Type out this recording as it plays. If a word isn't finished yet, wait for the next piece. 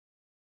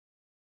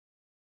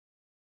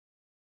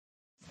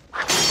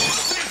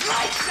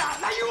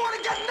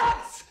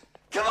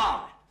Come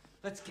on,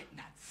 let's get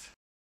nuts.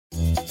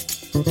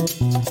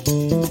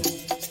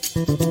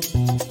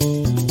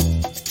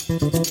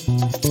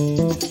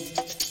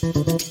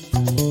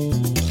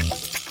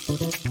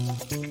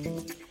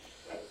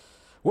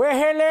 Well,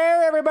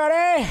 hello,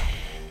 everybody.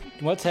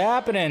 What's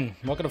happening?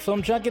 Welcome to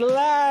Film Junkee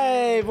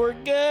Live. We're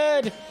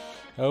good.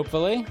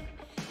 Hopefully.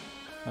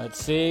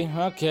 Let's see.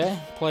 Okay.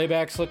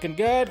 Playback's looking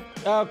good.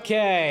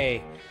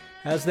 Okay.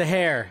 How's the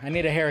hair? I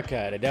need a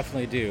haircut. I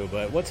definitely do.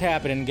 But what's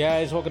happening,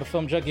 guys? Welcome to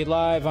Film Junkee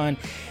Live on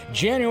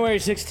January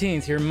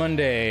 16th, here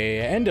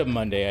Monday. End of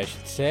Monday, I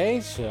should say.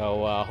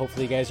 So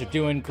hopefully you guys are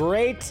doing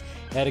great.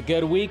 Had a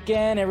good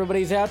weekend.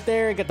 Everybody's out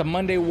there. Got the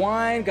Monday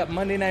wine. Got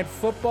Monday Night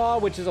Football,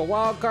 which is a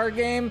wild card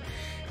game.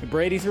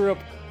 Brady threw up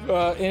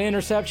an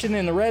interception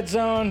in the red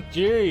zone.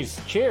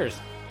 Jeez. Cheers.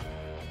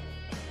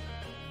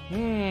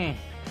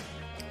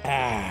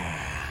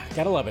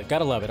 Gotta love it.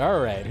 Gotta love it.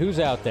 All right. Who's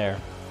out there?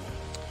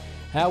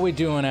 How we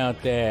doing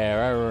out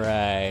there? All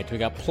right. We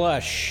got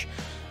Plush.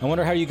 I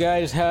wonder how you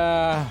guys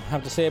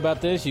have to say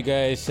about this. You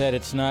guys said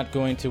it's not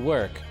going to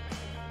work.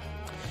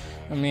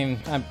 I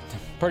mean, I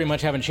pretty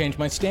much haven't changed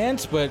my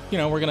stance, but, you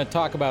know, we're going to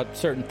talk about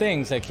certain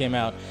things that came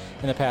out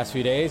in the past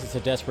few days. It's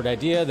a desperate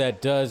idea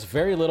that does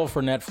very little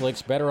for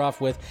Netflix. Better off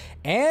with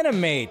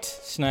Animate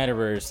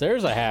SnyderVerse.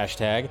 There's a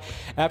hashtag.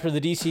 After the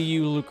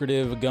DCU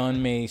lucrative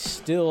gun may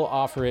still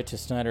offer it to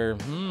Snyder.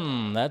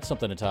 That's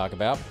something to talk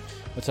about.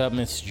 What's up,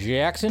 Miss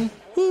Jackson?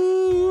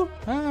 Woo!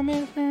 I'm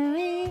in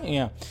free.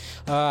 Yeah.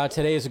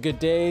 Today is a good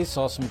day.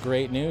 Saw some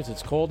great news.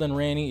 It's cold and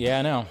rainy. Yeah,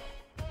 I know.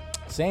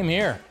 Same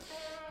here.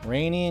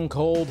 Rainy and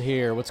cold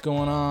here. What's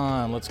going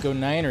on? Let's go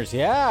Niners.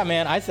 Yeah,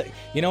 man.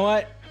 You know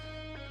what?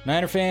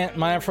 Niner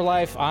for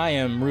life. I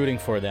am rooting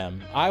for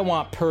them. I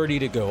want Purdy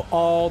to go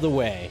all the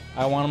way.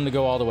 I want him to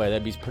go all the way.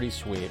 That'd be pretty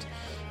sweet.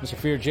 Mr.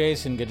 Fear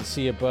Jason, good to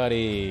see you,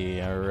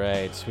 buddy. All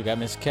right. So we got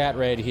Miss Cat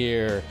right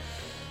here.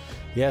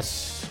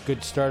 Yes,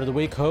 good start of the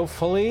week,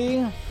 hopefully.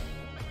 And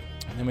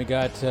then we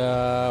got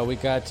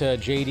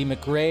JD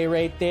McRae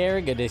right there.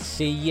 Good to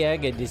see ya.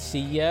 Good to see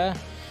ya.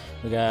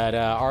 We got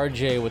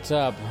RJ. What's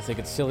up? I think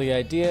it's a silly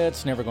idea.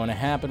 It's never going to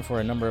happen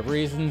for a number of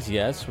reasons.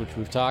 Yes, which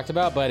we've talked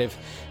about. But if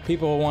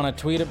people want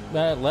to tweet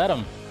about it, let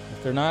them.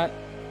 If they're not,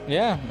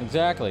 yeah,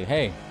 exactly.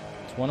 Hey,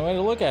 it's one way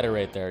to look at it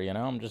right there. You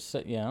know, I'm just,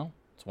 you know,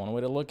 it's one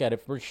way to look at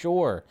it for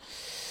sure.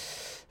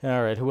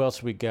 All right, who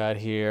else we got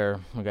here?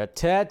 We got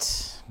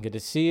Tet. Good to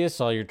see you.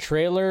 Saw your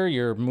trailer.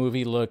 Your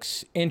movie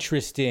looks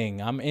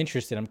interesting. I'm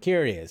interested. I'm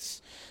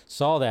curious.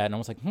 Saw that, and I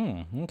was like,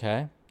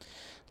 okay.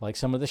 Like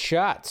some of the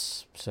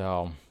shots.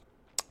 So,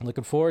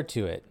 looking forward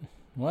to it.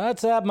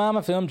 What's up,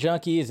 Mama? Film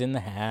Junkee is in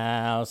the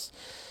house.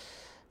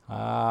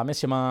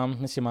 Miss you, Mom.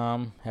 Miss you,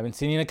 Mom. Haven't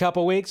seen you in a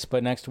couple weeks,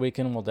 but next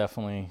weekend we'll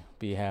definitely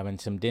be having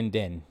some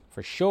din-din.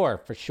 For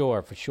sure, for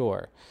sure, for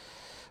sure.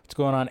 What's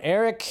going on,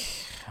 Eric?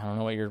 I don't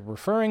know what you're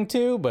referring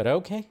to, but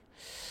okay.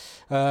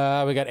 We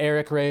got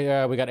Eric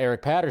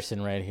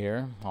Patterson right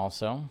here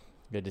also.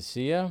 Good to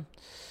see you.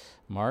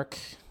 Mark,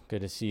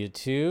 good to see you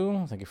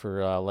too. Thank you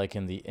for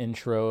liking the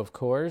intro, of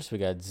course. We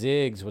got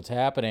Ziggs. What's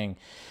happening?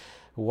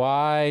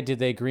 Why did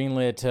they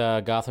greenlit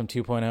Gotham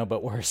 2.0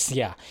 but worse?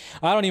 Yeah,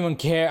 I don't even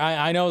care.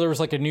 I know there was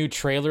like a new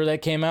trailer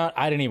that came out.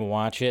 I didn't even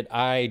watch it.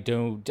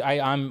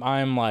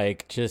 I'm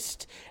like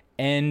just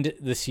end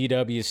the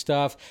CW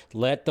stuff,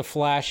 let the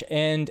Flash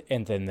end,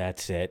 and then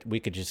that's it. We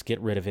could just get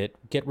rid of it.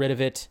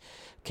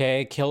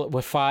 Okay, kill it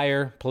with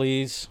fire,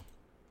 please.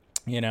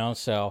 You know,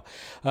 so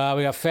we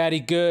got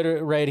Fatty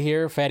Good right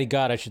here, Fatty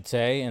God, I should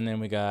say, and then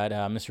we got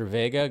Mr.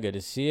 Vega. Good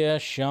to see you,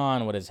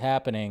 Sean. What is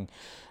happening?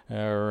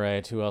 All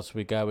right, who else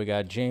we got? We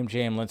got James.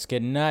 Let's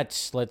get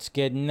nuts.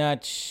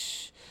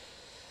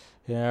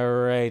 All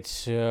right,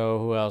 so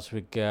who else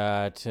we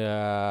got?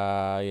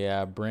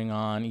 Yeah, bring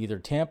on either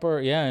Tampa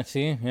or, yeah,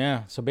 see,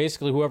 yeah. So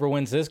basically whoever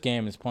wins this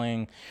game is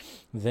playing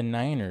the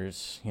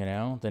Niners, you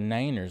know, the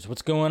Niners.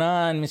 What's going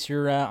on,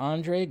 Mr.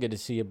 Andre? Good to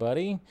see you,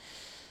 buddy.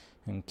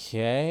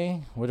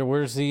 Okay,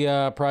 where's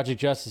the Project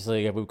Justice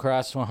League? Have we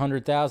crossed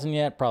 100,000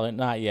 yet? Probably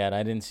not yet.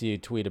 I didn't see a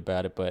tweet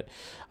about it, but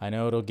I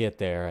know it'll get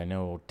there. I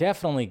know it'll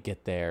definitely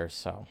get there,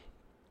 so.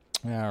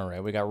 All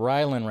right, we got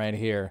Rylan right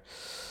here.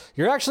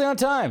 You're actually on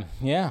time.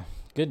 Yeah,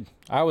 good.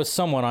 I was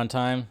somewhat on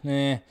time.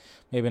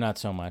 Maybe not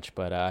so much,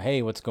 but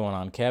hey, what's going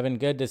on, Kevin?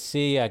 Good to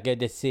see ya. Good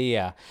to see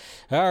ya.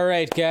 All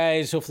right,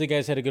 guys. Hopefully, you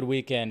guys had a good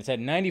weekend. It's at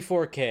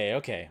 94K.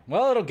 Okay.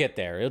 Well, it'll get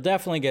there. It'll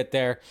definitely get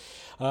there.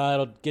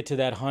 It'll get to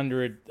that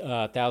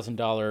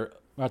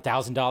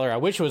 $100,000. I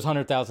wish it was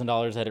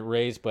 $100,000 that it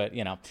raised, but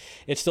you know,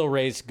 it still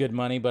raised good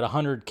money. But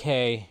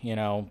 100K, you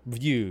know,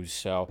 views.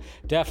 So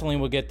definitely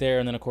we'll get there.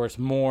 And then of course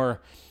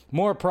more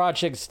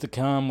projects to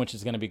come, which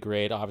is going to be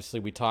great. Obviously,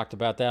 we talked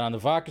about that on the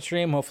Vodka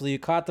stream. Hopefully, you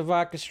caught the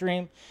Vodka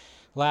stream.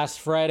 Last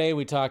Friday,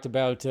 we talked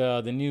about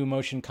the new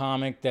motion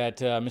comic that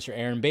Mr.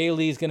 Aaron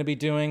Bailey is going to be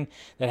doing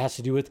that has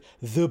to do with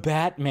the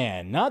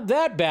Batman. Not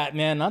that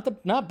Batman, not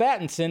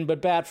Battinson,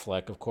 but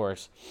Batfleck, of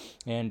course.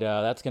 And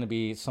that's going to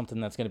be something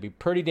that's going to be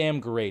pretty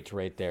damn great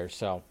right there.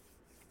 So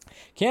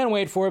Can't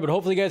wait for it, but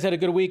hopefully you guys had a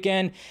good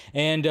weekend.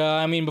 And,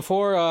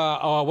 before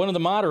one of the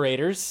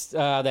moderators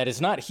that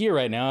is not here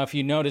right now, if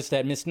you notice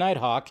that Miss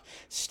Nighthawk,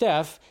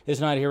 Steph, is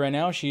not here right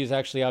now. She is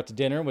actually out to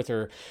dinner with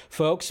her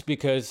folks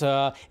because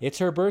it's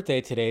her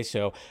birthday today.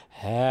 So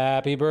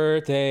happy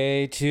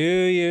birthday to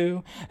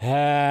you.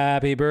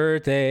 Happy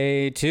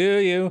birthday to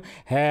you.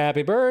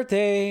 Happy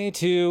birthday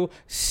to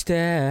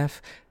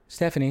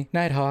Stephanie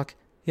Nighthawk.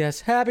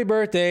 Yes, happy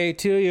birthday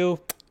to you.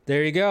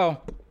 There you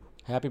go.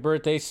 Happy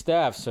birthday,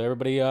 Steph. So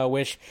everybody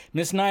wish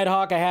Miss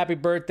Nighthawk a happy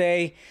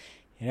birthday.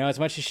 As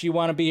much as she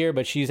want to be here,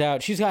 but she's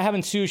out. She's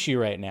having sushi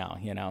right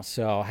now,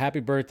 So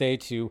happy birthday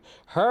to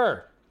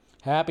her.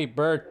 Happy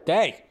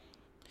birthday.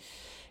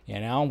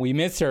 We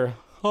miss her.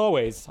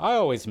 Always. I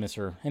always miss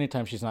her.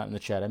 Anytime she's not in the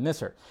chat, I miss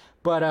her.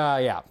 But,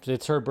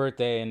 it's her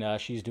birthday, and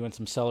she's doing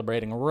some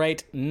celebrating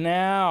right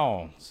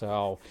now.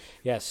 So,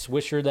 yes,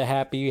 wish her the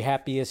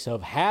happiest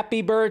of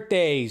happy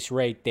birthdays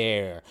right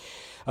there.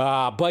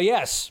 But,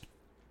 yes.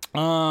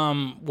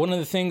 One of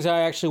the things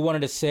I actually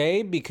wanted to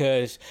say,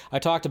 because I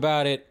talked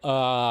about it,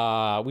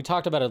 we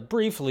talked about it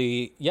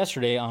briefly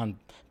yesterday on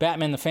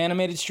Batman the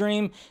Fanimated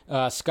stream,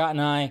 Scott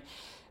and I,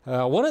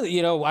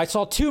 I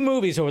saw 2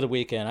 movies over the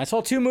weekend.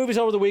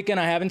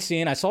 I haven't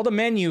seen. I saw The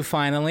Menu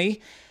finally.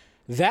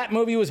 That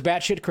movie was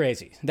batshit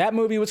crazy. That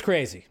movie was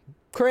crazy.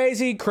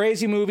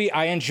 Crazy movie.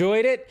 I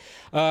enjoyed it.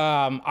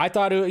 I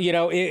thought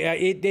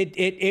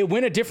it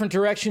went a different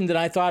direction than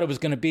I thought it was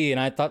going to be,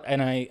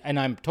 and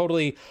I'm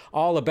totally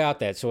all about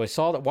that. So I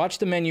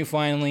watched The Menu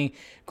finally.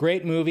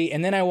 Great movie,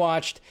 and then I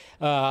watched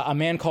A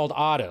Man Called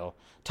Otto.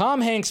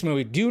 Tom Hanks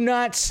movie. Do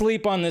not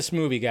sleep on this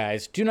movie,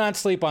 guys. Do not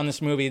sleep on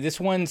this movie.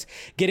 This one's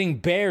getting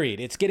buried.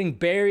 It's getting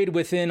buried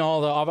within all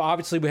the...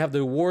 Obviously, we have the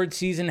award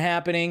season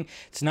happening.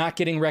 It's not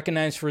getting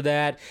recognized for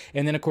that.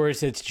 And then, of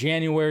course, it's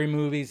January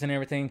movies and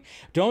everything.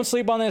 Don't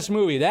sleep on this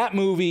movie. That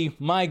movie,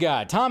 my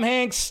God. Tom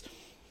Hanks...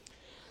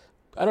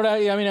 I don't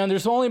know.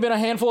 There's only been a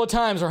handful of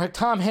times where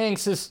Tom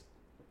Hanks has,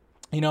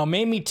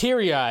 made me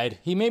teary-eyed.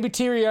 He made me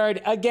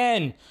teary-eyed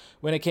again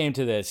when it came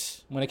to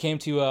this. When it came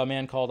to A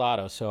Man Called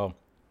Otto. So...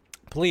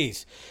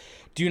 please,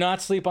 do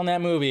not sleep on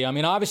that movie.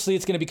 Obviously,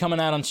 it's going to be coming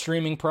out on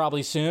streaming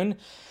probably soon.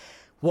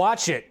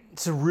 Watch it.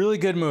 It's a really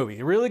good movie.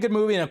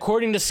 And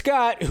according to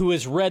Scott, who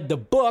has read the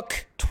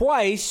book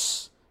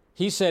twice,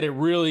 he said it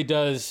really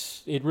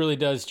does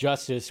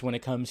justice when it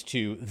comes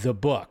to the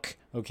book.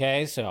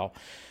 Okay, so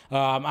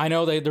I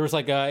know that there was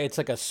it's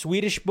like a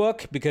Swedish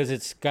book because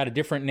it's got a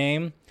different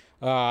name.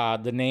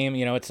 The name,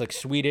 it's like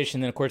Swedish,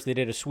 and then of course they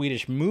did a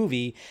Swedish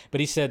movie, but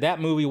he said that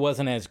movie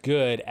wasn't as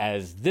good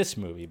as this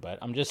movie. But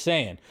I'm just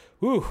saying,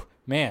 whew,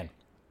 man,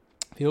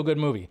 feel good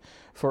movie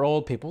for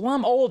old people. Well,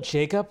 I'm old,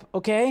 Jacob,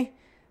 okay?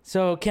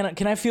 So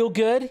can I feel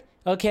good,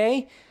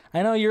 okay?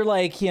 I know you're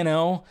like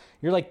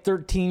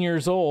 13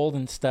 years old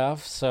and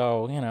stuff,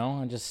 so,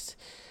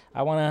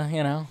 I want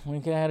to, we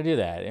got how to do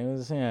that. It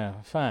was,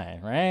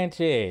 fine, right?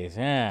 Jeez,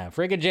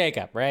 freaking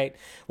Jacob, right?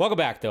 Welcome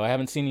back, though. I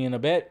haven't seen you in a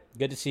bit.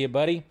 Good to see you,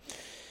 buddy.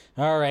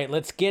 All right,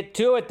 let's get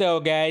to it, though,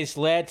 guys.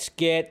 Let's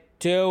get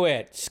to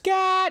it.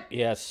 Scott!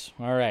 Yes.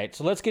 All right,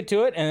 so let's get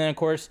to it. And then, of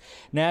course,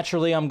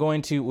 naturally, I'm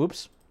going to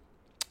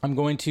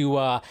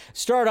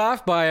start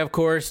off by, of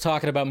course,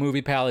 talking about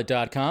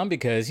MoviePalette.com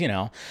because,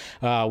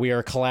 we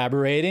are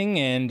collaborating,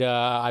 and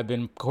I've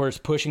been, of course,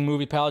 pushing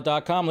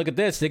MoviePalette.com. Look at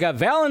this. They got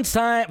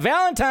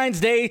Valentine's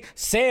Day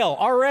sale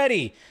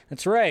already.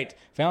 That's right.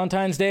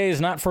 Valentine's Day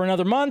is not for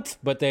another month,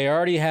 but they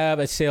already have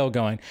a sale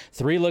going.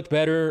 3 look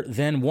better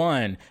than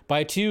 1.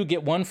 Buy 2,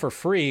 get 1 for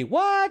free.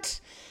 What?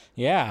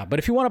 Yeah, but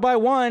if you want to buy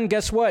 1,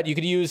 guess what? You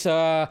could use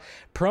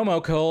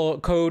promo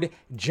code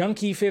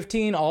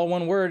Junkee15, all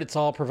one word. It's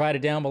all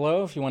provided down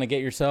below if you want to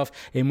get yourself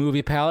a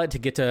movie palette to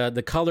get to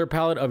the color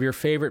palette of your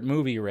favorite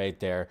movie right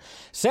there.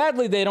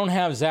 Sadly, they don't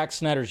have Zack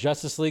Snyder's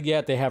Justice League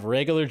yet. They have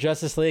regular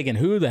Justice League, and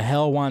who the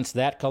hell wants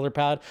that color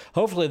palette?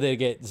 Hopefully they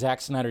get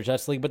Zack Snyder's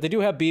Justice League, but they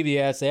do have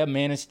BVS. They have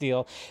Man of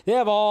Steel. They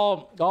have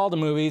all the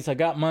movies. I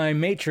got my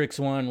Matrix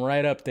one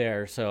right up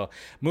there. So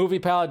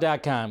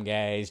MoviePalette.com,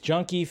 guys.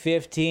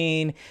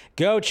 Junkee15.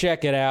 Go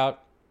check it out.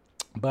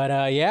 But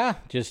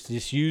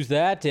just use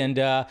that, and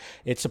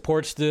it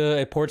supports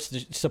the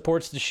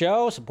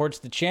show, supports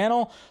the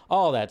channel,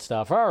 all that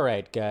stuff. All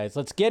right, guys,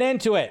 let's get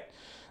into it.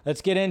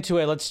 Let's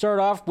start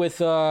off with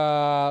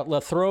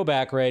a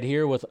throwback right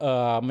here with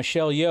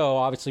Michelle Yeoh,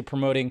 obviously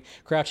promoting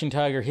Crouching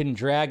Tiger, Hidden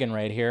Dragon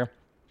right here.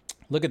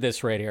 Look at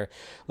this right here.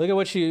 Look at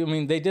what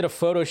they did a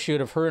photo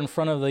shoot of her in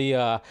front of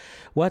the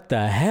what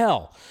the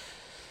hell?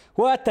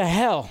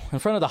 In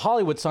front of the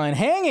Hollywood sign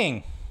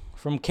hanging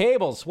from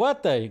cables.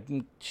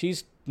 And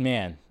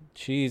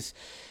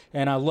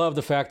I love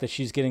the fact that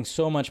she's getting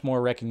so much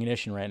more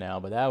recognition right now,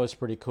 but that was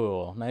pretty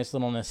cool. Nice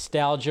little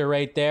nostalgia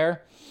right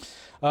there.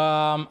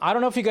 I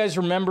don't know if you guys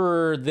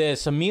remember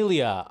this,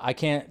 Amelia.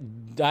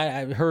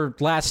 Her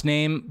last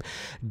name,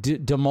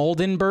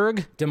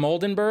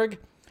 DeMoldenberg.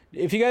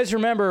 If you guys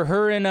remember,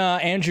 her and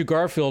Andrew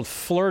Garfield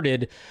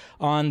flirted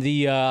on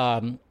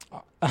the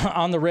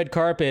on the red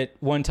carpet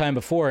one time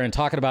before and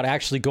talking about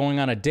actually going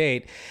on a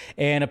date.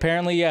 And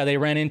apparently, yeah, they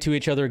ran into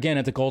each other again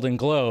at the Golden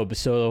Globe.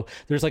 So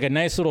there's like a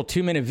nice little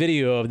 2-minute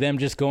video of them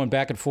just going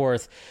back and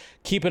forth,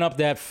 keeping up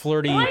that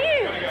flirty. Why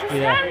are you?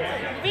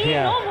 Just be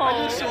normal.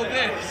 I just saw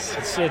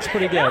this. It's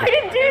pretty good. No, I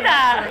didn't do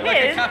that. Like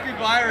a Liz.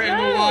 capybara in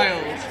the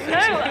wild.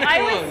 No,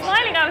 I was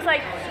smiling. I was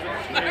like,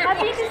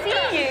 happy to see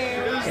you.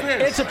 Who's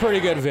this? It's a pretty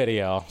good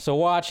video, so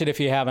watch it if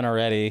you haven't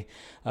already.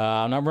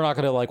 We're not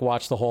gonna like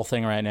watch the whole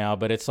thing right now,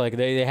 but it's like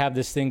they have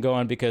this thing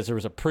going because there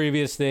was a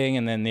previous thing,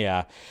 and then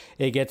yeah,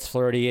 it gets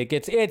flirty.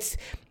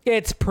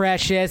 It's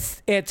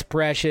precious. It's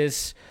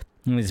precious.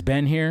 And is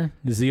Ben here?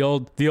 Is the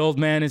old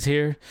man is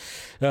here?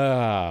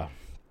 Yeah.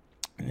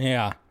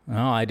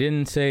 Oh, I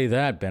didn't say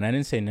that, Ben. I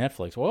didn't say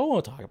Netflix. Well,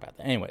 we'll talk about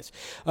that. Anyways.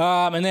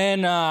 And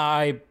then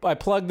I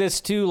plugged this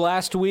too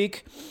last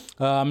week.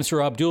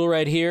 Mr. Abdul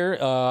right here.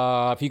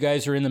 If you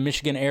guys are in the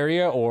Michigan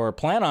area or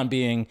plan on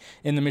being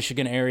in the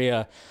Michigan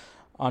area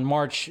on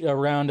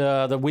around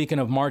the weekend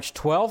of March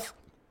 12th,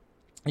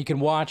 you can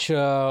watch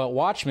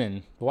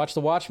Watchmen. Watch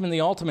The Watchmen,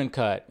 the Ultimate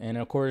Cut. And,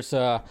 of course,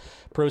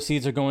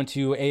 proceeds are going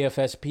to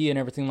AFSP and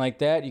everything like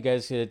that. You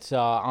guys, it's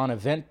on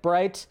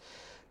Eventbrite.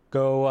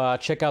 Go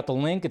check out the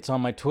link. It's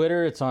on my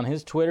Twitter. It's on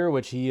his Twitter,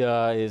 which he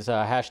is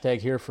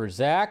hashtag here for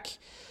Zach.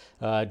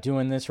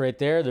 Doing this right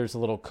there. There's a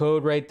little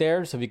code right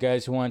there. So if you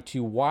guys want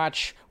to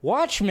watch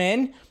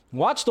Watchmen,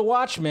 watch The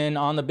Watchmen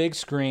on the big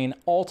screen,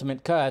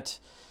 Ultimate Cut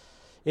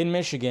in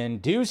Michigan,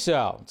 do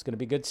so. It's going to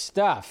be good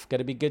stuff. Got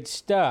to be good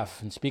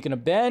stuff. And speaking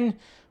of Ben,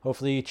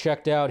 hopefully you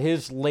checked out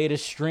his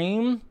latest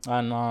stream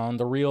on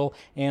the Real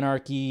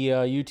Anarchy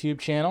YouTube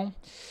channel.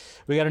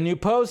 We got a new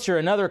poster,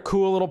 another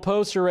cool little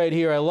poster right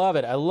here. I love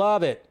it. I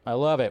love it. I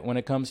love it when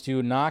it comes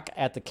to Knock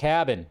at the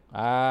Cabin.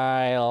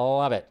 I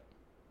love it.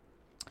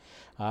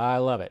 I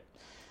love it.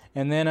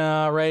 And then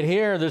right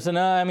here, there's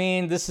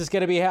this is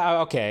going to be,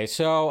 okay,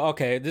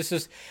 this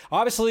is,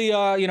 obviously,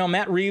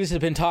 Matt Reeves has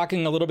been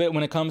talking a little bit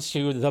when it comes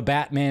to The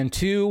Batman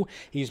 2.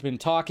 He's been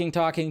talking,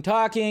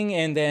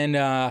 and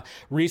then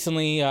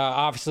recently,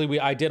 obviously,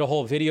 I did a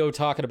whole video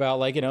talking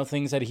about,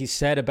 things that he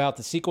said about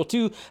the sequel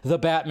to The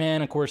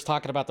Batman, of course,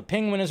 talking about the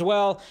Penguin as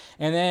well.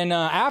 And then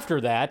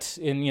after that,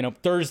 in,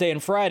 Thursday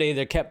and Friday,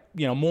 there kept,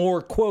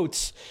 more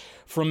quotes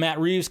from Matt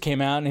Reeves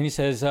came out, and he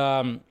says,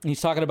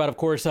 he's talking about, of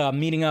course,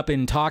 meeting up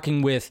and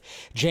talking with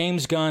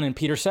James Gunn and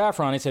Peter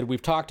Safran. He said,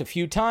 we've talked a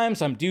few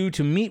times. I'm due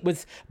to meet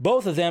with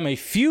both of them a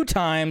few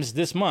times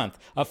this month.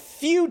 A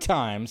few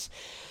times.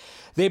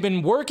 They've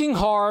been working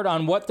hard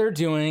on what they're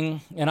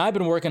doing, and I've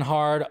been working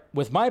hard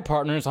with my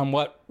partners on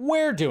what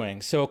we're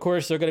doing. So, of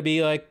course, they're going to be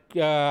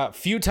a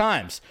few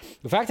times.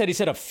 The fact that he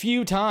said a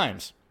few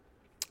times,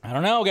 I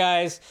don't know,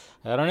 guys.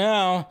 I don't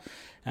know.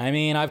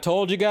 I've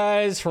told you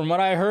guys from what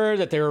I heard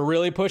that they were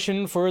really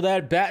pushing for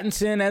that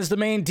Pattinson as the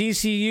main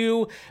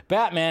DCU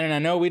Batman, and I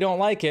know we don't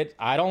like it.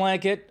 I don't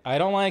like it,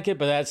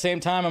 but at the same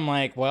time, I'm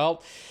like,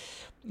 well,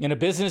 in a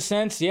business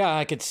sense, yeah,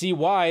 I could see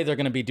why they're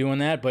going to be doing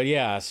that, but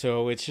yeah,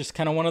 so it's just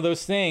kind of one of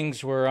those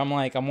things where I'm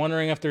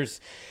wondering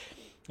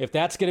if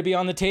that's going to be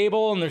on the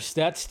table and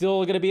that's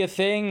still going to be a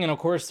thing. And of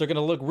course, they're going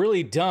to look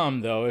really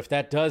dumb, though, if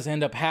that does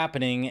end up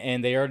happening.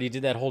 And they already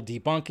did that whole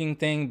debunking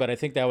thing. But I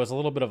think that was a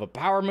little bit of a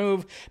power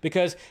move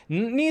because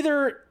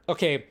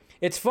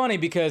it's funny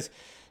because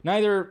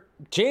neither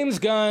James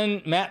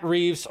Gunn, Matt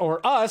Reeves,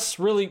 or us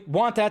really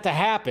want that to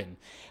happen.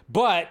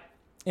 But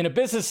in a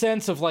business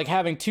sense of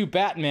having two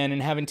Batmen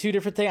and having two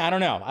different things, I don't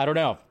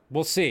know.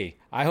 We'll see.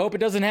 I hope it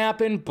doesn't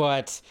happen,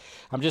 but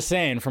I'm just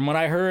saying, from what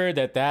I heard,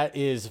 that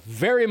is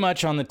very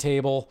much on the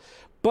table.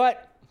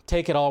 But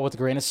take it all with a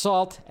grain of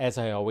salt, as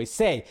I always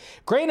say.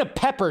 Grain of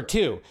pepper,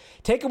 too.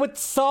 Take it with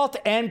salt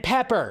and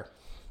pepper.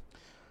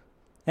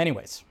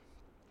 Anyways.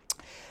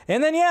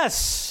 And then,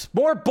 yes,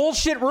 more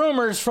bullshit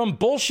rumors from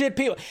bullshit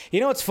people. You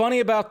know what's funny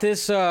about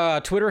this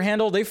Twitter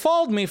handle? They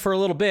followed me for a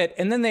little bit,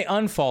 and then they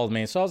unfollowed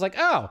me. So I was like,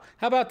 oh,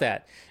 how about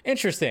that?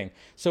 Interesting.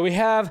 So we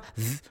have,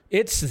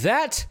 it's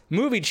that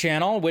movie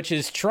channel, which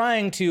is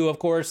trying to, of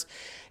course,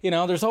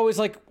 there's always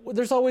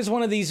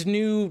one of these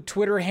new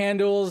Twitter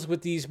handles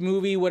with these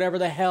movie, whatever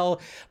the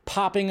hell,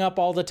 popping up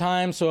all the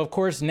time. So, of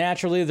course,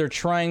 naturally, they're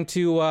trying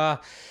to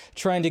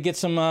get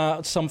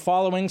some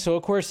following. So,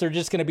 of course, they're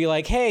just going to be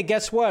like, hey,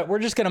 guess what? We're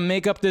just going to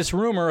make up this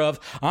rumor of,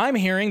 I'm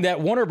hearing that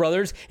Warner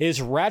Brothers is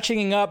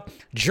ratcheting up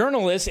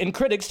journalists and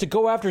critics to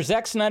go after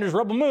Zack Snyder's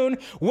Rebel Moon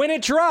when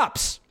it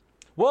drops.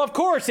 Well, of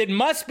course, it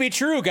must be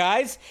true,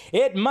 guys.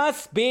 It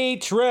must be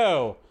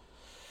true.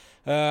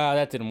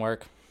 That didn't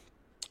work.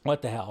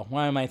 What the hell?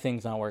 Why are my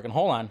things not working?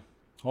 Hold on.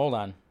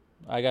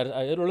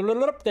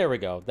 There we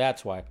go.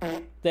 That's why.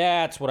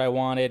 That's what I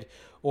wanted.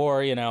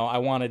 Or, I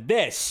wanted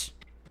this.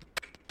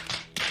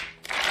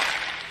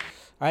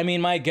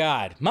 My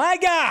God.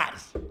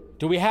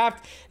 Do we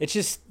have, it's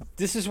just,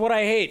 this is what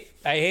I hate.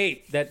 I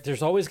hate that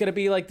there's always going to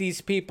be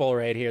these people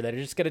right here that are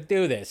just going to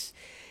do this.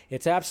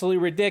 It's absolutely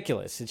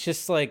ridiculous. It's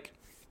just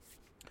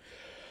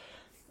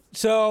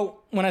so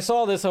when I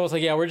saw this, I was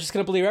like, yeah, we're just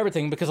going to believe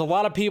everything because a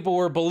lot of people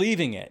were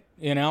believing it,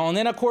 And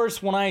then, of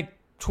course, when I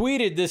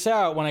tweeted this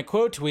out, when I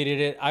quote tweeted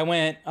it, I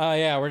went, oh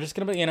yeah, we're just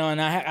gonna be, and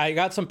I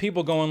got some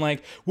people going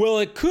like, well,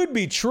 it could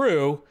be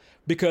true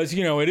because,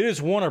 it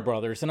is Warner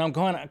Brothers. And I'm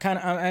going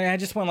I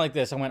just went like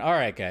this. I went, all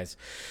right, guys.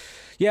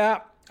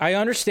 Yeah, I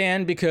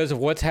understand because of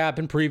what's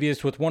happened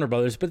previous with Warner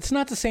Brothers, but it's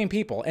not the same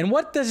people. And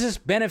what does this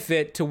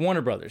benefit to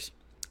Warner Brothers?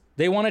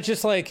 They want to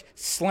just like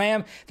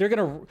slam, they're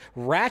going to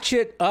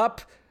ratchet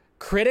up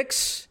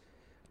critics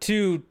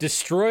to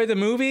destroy the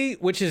movie,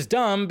 which is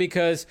dumb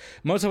because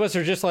most of us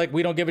are just like,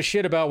 we don't give a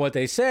shit about what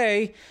they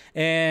say.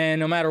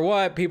 And no matter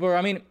what, people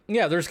are,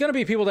 there's going to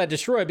be people that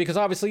destroy it because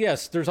obviously,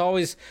 yes, there's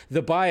always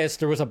the bias.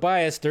 There is a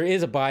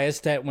bias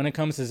that when it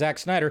comes to Zack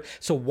Snyder.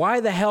 So why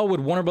the hell would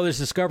Warner Brothers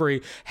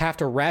Discovery have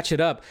to ratchet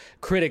up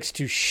critics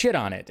to shit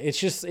on it?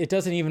 It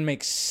doesn't even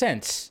make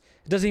sense.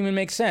 It doesn't even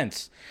make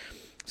sense.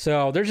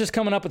 So they're just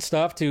coming up with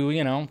stuff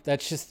to,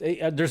 that's just,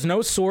 there's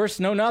no source,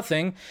 no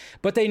nothing,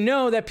 but they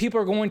know that people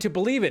are going to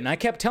believe it. And I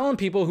kept telling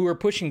people who are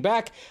pushing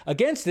back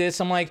against this,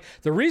 I'm like,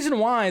 the reason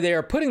why they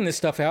are putting this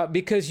stuff out,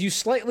 because you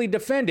slightly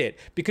defend it,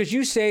 because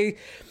you say,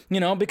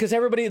 because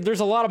there's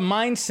a lot of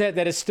mindset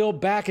that is still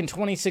back in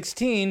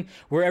 2016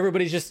 where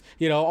everybody's just,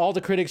 all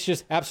the critics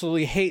just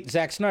absolutely hate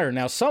Zack Snyder.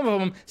 Now, some of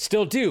them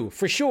still do,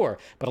 for sure.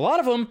 But a lot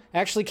of them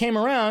actually came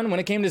around when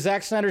it came to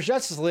Zack Snyder's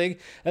Justice League.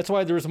 That's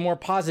why there was more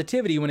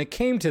positivity when it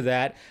came to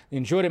that. They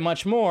enjoyed it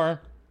much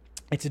more.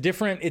 It's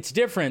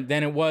different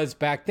than it was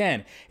back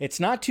then. It's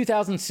not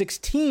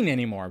 2016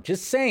 anymore.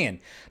 Just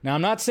saying. Now,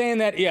 I'm not saying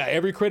that,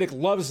 every critic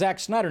loves Zack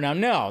Snyder. Now,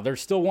 no, there's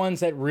still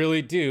ones that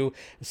really do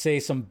say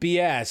some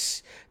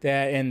BS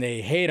and they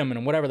hate him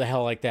and whatever the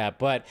hell like that.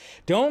 But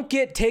don't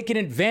get taken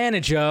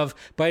advantage of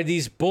by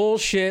these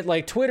bullshit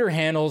like Twitter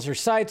handles or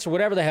sites or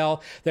whatever the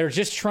hell that are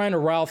just trying to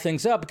rile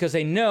things up because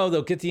they know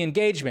they'll get the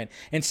engagement.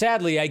 And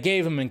sadly, I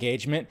gave them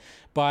engagement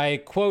by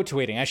quote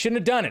tweeting. I shouldn't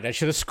have done it. I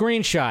should have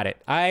screenshot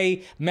it.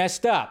 I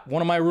messed up.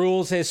 One of my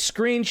rules is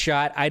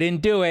screenshot. I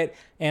didn't do it,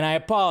 and I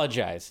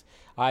apologize.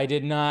 I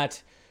did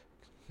not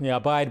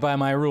abide by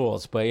my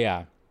rules, but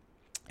yeah,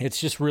 it's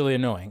just really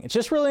annoying. It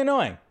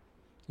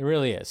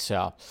really is.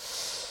 So,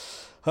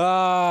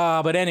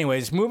 but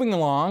anyways, moving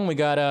along, we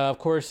got, of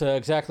course,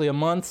 exactly a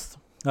month.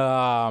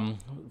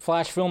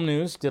 Flash Film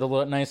News did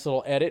a nice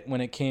little edit when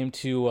it came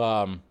to,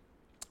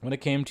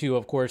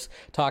 of course,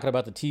 talking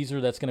about the teaser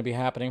that's going to be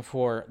happening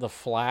for The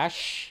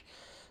Flash.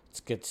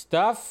 It's good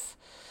stuff.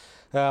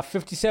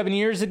 57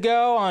 years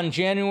ago, on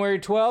January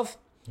 12th,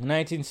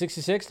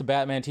 1966, the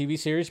Batman TV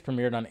series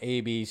premiered on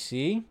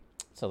ABC.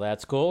 So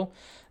that's cool.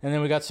 And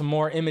then we got some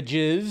more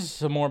images,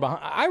 some more behind.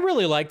 I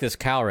really like this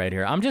cowl right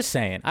here. I'm just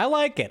saying. I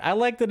like it. I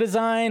like the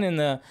design and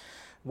the,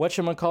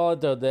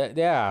 whatchamacallit,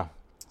 yeah.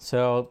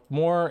 So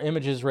more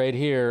images right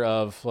here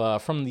of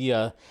from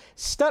the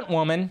stunt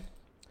woman,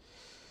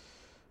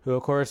 who,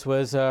 of course,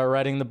 was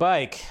riding the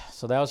bike.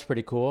 So that was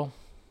pretty cool.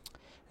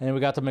 And then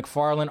we got the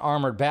McFarlane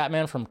Armored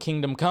Batman from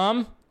Kingdom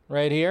Come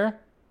right here.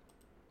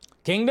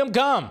 Kingdom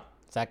Come.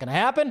 Is that going to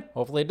happen?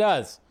 Hopefully it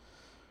does.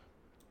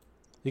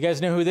 You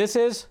guys know who this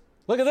is?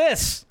 Look at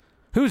this.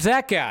 Who's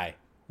that guy?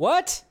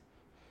 What?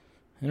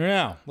 I don't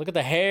know. Look at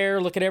the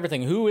hair. Look at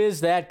everything. Who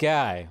is that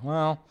guy?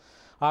 Well,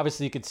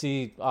 obviously you could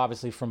see,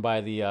 from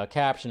by the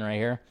caption right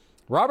here.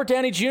 Robert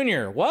Downey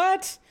Jr.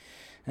 What?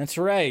 That's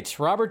right,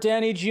 Robert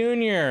Downey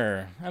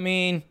Jr.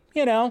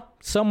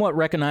 Somewhat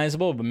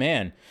recognizable, but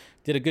man,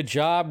 did a good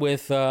job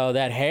with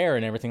that hair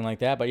and everything like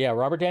that. But yeah,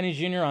 Robert Downey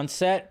Jr. on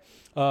set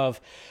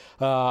of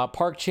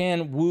Park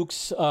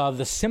Chan-wook's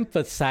The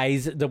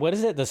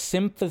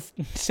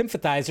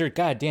Sympathizer.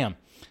 God damn,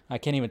 I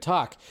can't even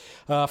talk.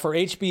 For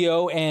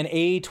HBO and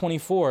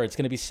A24, it's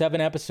going to be 7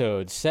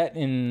 episodes. Set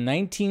in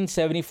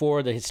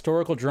 1974, the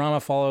historical drama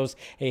follows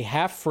a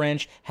half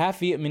French, half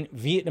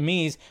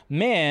Vietnamese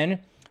man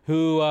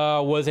who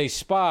was a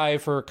spy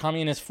for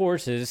communist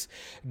forces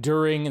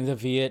during the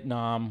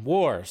Vietnam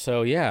War.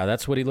 So, yeah,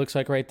 that's what he looks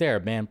like right there,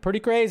 man. Pretty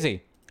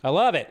crazy. I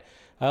love it.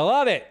 I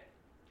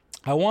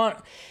want,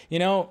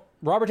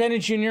 Robert Downey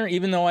Jr.,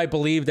 even though I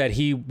believe that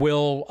he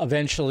will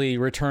eventually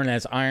return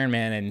as Iron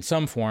Man in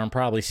some form,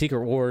 probably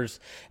Secret Wars,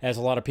 as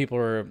a lot of people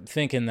are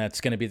thinking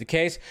that's going to be the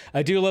case.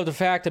 I do love the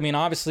fact,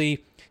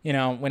 obviously,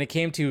 when it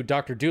came to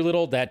Dr.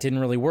 Dolittle, that didn't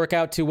really work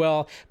out too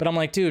well. But I'm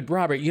like, dude,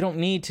 Robert, you don't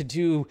need to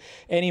do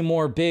any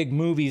more big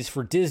movies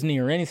for Disney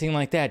or anything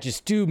like that.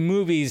 Just do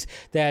movies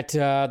that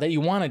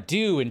you want to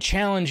do and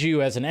challenge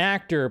you as an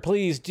actor.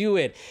 Please do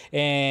it.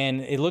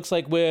 And it looks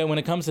like when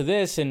it comes to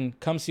this and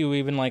comes to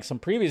even like some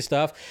previous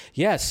stuff,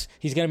 yes,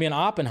 he's going to be an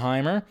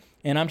Oppenheimer.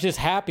 And I'm just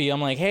happy. I'm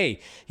like,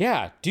 hey,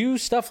 yeah, do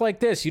stuff like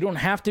this. You don't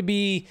have to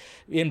be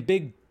in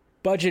big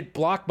budget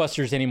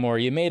blockbusters anymore.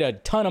 You made a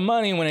ton of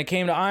money when it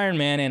came to Iron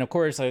Man, and of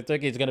course I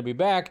think he's going to be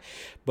back,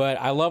 but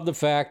I love the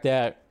fact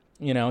that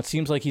it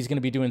seems like he's going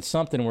to be doing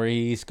something where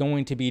he's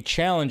going to be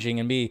challenging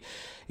and be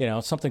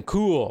something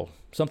cool,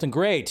 something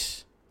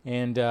great.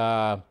 And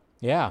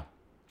yeah,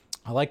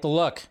 I like the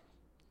look.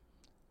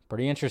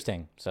 Pretty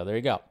interesting. So there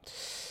you go.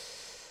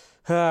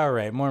 All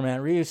right, more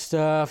Matt Reeves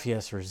stuff.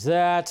 Yes, there's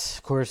that.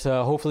 Of course,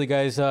 hopefully you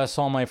guys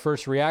saw my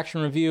first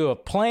reaction review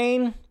of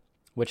Plane,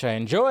 which I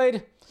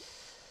enjoyed.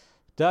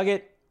 Dug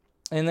it.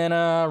 And then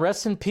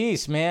rest in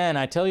peace, man.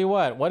 I tell you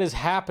what is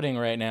happening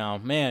right now?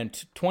 Man,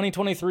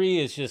 2023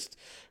 is just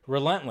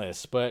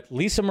relentless. But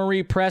Lisa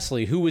Marie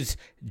Presley, who was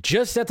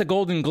just at the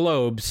Golden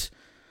Globes,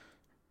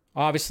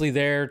 obviously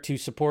there to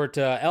support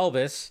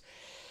Elvis,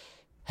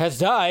 has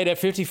died at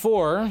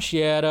 54.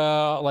 She had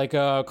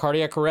a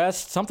cardiac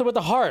arrest, something with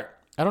the heart.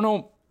 I don't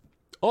know.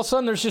 All of a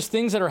sudden, there's just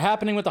things that are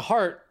happening with the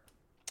heart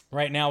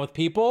right now with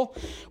people,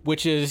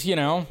 which is,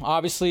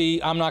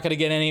 obviously I'm not going to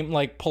get any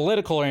like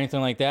political or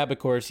anything like that. But of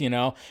course,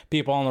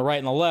 people on the right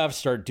and the left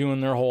start doing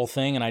their whole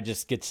thing, and I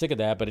just get sick of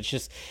that. But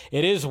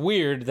it is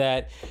weird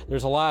that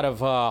there's a lot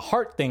of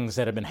heart things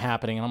that have been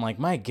happening, and I'm like,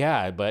 my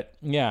God. But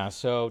yeah,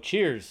 so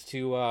cheers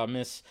to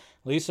Miss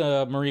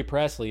Lisa Marie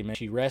Presley. May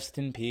she rest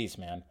in peace,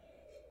 man.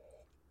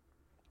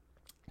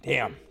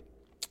 Damn.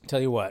 Tell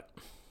you what,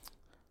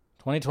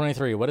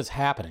 2023, what is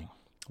happening?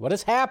 What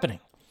is happening?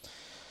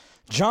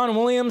 John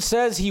Williams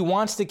says he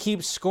wants to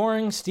keep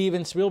scoring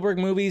Steven Spielberg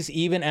movies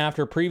even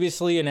after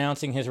previously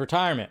announcing his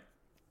retirement.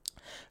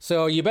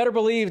 So you better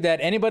believe that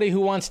anybody who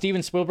wants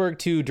Steven Spielberg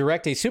to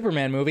direct a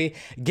Superman movie,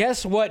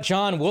 guess what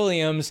John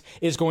Williams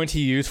is going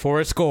to use for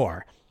a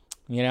score?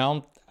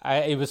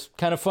 It was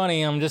kind of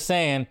funny. I'm just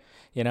saying,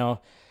 yeah.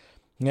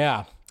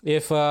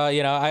 If,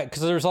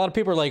 because there's a lot of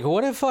people are like,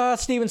 what if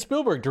Steven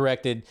Spielberg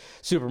directed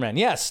Superman?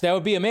 Yes, that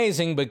would be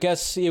amazing, but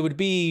guess it would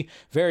be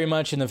very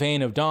much in the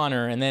vein of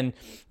Donner, and then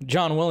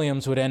John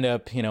Williams would end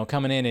up,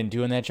 coming in and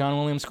doing that John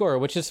Williams score,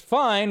 which is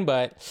fine,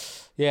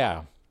 but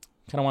yeah,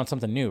 kind of want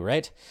something new,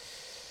 right?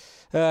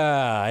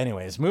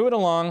 Anyways, moving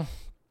along,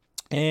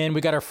 and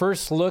we got our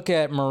first look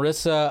at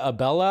Marissa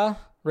Abella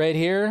right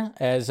here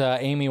as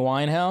Amy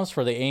Winehouse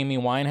for the Amy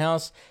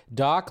Winehouse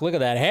doc. Look at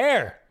that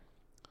hair.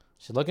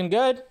 She's looking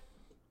good.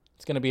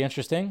 It's going to be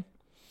interesting.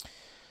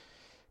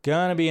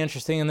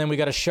 And then we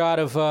got a shot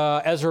of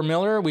Ezra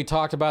Miller. We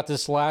talked about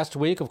this last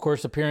week, of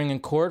course, appearing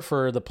in court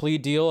for the plea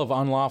deal of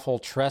unlawful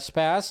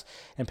trespass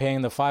and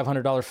paying the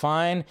 $500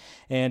 fine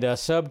and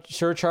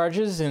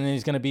surcharges. And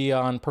he's going to be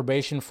on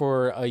probation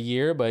for a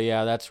year. But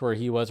yeah, that's where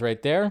he was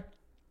right there.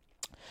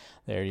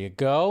 There you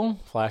go.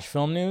 Flash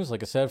Film News.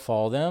 Like I said,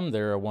 follow them.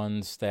 There are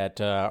ones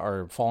that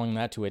are following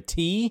that to a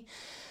T.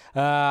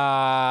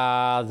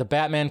 The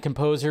Batman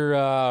composer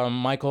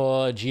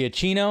Michael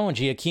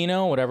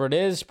Giacchino, whatever it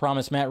is,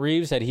 promised Matt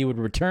Reeves that he would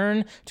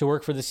return to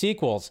work for the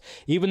sequels.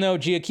 Even though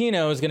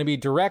Giacchino is going to be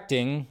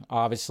directing,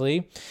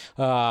 obviously,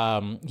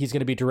 he's going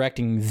to be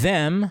directing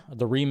Them,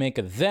 the remake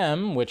of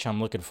Them, which I'm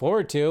looking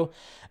forward to.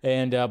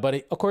 And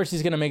but of course,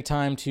 he's going to make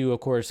time to, of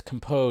course,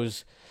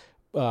 compose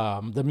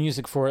the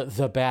music for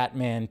The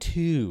Batman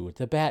 2.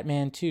 The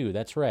Batman 2,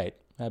 that's right.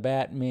 The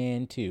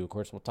Batman 2. Of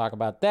course, we'll talk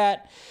about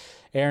that.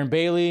 Aaron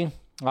Bailey,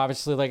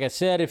 obviously, like I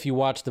said, if you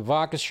watched the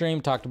Vodka stream,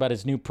 talked about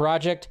his new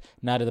project,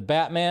 Night of the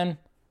Batman,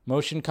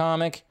 motion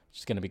comic, which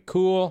is going to be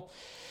cool.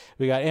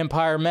 We got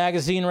Empire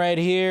Magazine right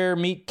here.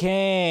 Meet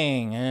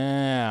Kang.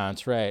 Yeah,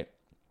 that's right.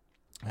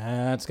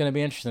 It's going to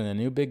be interesting. The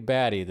new big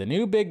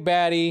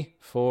baddie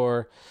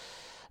for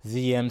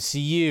the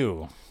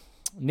MCU.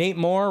 Nate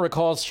Moore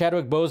recalls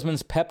Chadwick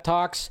Boseman's pep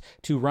talks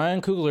to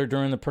Ryan Coogler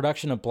during the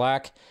production of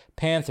Black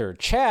Panther.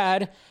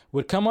 Chad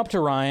would come up to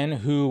Ryan,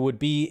 who would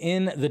be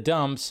in the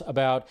dumps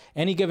about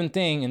any given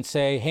thing, and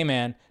say, hey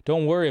man,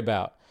 don't worry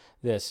about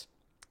this.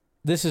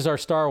 This is our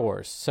Star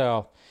Wars.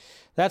 So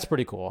that's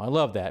pretty cool. I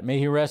love that. May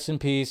he rest in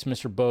peace,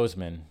 Mr.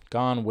 Boseman.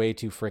 Gone way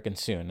too freaking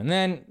soon. And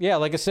then, yeah,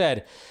 like I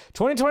said,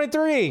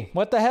 2023,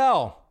 what the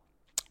hell?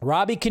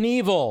 Robbie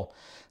Knievel,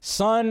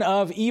 son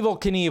of Evil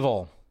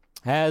Knievel,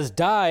 has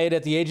died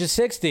at the age of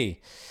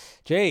 60.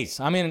 Jeez,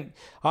 I mean,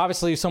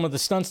 obviously some of the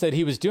stunts that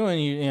he was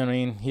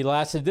doing, he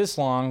lasted this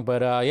long,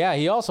 but yeah,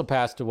 he also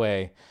passed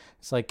away.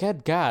 It's like,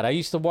 good God, I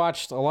used to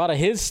watch a lot of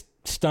his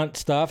stunt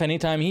stuff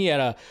anytime he had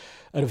an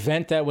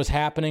event that was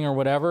happening or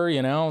whatever,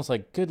 it's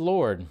like, good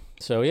Lord.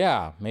 So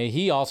yeah, may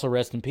he also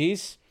rest in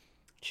peace.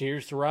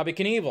 Cheers to Robbie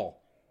Knievel.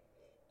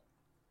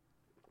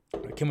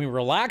 Can we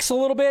relax a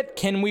little bit?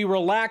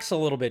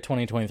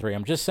 2023?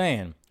 I'm just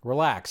saying,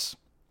 relax.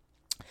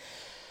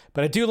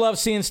 But I do love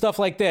seeing stuff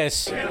like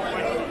this.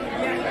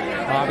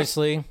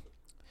 Obviously,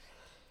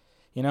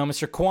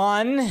 Mr.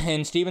 Kwan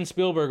and Steven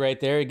Spielberg right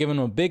there, giving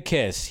him a big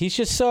kiss. He's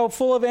just so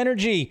full of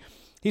energy.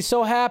 He's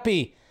so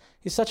happy.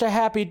 He's such a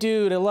happy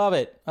dude. I love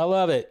it.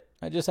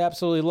 I just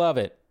absolutely love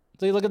it.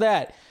 See, look at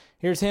that.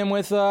 Here's him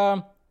with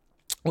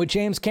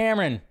James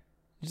Cameron.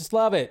 I just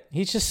love it.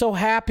 He's just so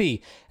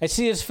happy. I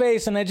see his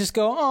face and I just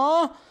go,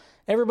 aw.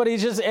 Everybody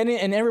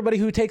and everybody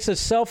who takes a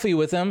selfie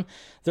with him,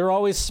 they're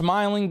always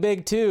smiling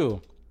big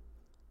too.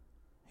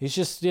 He's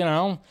just,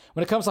 when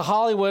it comes to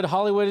Hollywood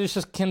is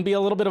just can be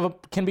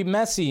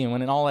messy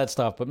and all that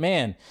stuff. But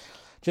man,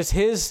 just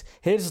his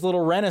little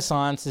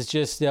renaissance is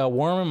just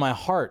warming my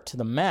heart to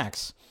the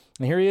max.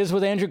 And here he is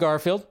with Andrew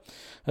Garfield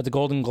at the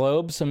Golden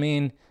Globes. I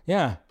mean,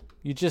 yeah,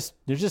 you're just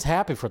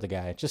happy for the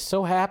guy. Just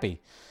so happy.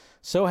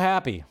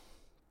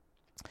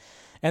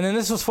 And then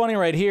this was funny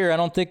right here.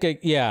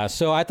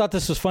 So I thought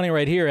this was funny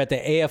right here at the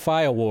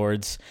AFI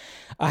Awards.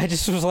 I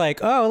just was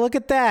like, oh, look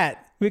at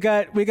that. We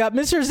got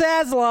Mr.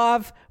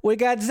 Zaslav. We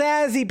got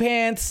Zazzy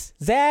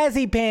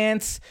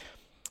Pants.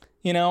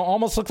 You know,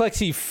 almost looks like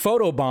he's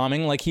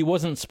photobombing, like he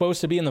wasn't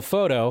supposed to be in the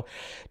photo.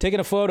 Taking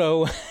a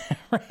photo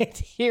right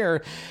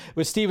here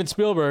with Steven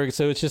Spielberg.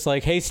 So it's just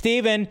like, hey,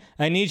 Steven,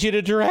 I need you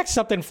to direct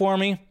something for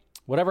me.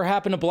 Whatever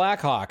happened to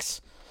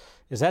Blackhawks?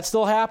 Is that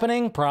still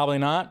happening? Probably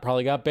not.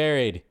 Probably got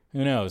buried.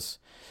 Who knows?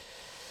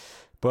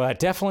 But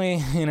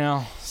definitely, you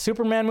know,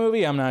 Superman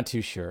movie, I'm not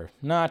too sure.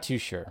 Not too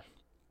sure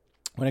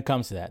when it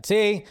comes to that.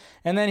 See?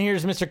 And then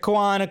here's Mr.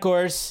 Kwan, of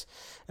course.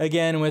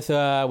 Again, with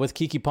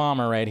Keke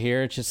Palmer right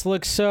here. It just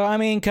looks so, I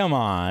mean, come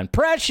on.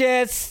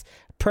 Precious.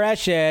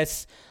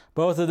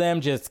 Both of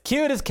them just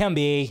cute as can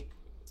be.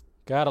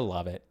 Gotta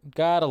love it.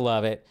 Gotta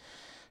love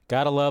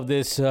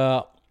this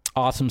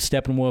awesome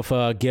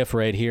Steppenwolf gif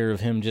right here of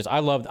him just, when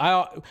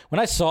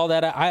I saw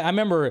that, I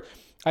remember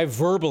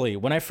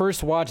when I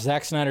first watched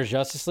Zack Snyder's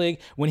Justice League,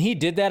 when he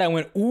did that, I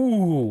went,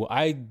 ooh,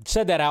 I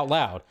said that out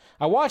loud.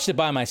 I watched it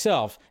by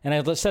myself, and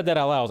I said that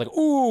out loud. I was like,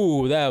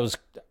 ooh, that was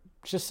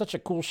just such a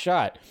cool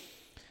shot.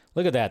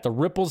 Look at that. The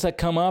ripples that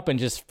come up and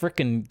just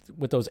freaking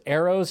with those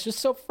arrows. Just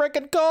so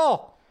freaking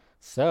cool.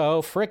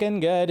 So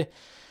freaking good.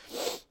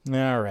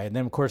 All right.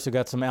 Then, of course, we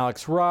got some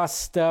Alex Ross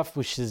stuff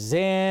with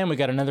Shazam. We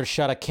got another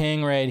shot of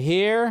King right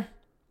here.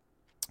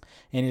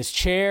 In his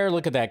chair.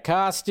 Look at that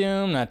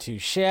costume. Not too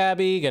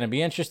shabby. Going to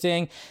be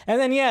interesting. And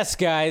then, yes,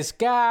 guys.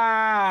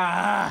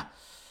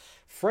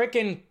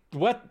 Freaking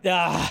what?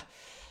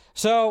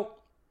 So,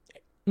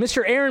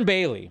 Mr. Aaron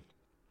Bailey.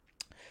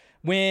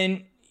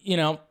 When,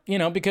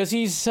 because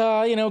he's, good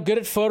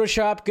at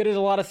Photoshop, good at a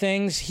lot of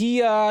things. He,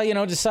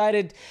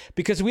 decided,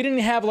 because we didn't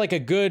have like a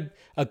good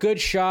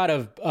shot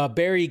of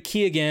Barry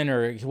Keoghan,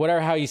 or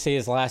whatever, how you say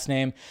his last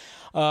name,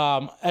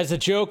 as a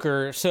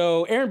Joker.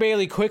 So Aaron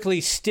Bailey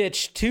quickly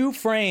stitched 2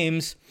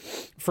 frames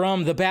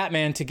from the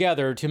Batman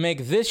together to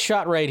make this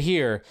shot right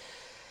here.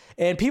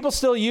 And people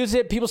still use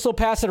it. People still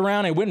pass it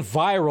around. It went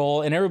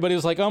viral, and everybody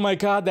was like, oh my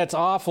God, that's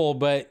awful.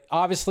 But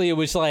obviously it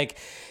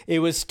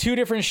was 2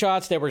 different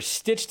shots that were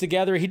stitched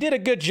together. He did a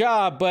good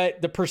job,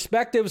 but the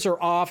perspectives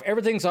are off.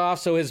 Everything's off,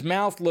 so his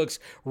mouth looks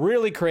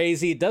really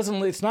crazy.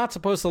 It's not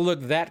supposed to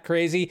look that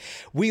crazy.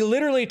 We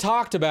literally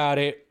talked about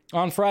it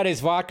on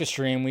Friday's Vodka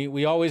stream.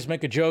 We always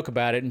make a joke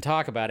about it and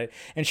talk about it.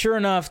 And sure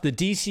enough, the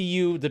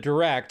DCU, the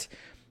Direct,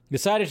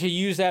 decided to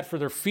use that for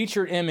their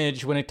featured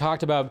image when it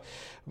talked about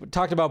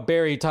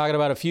Barry talking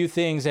about a few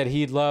things that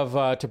he'd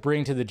love to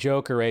bring to the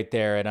Joker right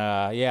there.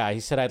 And he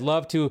said, I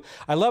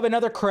love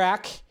another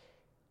crack.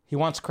 He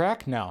wants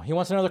crack? No, he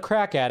wants another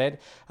crack at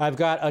it. I've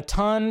got a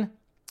ton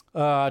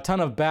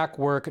of back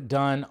work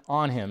done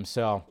on him.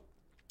 So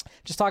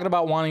just talking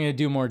about wanting to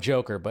do more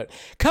Joker, but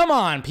come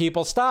on,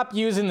 people, stop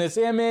using this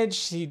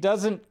image. He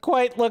doesn't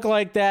quite look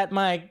like that.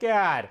 My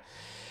God.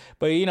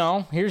 But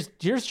here's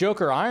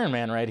Joker Iron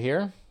Man right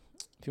here.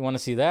 If you want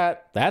to see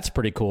that, that's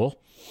pretty cool.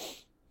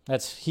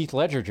 That's Heath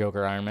Ledger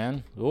Joker Iron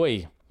Man.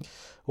 Oi.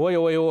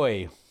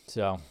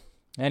 So,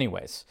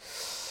 anyways.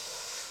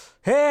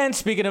 And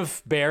speaking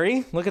of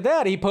Barry, look at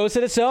that. He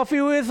posted a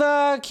selfie with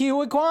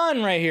Kiwi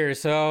Kwan right here.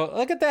 So,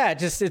 look at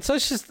that. It's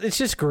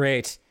just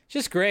great.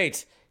 Just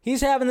great.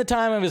 He's having the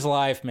time of his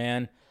life,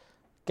 man.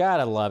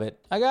 Gotta love it.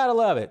 I gotta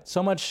love it.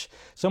 So much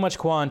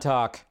Kwan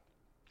talk.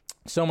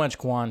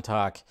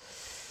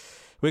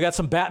 We got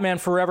some Batman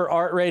Forever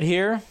art right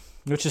here,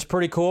 which is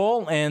pretty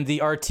cool. And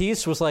the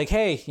artiste was like,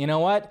 hey, you know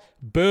what?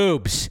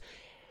 Boobs.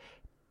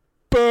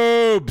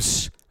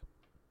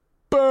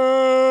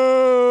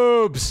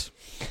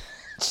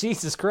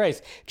 Jesus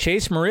Christ.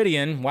 Chase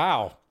Meridian.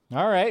 Wow.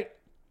 All right.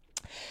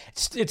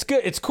 It's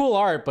good. It's cool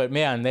art, but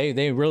man,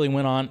 they really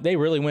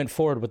went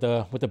forward with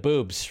the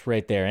boobs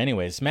right there.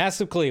 Anyways,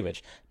 massive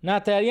cleavage.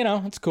 Not that,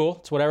 it's cool.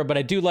 It's whatever, but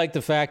I do like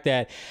the fact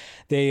that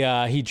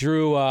he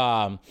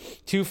drew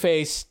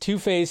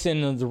Two-Face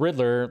and the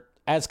Riddler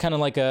as kind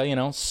of like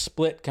a,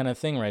 split kind of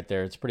thing right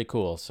there. It's pretty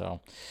cool. So,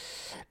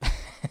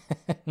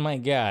 my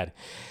God.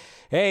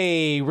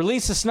 Hey,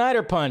 release the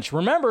Snyder Punch.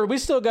 Remember, we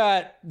still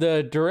got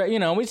the direct,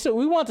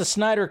 we want the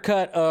Snyder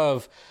cut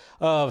of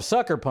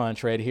Sucker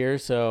Punch right here.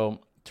 So,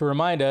 to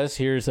remind us,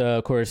 here's,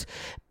 of course,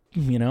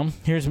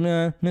 here's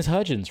Miss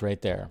Hudgens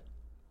right there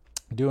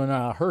doing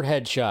her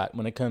headshot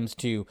when it comes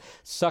to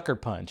Sucker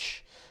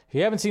Punch. If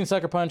you haven't seen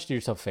Sucker Punch, do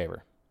yourself a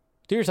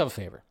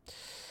favor.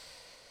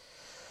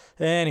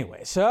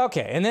 Anyways,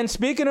 okay. And then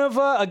speaking of,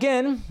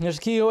 again, there's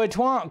Kiwi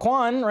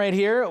Kwan right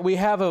here. We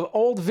have an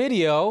old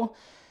video.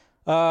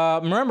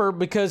 Remember,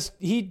 because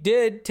he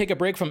did take a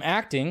break from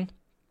acting.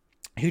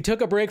 He took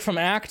a break from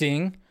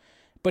acting,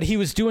 but he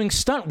was doing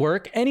stunt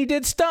work, and he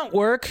did stunt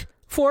work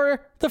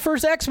for the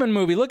first X-Men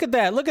movie. Look at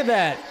that.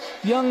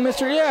 Young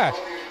Mr. Yeah.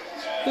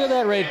 Look at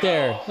that right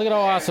there. Look at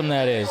how awesome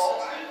that is.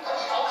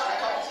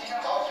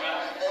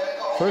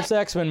 First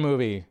X-Men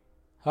movie.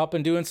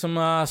 Helping doing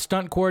some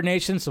stunt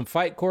coordination, some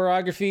fight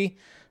choreography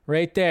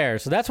right there.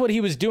 So that's what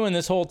he was doing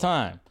this whole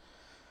time.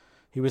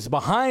 He was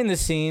behind the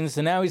scenes,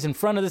 and now he's in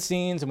front of the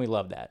scenes, and we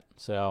love that.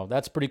 So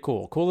that's pretty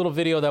cool. Cool little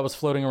video that was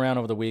floating around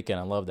over the weekend.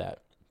 I love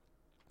that.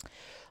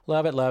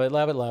 Love it, love it,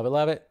 love it, love it,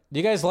 love it. Do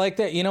you guys like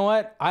that? You know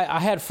what? I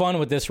had fun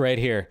with this right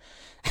here.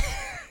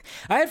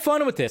 I had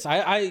fun with this.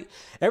 I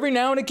every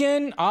now and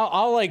again,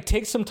 I'll like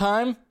take some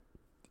time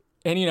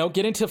and, you know,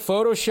 get into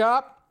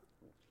Photoshop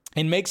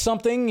and make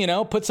something, you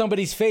know, put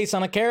somebody's face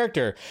on a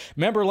character.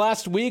 Remember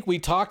last week we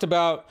talked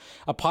about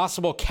a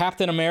possible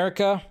Captain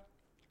America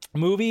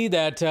movie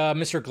that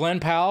Mr. Glenn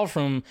Powell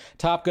from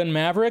Top Gun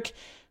Maverick,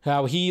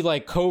 how he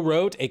like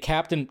co-wrote a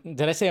Captain,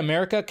 did I say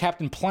America?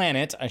 Captain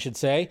Planet, I should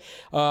say.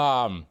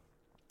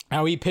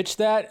 How he pitched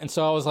that, and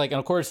so I was like, and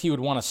of course he would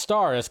want to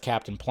star as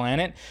Captain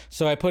Planet,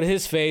 so I put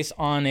his face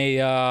on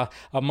a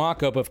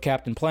mock-up of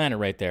Captain Planet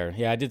right there.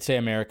 Yeah, I did say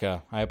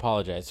America. I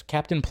apologize.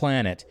 Captain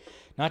Planet,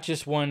 not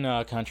just one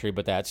country,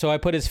 but that. So I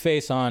put his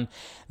face on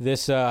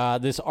this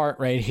this art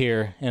right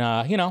here,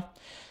 and you know,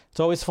 it's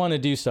always fun to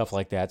do stuff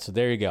like that. So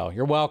there you go.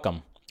 You're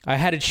welcome. I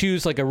had to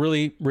choose like a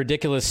really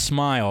ridiculous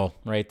smile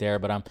right there,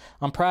 but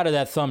I'm proud of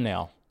that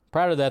thumbnail.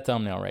 Proud of that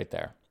thumbnail right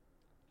there.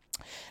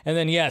 And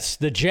then, yes,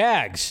 the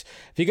Jags.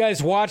 If you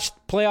guys watched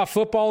playoff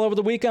football over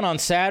the weekend on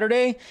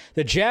Saturday,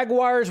 the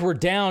Jaguars were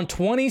down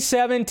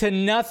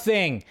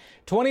 27-0.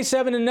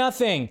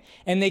 27-0.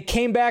 And they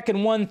came back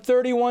and won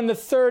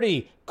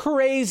 31-30.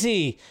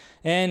 Crazy.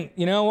 And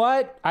you know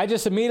what? I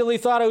just immediately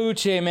thought of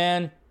Uche,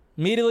 man.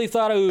 Immediately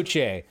thought of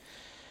Uche.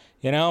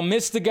 You know,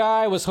 missed the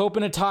guy, was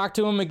hoping to talk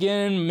to him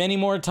again many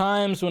more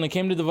times when it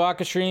came to the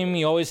Vodka stream.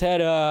 He always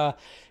had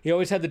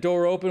the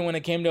door open when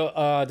it came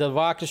to the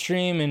Vodka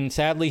stream, and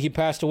sadly he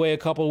passed away a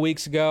couple of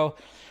weeks ago.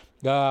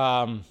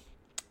 So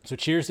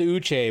cheers to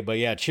Uche, but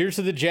yeah, cheers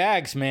to the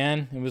Jags,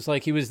 man. It was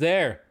like he was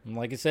there. And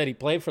like I said, he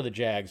played for the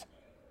Jags.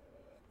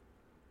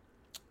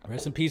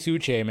 Rest in peace,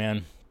 Uche,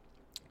 man.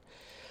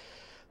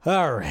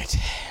 All right.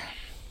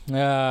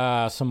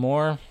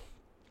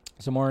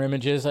 Some more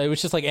images. It was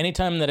just like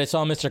anytime that I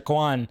saw Mr.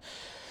 Kwan,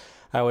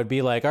 I would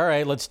be like, all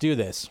right, let's do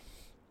this.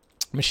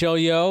 Michelle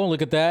Yeoh,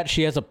 look at that.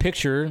 She has a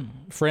picture,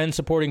 friends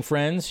supporting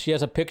friends. She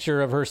has a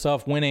picture of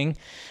herself winning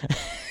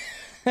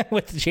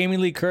with Jamie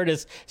Lee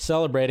Curtis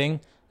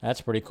celebrating.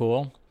 That's pretty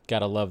cool.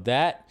 Gotta love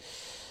that.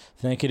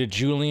 Thank you to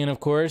Julian, of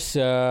course,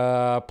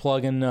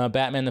 plugging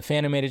Batman the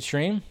Fanimated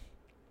stream.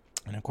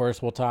 And, of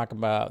course, we'll talk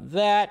about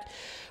that.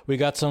 We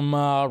got some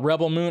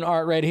Rebel Moon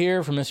art right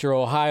here from Mr.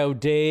 Ohio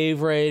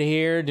Dave right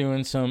here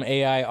doing some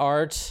AI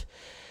art.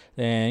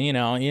 And, you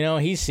know,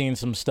 he's seen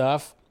some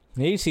stuff.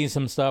 He's seen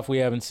some stuff we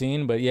haven't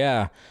seen. But,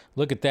 yeah,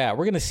 look at that.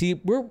 We're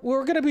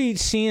going to be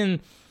seeing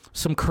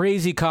some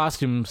crazy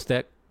costumes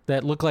that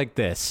look like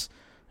this.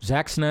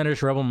 Zack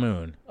Snyder's Rebel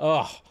Moon.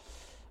 Oh,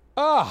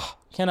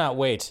 cannot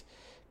wait.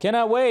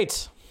 Cannot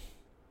wait.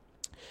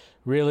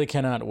 Really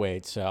cannot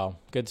wait. So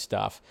good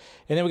stuff.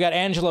 And then we got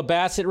Angela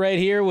Bassett right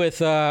here with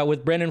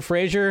Brendan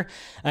Fraser.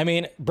 I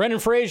mean, Brendan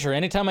Fraser.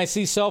 Anytime I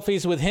see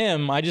selfies with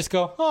him, I just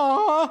go,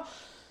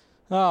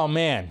 oh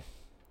man,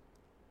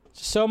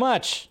 just so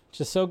much,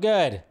 just so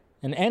good.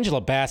 And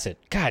Angela Bassett,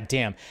 god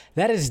damn,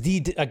 that is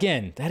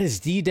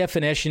the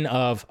definition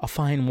of a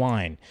fine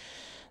wine.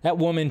 That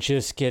woman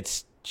Jesus,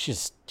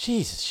 she's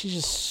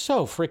just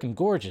so freaking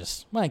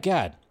gorgeous. My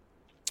God.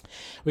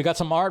 We got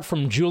some art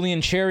from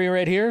Julian Cherry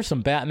right here,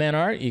 some Batman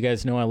art. You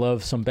guys know I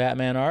love some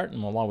Batman art,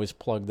 and we'll always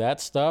plug that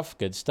stuff.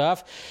 Good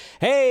stuff.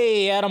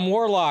 Hey, Adam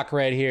Warlock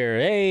right here.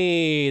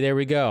 Hey, there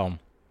we go.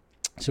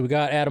 So we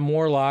got Adam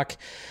Warlock.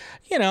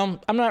 You know,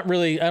 I don't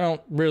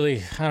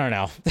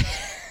know.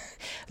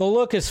 The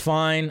look is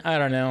fine. I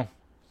don't know.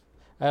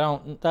 I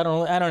don't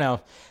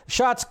know.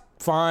 Shot's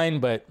fine,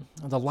 but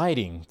the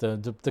lighting,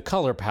 the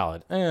color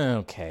palette,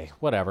 okay,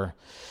 whatever.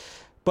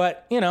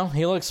 But, you know,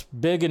 he looks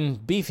big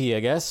and beefy,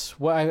 I guess.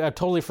 Well, I'm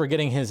totally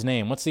forgetting his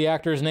name. What's the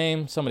actor's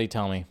name? Somebody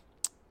tell me.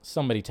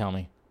 Somebody tell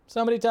me.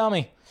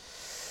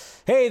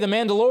 Hey, The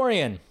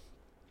Mandalorian.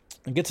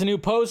 Gets a new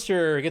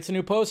poster,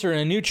 and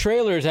a new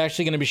trailer is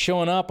actually going to be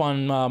showing up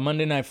on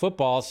Monday Night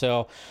Football,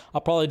 so I'll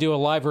probably do a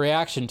live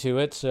reaction to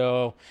it.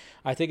 So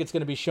I think it's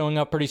going to be showing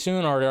up pretty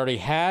soon, or it already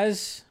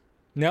has.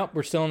 Nope,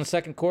 we're still in the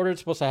second quarter.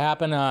 It's supposed to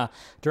happen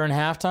during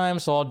halftime,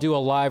 so I'll do a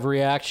live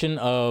reaction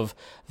of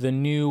the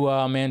new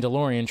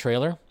Mandalorian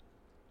trailer.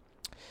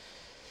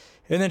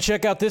 And then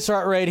check out this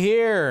art right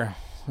here.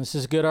 This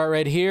is good art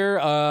right here.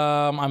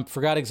 I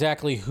forgot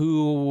exactly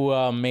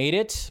who made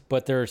it,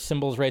 but there are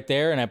symbols right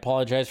there, and I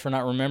apologize for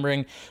not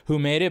remembering who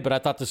made it, but I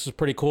thought this was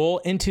pretty cool.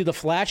 Into the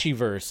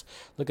Flashyverse.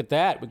 Look at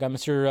that. We got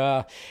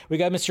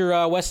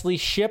Mr. Wesley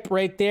Shipp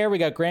right there. We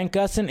got Grant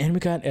Gustin, and we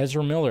got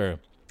Ezra Miller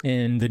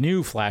in the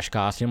new Flash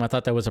costume. I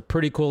thought that was a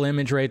pretty cool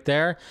image right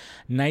there.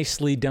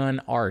 Nicely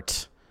done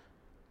art.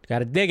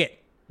 Gotta dig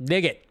it.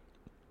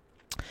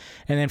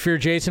 And then Fear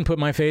Jason put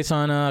my face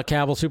on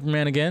Cavill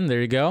Superman again. There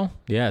you go.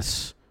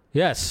 Yes,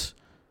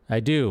 I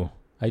do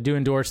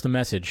endorse the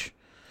message.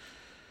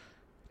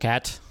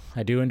 Cat,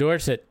 I do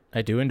endorse it.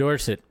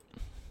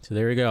 So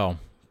there you go.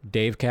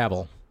 Dave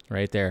Cavill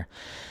right there.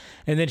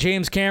 And then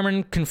James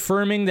Cameron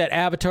confirming that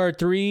Avatar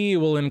 3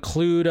 will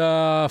include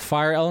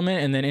Fire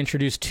Element and then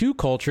introduce two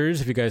cultures,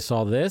 if you guys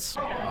saw this.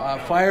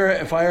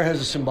 Fire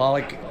has a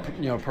symbolic,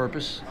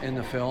 purpose in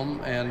the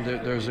film, and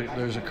there's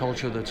a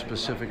culture that's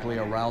specifically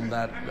around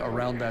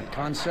that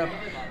concept.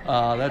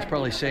 That's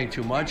probably saying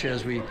too much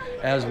as we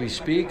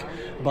speak,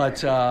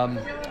 but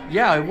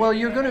well,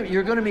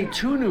 you're gonna meet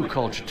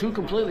two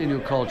completely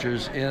new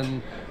cultures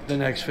in the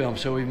next film.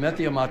 So we've met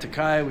the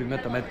Amatakai, we've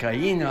met the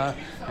Metkaina,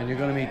 and you're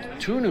going to meet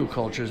two new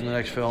cultures in the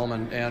next film,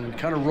 and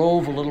kind of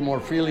rove a little more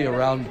freely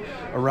around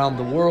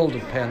the world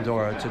of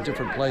Pandora to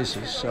different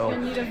places. So you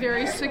need a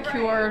very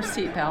secure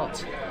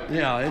seatbelt.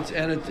 Yeah,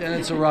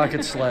 it's a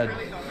rocket sled.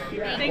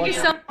 Thank you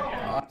so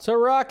much. It's a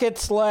rocket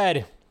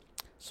sled.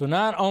 So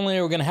not only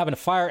are we going to have a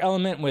fire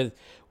element with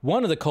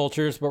one of the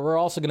cultures, but we're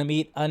also going to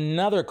meet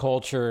another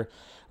culture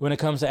when it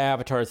comes to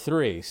Avatar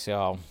 3.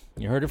 So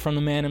you heard it from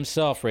the man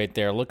himself right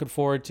there. Looking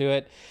forward to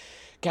it.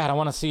 God, I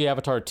want to see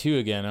Avatar 2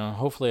 again.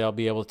 Hopefully I'll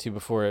be able to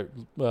before it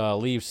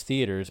leaves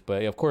theaters.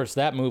 But, of course,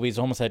 that movie's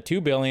almost at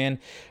 $2 billion.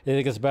 I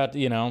think it's about,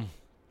 the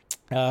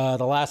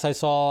last I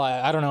saw,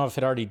 I don't know if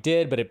it already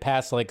did, but it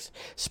passed, like,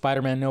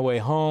 Spider-Man No Way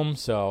Home.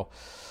 So,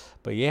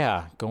 but,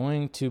 yeah,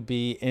 going to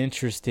be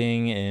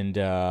interesting and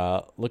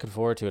looking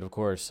forward to it, of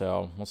course.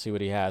 So we'll see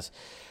what he has.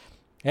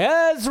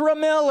 Ezra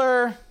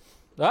Miller.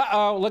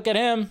 Uh-oh, look at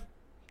him.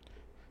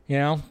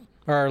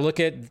 Or look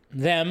at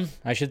them,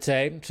 I should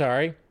say.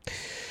 Sorry.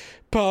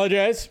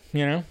 Apologize,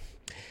 yeah,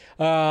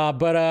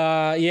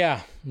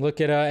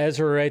 look at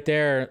Ezra right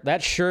there.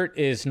 That shirt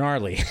is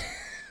gnarly.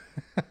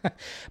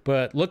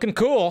 But looking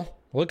cool.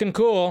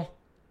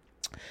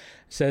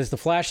 Says the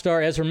Flash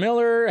star Ezra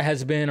Miller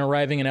has been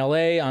arriving in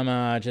LA.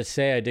 I'm just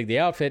say I dig the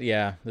outfit.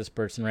 Yeah, this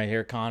person right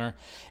here, Connor.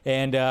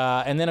 And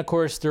then of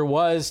course there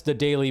was the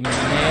Daily Mail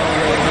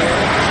right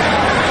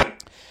here.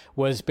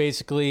 Was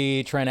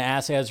basically trying to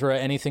ask Ezra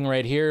anything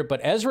right here,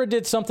 but Ezra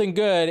did something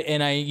good,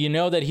 and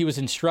that he was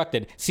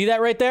instructed. See that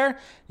right there?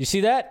 You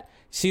see that?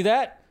 See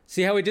that?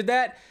 See how he did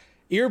that?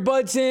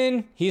 Earbuds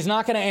in. He's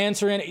not going to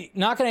answer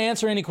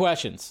any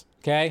questions.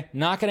 Okay,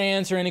 not going to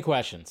answer any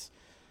questions.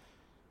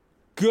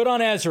 Good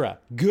on Ezra.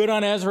 Good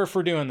on Ezra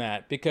for doing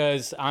that,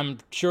 because I'm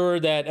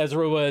sure that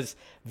Ezra was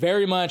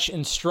very much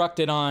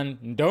instructed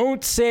on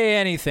don't say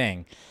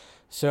anything.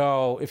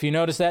 So if you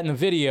notice that in the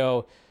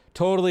video,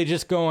 totally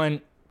just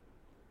going.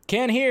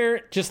 Can't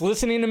hear, just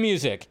listening to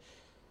music.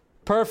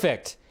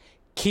 Perfect.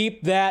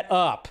 Keep that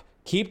up.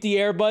 Keep the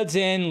earbuds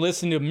in,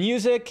 listen to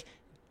music,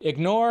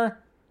 ignore,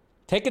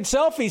 taking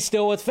selfies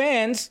still with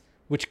fans,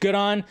 which good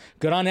on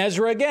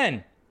Ezra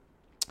again.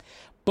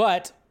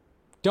 But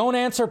don't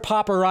answer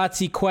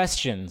paparazzi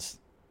questions.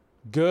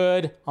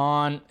 Good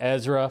on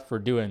Ezra for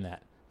doing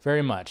that.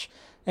 Very much.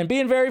 And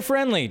being very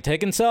friendly,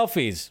 taking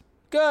selfies.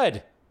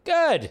 Good.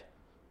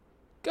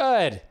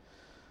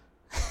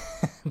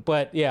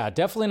 But yeah,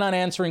 definitely not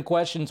answering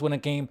questions when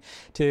it came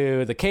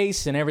to the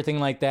case and everything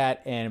like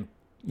that. And,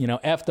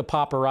 F the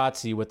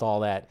paparazzi with all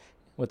that.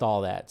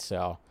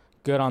 So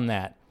good on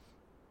that.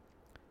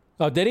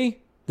 Oh, did he?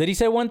 Did he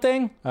say one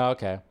thing? Oh,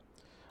 okay.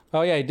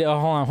 Oh, yeah, he did. Oh,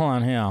 hold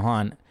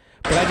on.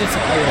 But I just,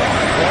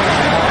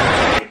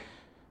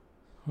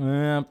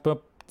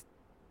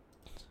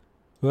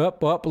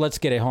 let's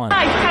get it. Hold on.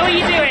 Hi, how are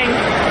you doing?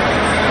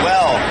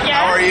 Well, Yeah?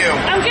 how are you?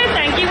 I'm good,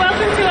 thank you.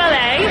 Welcome to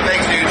LA.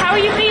 Thanks, dude. How are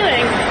you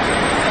feeling?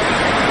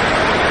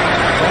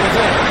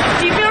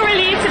 Do you feel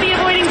relieved to be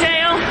avoiding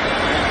jail?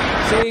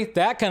 See,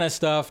 that kind of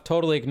stuff,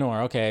 totally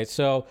ignore. Okay,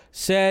 so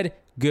said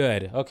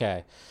good.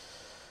 Okay.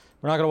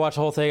 We're not going to watch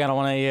the whole thing. I don't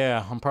want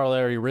to, I'm probably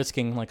already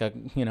risking like a,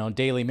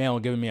 Daily Mail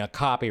giving me a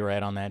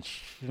copyright on that.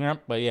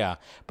 But yeah.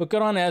 But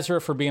good on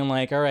Ezra for being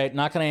like, all right,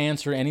 not going to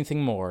answer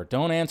anything more.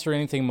 Don't answer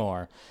anything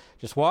more.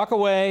 Just walk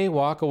away.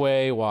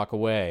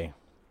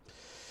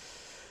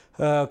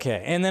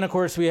 Okay, and then of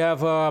course we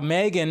have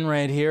Megan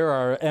right here,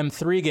 or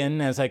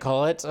M3gan as I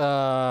call it,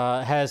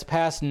 has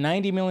passed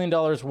 $90 million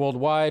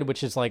worldwide,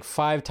 which is like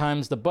 5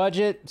 times the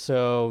budget.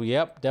 So,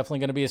 yep, definitely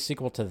going to be a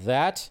sequel to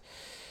that.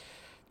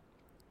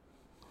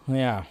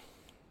 Yeah.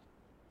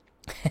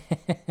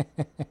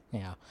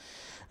 Yeah.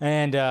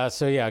 And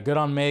so, yeah, good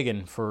on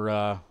Megan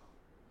for,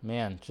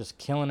 just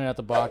killing it at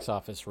the box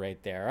office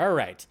right there. All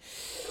right.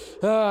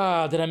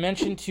 Did I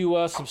mention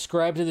to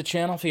subscribe to the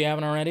channel if you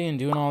haven't already and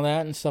doing all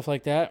that and stuff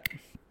like that?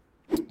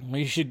 Well,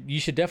 you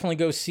should definitely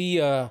go see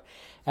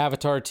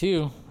Avatar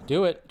 2.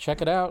 Do it.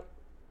 Check it out.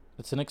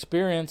 It's an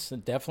experience.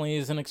 It definitely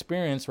is an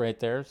experience right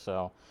there.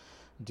 So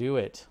do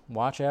it.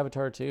 Watch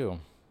Avatar 2.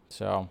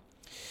 So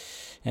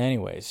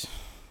anyways.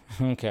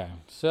 Okay.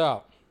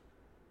 So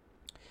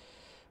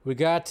we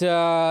got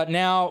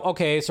now,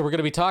 okay, so we're going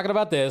to be talking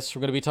about this. We're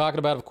going to be talking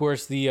about, of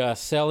course, the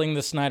selling the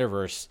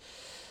SnyderVerse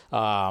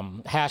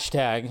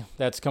hashtag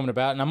that's coming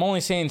about. And I'm only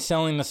saying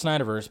selling the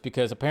SnyderVerse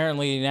because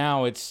apparently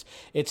now it's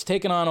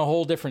taken on a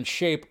whole different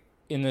shape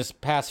in this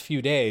past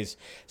few days,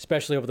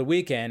 especially over the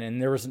weekend.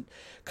 And there was a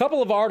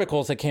couple of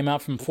articles that came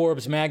out from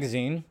Forbes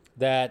magazine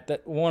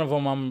that one of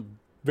them I'm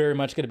very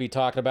much going to be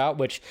talking about,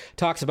 which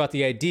talks about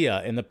the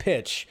idea and the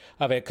pitch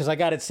of it, because I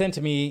got it sent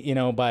to me,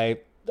 by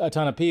a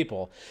ton of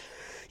people.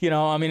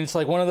 It's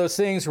like one of those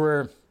things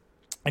where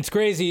it's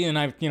crazy, and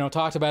I've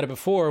talked about it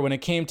before. When it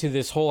came to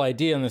this whole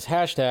idea and this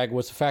hashtag,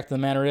 was the fact of the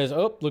matter is,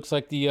 looks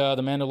like the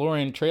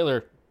Mandalorian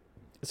trailer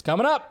is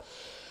coming up.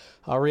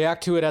 I'll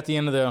react to it at the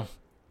end of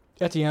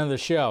the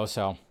show.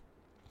 So,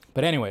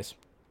 but anyways,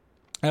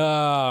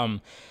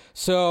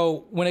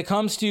 so when it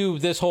comes to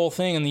this whole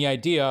thing and the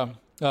idea,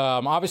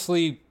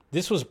 obviously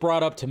this was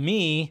brought up to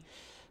me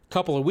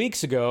couple of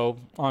weeks ago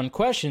on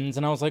questions,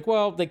 and I was like,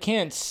 well, they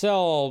can't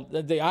sell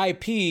the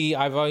IP.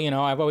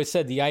 I've always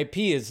said the IP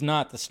is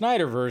not the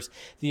SnyderVerse.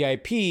 The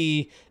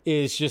IP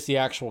is just the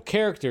actual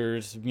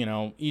characters,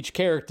 each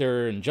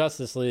character in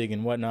Justice League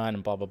and whatnot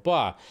and blah blah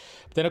blah.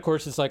 But then of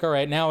course it's like, all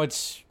right, now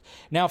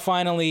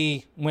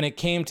finally when it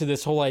came to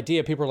this whole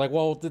idea, people are like,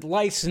 well,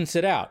 license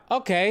it out.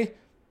 Okay,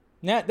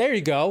 now there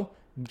you go,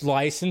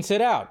 license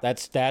it out.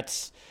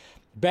 That's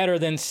better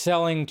than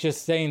selling the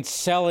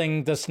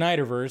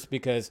SnyderVerse,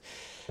 because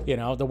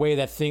the way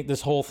that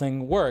this whole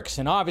thing works.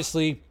 And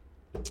obviously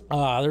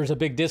there's a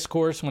big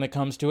discourse when it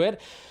comes to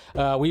it.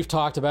 We've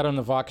talked about it on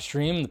the Vodka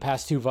stream, the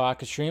past 2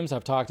 Vodka streams.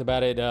 I've talked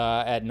about it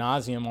ad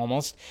nauseum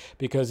almost,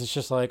 because it's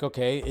just like,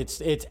 okay,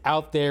 it's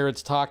out there,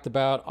 it's talked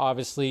about.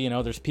 Obviously,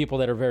 there's people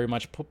that are very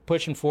much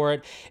pushing for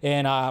it,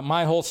 and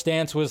my whole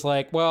stance was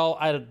like, well,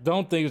 I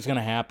don't think it's going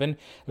to happen.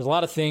 There's a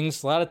lot of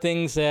things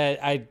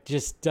that I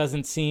just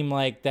doesn't seem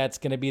like that's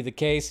going to be the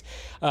case.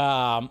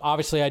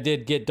 Obviously, I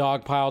did get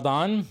dogpiled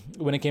on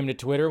when it came to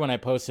Twitter when I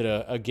posted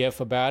a GIF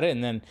about it,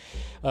 and then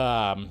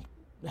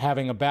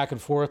having a back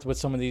and forth with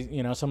some of these,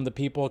 some of the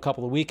people a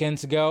couple of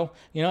weekends ago.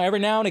 Every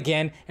now and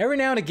again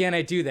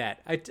I do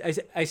that.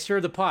 I stir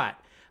the pot.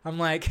 I'm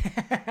like,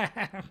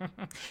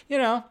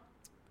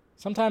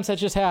 sometimes that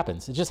just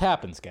happens. It just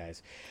happens,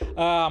 guys.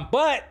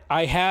 But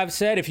I have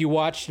said, if you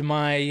watched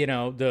my,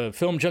 the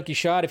Film Junkee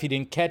shot, if you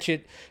didn't catch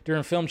it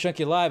during Film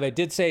Junkee Live, I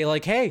did say,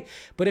 like, hey,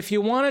 but if you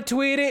want to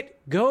tweet it,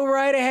 go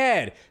right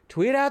ahead.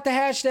 Tweet out the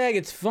hashtag.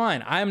 It's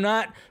fun. I'm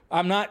not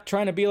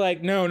trying to be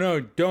like,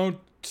 no, don't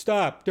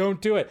stop,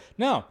 don't do it.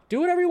 No, do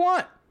whatever you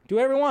want. Do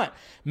whatever you want.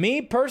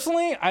 Me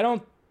personally, I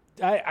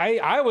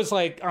was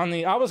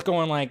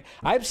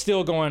I'm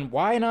still going,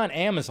 why not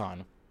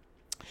Amazon?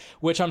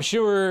 Which I'm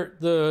sure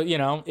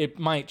it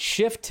might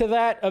shift to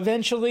that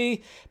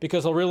eventually,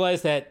 because I'll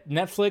realize that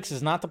Netflix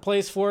is not the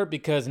place for it,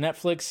 because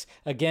Netflix,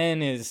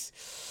 again, is,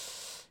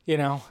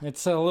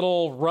 it's a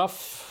little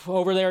rough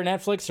over there.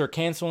 Netflix are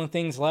canceling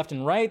things left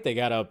and right. They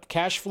got a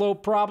cash flow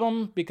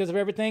problem because of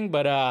everything.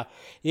 But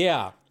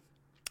yeah.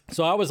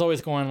 So I was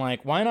always going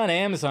like, why not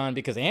Amazon?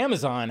 Because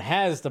Amazon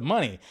has the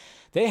money.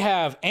 They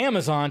have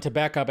Amazon to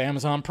back up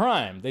Amazon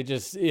Prime. They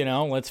just,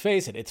 let's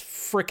face it, it's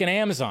freaking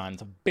Amazon.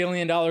 It's $1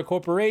 billion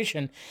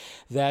corporation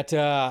that,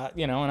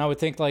 and I would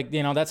think like,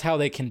 that's how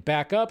they can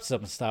back up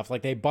some stuff.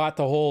 Like they bought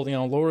the whole,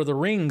 Lord of the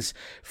Rings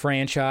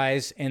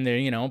franchise, and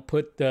they,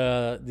 put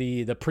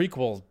the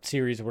prequel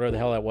series, or whatever the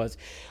hell that was.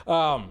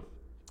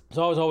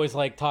 So I was always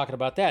like talking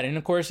about that. And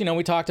of course,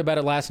 we talked about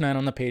it last night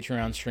on the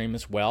Patreon stream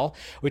as well.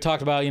 We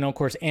talked about, of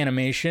course,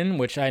 animation,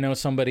 which I know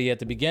somebody at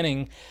the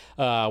beginning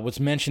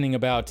was mentioning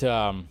about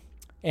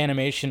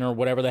animation or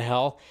whatever the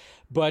hell.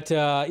 But,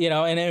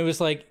 and it was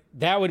like,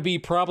 that would be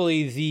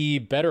probably the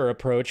better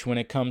approach when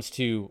it comes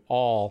to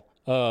all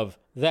of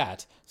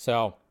that.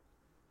 So,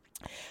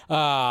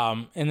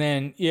 and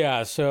then,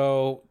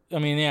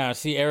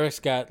 see, Eric's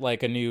got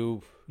like a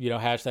new,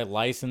 hashtag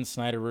license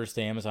SnyderVerse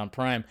to Amazon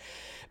Prime.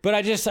 But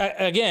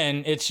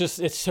again, it's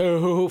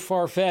so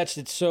far-fetched.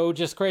 It's so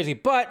just crazy.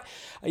 But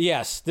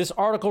yes, this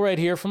article right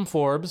here from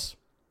Forbes,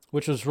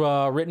 which was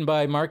written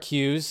by Mark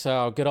Hughes,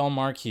 good old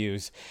Mark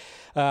Hughes,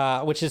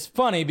 which is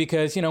funny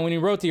because, when he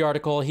wrote the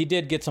article, he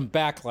did get some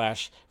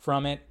backlash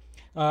from it.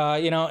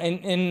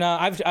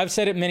 I've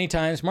said it many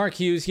times. Mark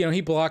Hughes, he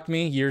blocked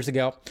me years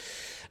ago.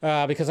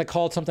 Because I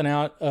called something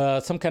out,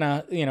 some kind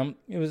of,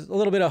 it was a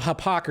little bit of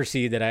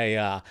hypocrisy that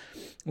I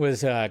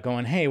was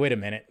going, hey, wait a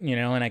minute,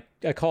 and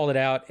I called it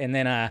out, and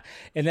then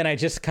I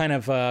just kind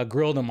of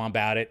grilled him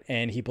about it,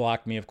 and he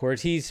blocked me, of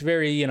course. He's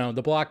very,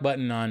 the block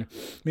button on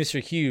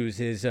Mr. Hughes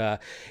is,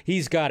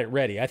 he's got it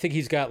ready. I think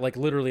he's got like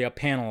literally a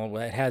panel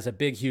that has a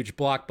big, huge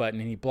block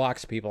button, and he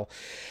blocks people.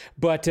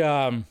 But,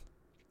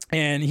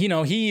 and,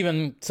 he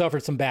even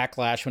suffered some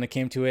backlash when it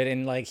came to it.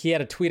 And, like, he had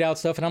to tweet out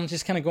stuff. And I'm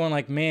just kind of going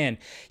like, man,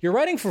 you're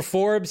writing for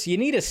Forbes. You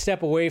need to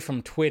step away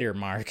from Twitter,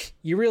 Mark.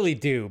 You really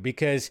do.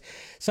 Because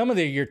some of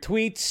your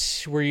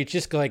tweets where you're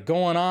just, like,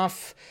 going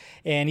off.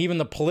 And even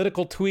the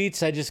political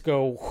tweets, I just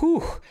go,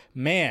 whew,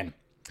 man.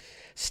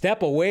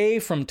 Step away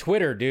from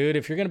Twitter, dude.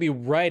 If you're going to be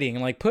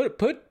writing, like,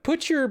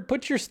 put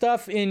your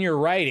stuff in your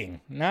writing,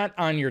 not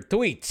on your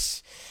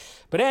tweets.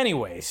 But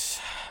anyways,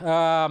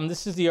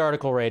 this is the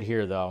article right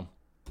here, though.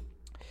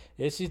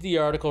 This is the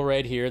article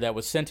right here that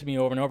was sent to me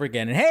over and over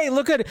again. And hey,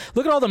 look at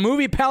all the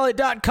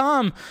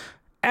moviepalette.com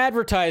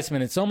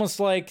advertisement. It's almost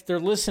like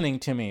they're listening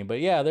to me. But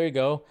yeah, there you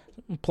go.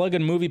 Plug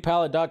in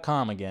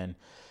moviepalette.com again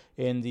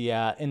in the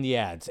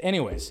ads.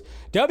 Anyways,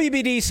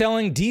 WBD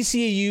selling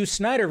DCEU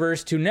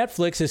SnyderVerse to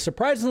Netflix is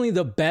surprisingly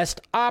the best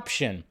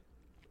option.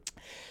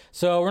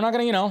 So we're not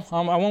going to,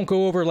 I won't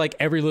go over like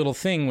every little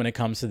thing when it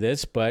comes to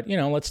this, but,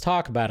 let's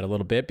talk about it a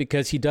little bit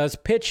because he does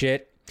pitch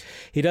it.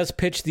 He does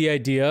pitch the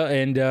idea.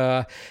 And,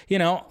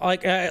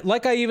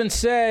 like I even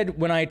said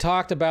when I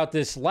talked about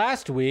this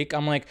last week,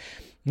 I'm like,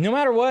 no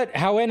matter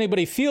how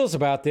anybody feels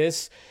about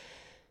this,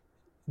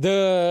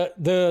 the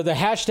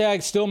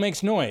hashtag still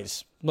makes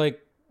noise.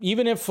 Like,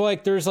 even if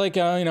like there's like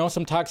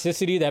some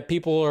toxicity that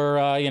people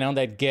are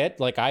that get,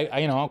 like I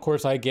of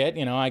course I get,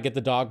 I get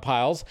the dog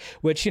piles,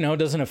 which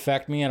doesn't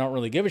affect me. I don't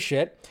really give a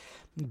shit.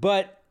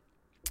 But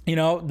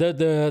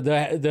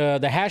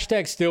the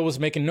hashtag still was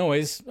making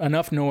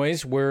enough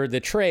noise where the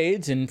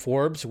trades and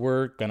Forbes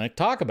were gonna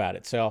talk about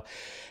it. So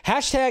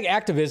hashtag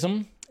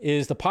activism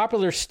is the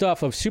popular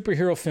stuff of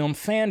superhero film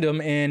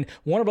fandom, and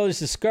Warner Brothers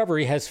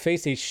Discovery has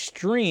faced a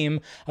stream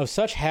of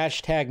such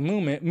hashtag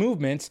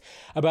movements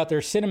about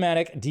their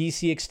cinematic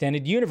DC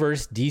Extended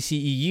Universe,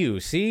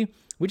 DCEU. See?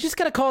 We just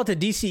gotta call it the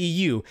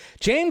DCEU.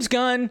 James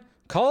Gunn,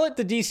 call it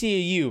the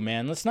DCEU,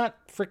 man. Let's not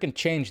freaking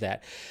change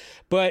that.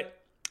 But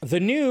the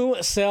new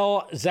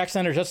sell Zack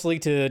Snyder Justice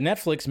League to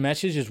Netflix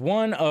message is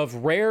one of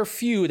rare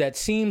few that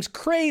seems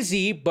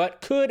crazy,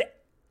 but could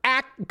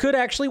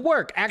actually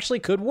work.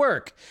 Could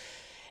work.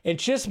 It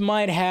just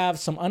might have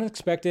some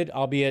unexpected,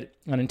 albeit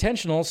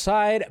unintentional,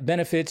 side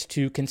benefits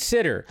to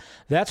consider.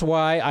 That's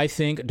why I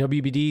think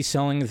WBD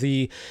selling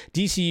the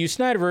DCU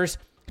SnyderVerse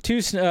to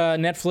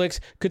Netflix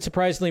could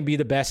surprisingly be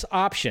the best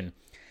option.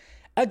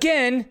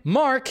 Again,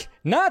 Mark,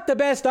 not the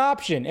best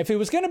option. If it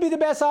was going to be the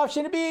best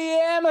option, it'd be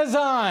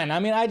Amazon. I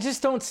mean, I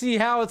just don't see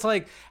how it's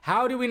like,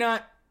 how do we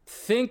not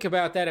think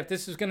about that if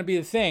this is going to be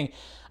the thing?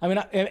 I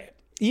mean,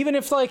 even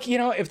if like,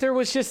 if there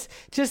was just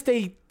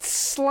a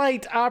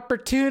slight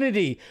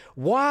opportunity,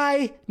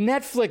 why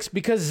Netflix?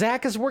 Because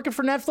Zach is working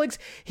for Netflix.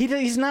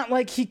 He's not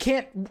like he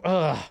can't.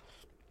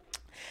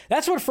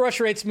 That's what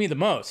frustrates me the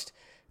most.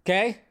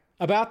 Okay,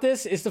 about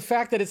this is the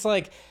fact that it's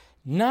like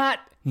not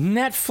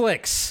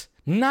Netflix.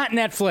 No,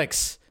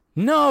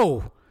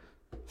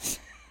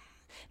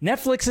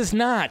 Netflix is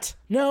not.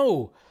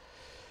 No,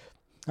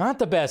 not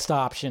the best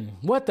option.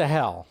 What the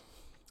hell?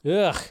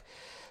 Ugh.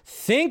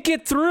 Think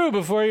it through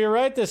before you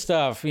write this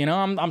stuff.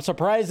 I'm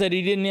surprised that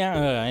he didn't.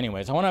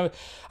 Anyways, I want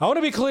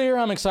to be clear.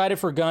 I'm excited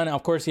for Gunn.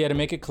 Of course, he had to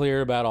make it clear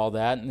about all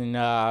that,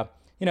 and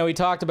he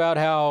talked about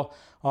how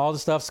all the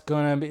stuff's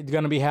gonna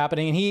be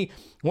happening. And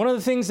one of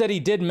the things that he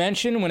did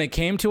mention when it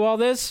came to all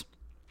this.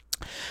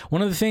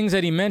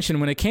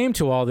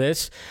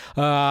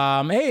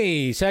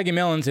 Hey, Saggy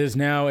Melons is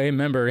now a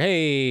member.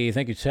 Hey,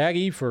 thank you,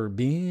 Saggy, for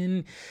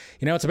being,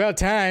 it's about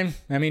time.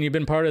 I mean, you've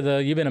been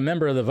a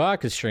member of the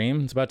Vodka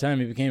stream. It's about time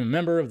you became a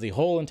member of the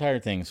whole entire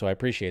thing, so I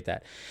appreciate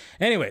that.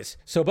 Anyways,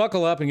 so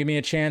buckle up and give me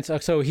a chance.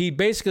 So he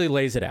basically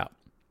lays it out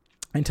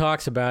and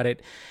talks about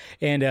it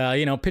and,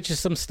 pitches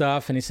some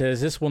stuff. And he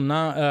says, this will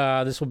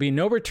be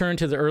no return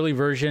to the early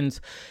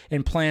versions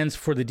and plans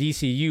for the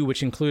DCU,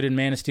 which included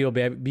Man of Steel,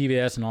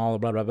 BVS, and all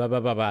blah, blah, blah, blah,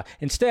 blah, blah.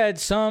 Instead,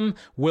 some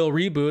will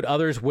reboot,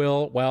 others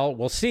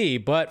we'll see.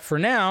 But for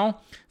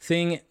now,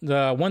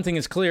 the one thing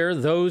is clear,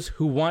 those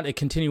who want a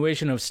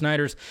continuation of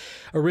Snyder's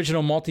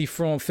original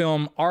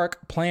multi-film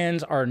arc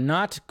plans are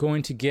not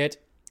going to get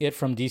it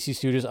from DC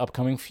Studios'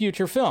 upcoming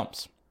future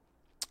films.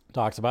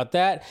 Talks about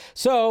that.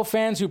 So,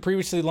 fans who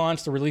previously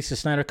launched the Release the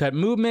Snyder Cut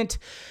movement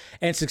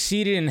and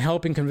succeeded in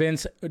helping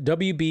convince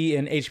WB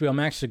and HBO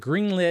Max to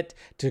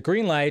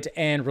greenlight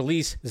and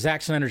release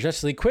Zack Snyder's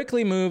Justice League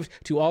quickly moved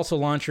to also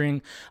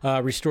launching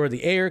Restore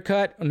the Ayer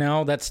Cut.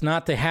 No, that's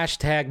not the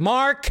hashtag.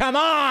 Mark, come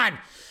on!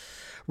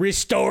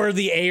 Restore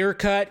the Ayer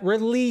Cut.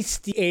 Release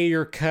the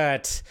Ayer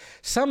Cut.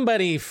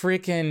 Somebody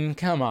freaking,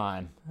 come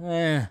on.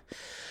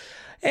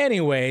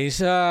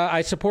 Anyways,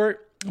 I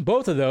support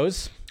both of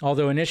those,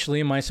 although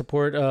initially my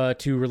support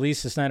to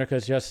release the Snyder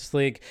Cut Justice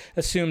League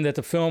assumed that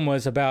the film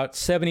was about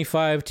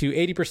 75 to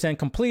 80%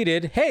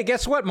 completed. Hey,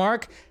 guess what,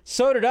 Mark?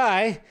 So did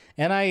I.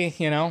 And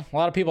a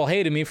lot of people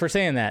hated me for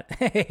saying that.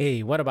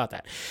 Hey, what about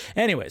that?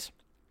 Anyways.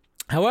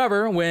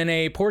 However, when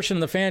a portion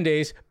of the fan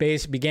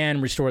base began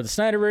Restore the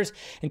Snyderverse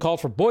and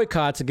called for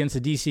boycotts against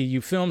the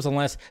DCU films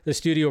unless the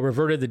studio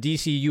reverted the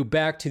DCU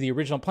back to the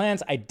original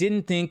plans, I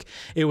didn't think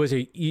it was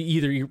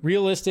either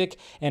realistic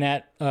and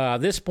at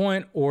this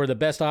point or the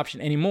best option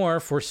anymore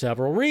for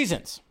several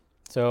reasons.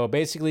 So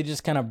basically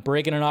just kind of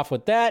breaking it off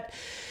with that.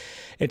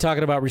 And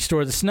talking about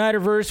Restore the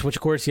Snyderverse, which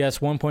of course, yes,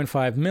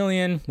 1.5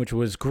 million, which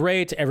was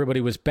great.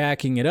 Everybody was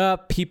backing it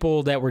up.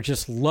 People that were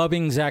just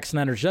loving Zack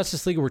Snyder's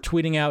Justice League were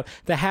tweeting out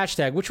the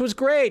hashtag, which was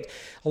great.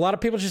 A lot of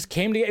people just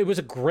came together. It was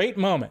a great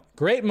moment,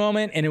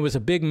 and it was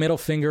a big middle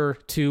finger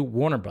to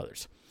Warner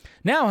Brothers.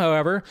 Now,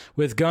 however,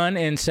 with Gunn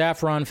and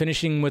Safran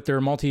finishing with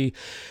their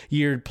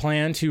multi-year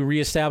plan to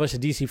reestablish the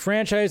DC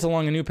franchise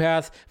along a new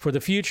path for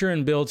the future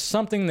and build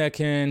something that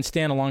can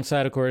stand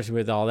alongside, of course,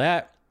 with all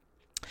that,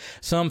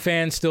 some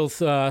fans still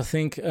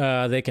think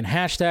they can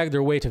hashtag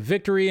their way to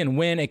victory and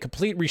win a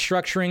complete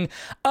restructuring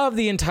of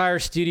the entire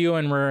studio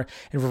and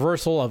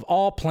reversal of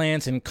all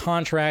plans and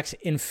contracts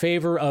in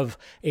favor of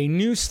a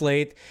new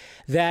slate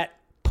that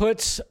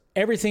puts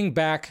everything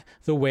back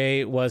the way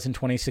it was in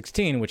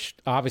 2016, which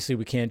obviously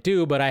we can't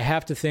do, but I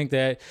have to think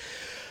that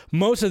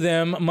most of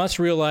them must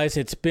realize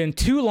it's been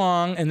too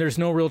long and there's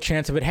no real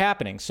chance of it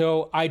happening.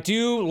 So I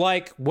do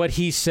like what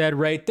he said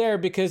right there,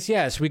 because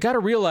yes, we got to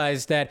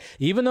realize that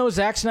even though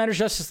Zack Snyder's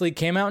Justice League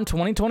came out in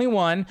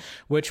 2021,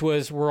 which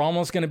was, we're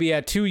almost going to be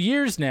at 2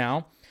 years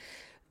now,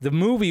 the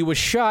movie was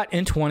shot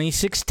in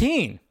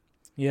 2016.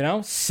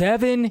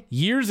 7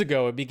 years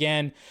ago it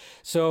began.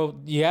 So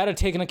you got to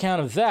take an account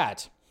of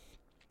that.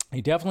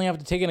 You definitely have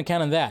to take an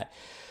account of that.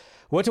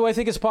 What do I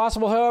think is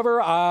possible, however,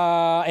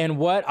 and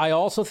what I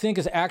also think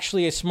is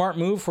actually a smart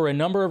move for a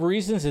number of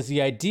reasons, is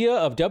the idea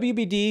of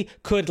WBD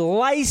could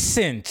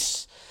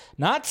license,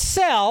 not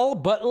sell,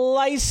 but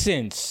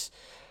license.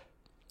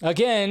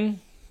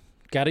 Again,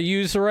 got to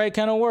use the right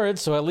kind of words,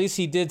 so at least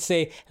he did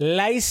say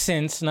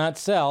license, not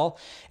sell,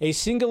 a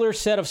singular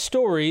set of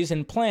stories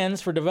and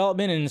plans for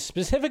development in a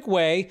specific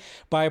way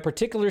by a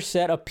particular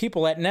set of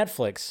people at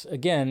Netflix.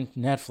 Again,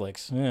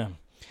 Netflix. Yeah.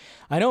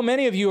 I know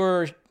many of you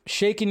are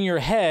shaking your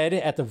head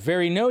at the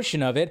very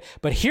notion of it,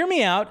 but hear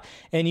me out,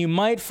 and you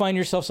might find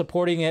yourself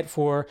supporting it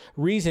for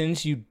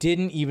reasons you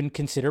didn't even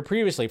consider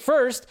previously.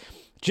 First,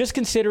 just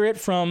consider it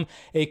from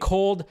a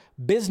cold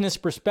business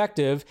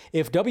perspective.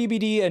 If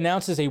WBD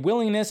announces a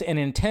willingness and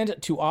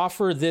intent to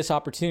offer this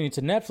opportunity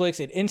to Netflix,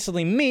 it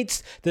instantly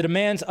meets the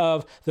demands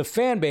of the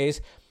fan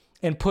base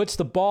and puts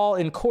the ball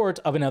in court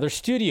of another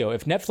studio.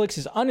 If Netflix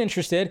is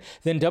uninterested,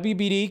 then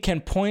WBD can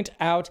point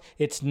out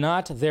it's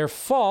not their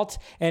fault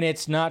and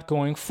it's not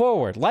going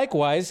forward.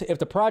 Likewise, if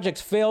the projects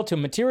fail to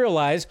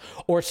materialize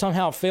or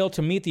somehow fail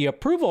to meet the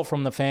approval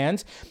from the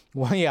fans,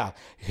 well, yeah,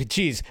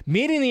 geez,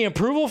 meeting the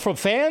approval from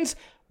fans?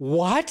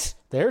 What?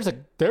 There's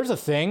a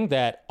thing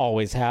that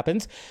always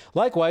happens.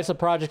 Likewise, the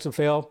projects will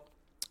fail.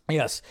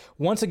 Yes.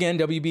 Once again,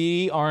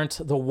 WB aren't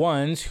the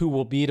ones who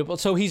will be...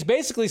 So he's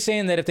basically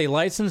saying that if they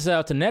license it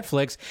out to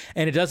Netflix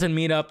and it doesn't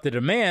meet up the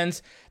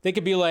demands, they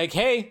could be like,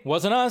 hey,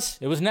 wasn't us,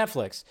 it was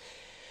Netflix.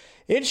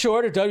 In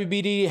short, if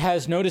WBD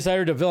has no desire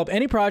to develop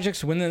any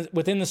projects within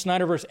the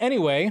SnyderVerse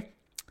anyway,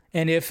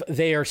 and if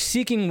they are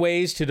seeking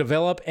ways to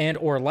develop and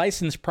or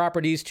license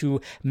properties to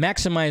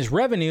maximize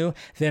revenue,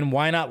 then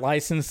why not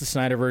license the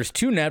SnyderVerse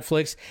to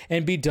Netflix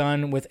and be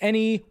done with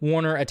any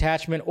Warner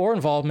attachment or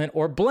involvement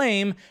or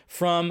blame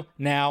from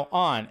now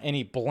on?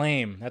 Any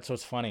blame. That's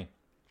what's funny.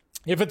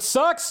 If it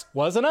sucks,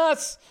 wasn't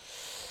us.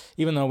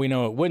 Even though we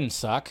know it wouldn't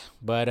suck.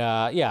 But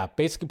yeah,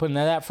 basically putting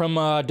that from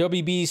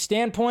WB's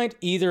standpoint,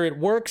 either it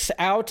works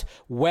out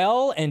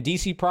well and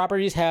DC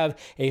properties have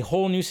a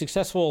whole new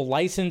successful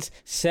license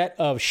set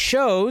of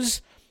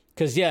shows,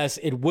 because yes,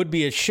 it would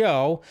be a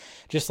show,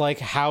 just like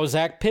how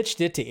Zach pitched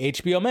it to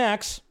HBO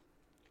Max,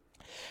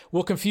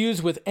 will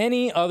confuse with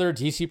any other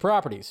DC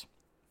properties.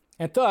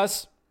 And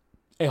thus,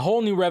 a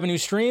whole new revenue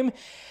stream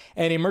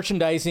and a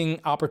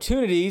merchandising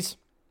opportunities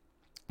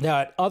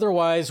that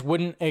otherwise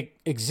wouldn't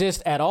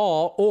exist at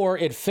all, or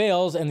it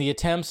fails and the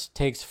attempts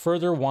takes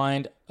further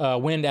wind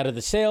out of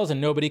the sails,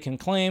 and nobody can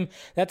claim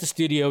that the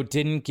studio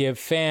didn't give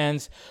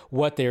fans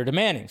what they're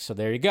demanding. So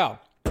there you go.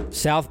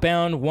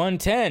 Southbound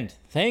 110.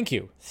 Thank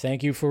you.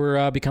 Thank you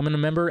for becoming a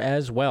member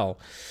as well.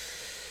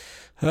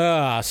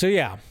 So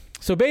yeah.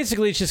 So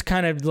basically, it's just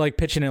kind of like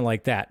pitching it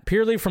like that.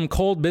 Purely from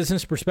cold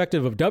business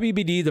perspective of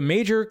WBD, the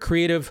major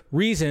creative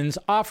reasons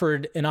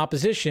offered in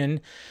opposition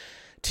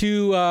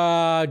to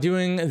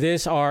doing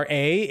this are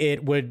A,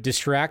 it would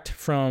distract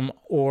from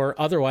or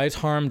otherwise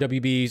harm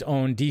WB's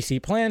own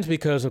DC plans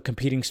because of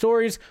competing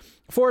stories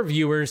for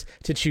viewers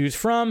to choose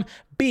from.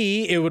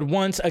 B, it would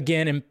once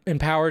again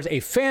empowers a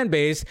fan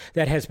base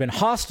that has been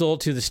hostile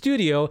to the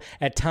studio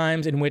at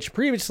times in which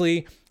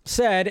previously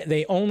said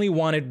they only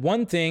wanted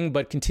one thing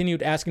but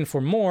continued asking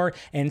for more.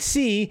 And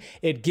C,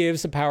 it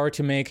gives the power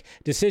to make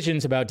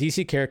decisions about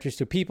DC characters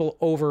to people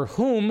over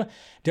whom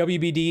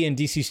WBD and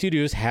DC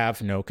Studios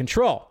have no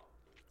control.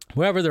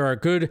 However, there are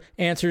good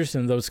answers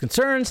to those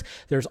concerns.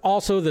 There's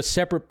also the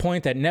separate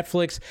point that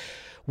Netflix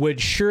would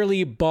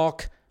surely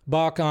balk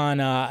on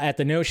at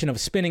the notion of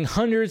spending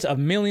hundreds of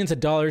millions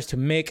of dollars to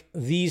make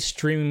these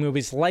streaming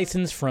movies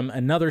licensed from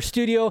another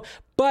studio.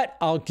 But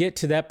I'll get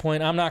to that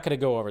point. I'm not going to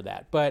go over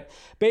that. But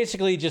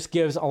basically just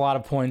gives a lot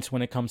of points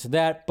when it comes to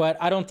that. But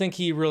I don't think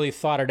he really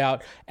thought it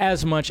out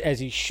as much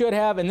as he should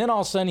have. And then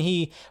all of a sudden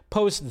he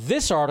posts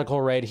this article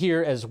right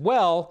here as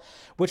well,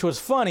 which was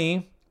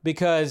funny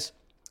because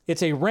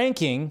it's a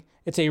ranking.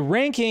 It's a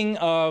ranking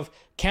of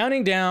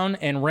counting down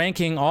and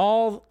ranking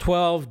all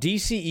 12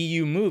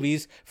 DCEU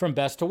movies from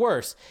best to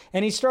worst.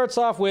 And he starts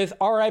off with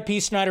R.I.P.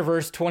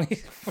 SnyderVerse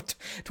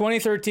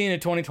 2013 to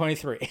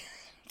 2023.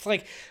 It's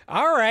like,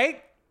 all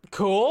right,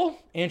 cool,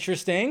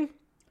 interesting.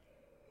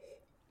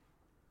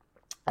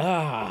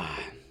 All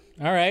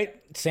right,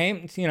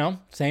 same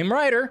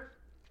writer,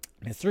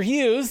 Mr.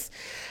 Hughes.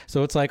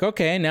 So it's like,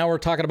 okay, now we're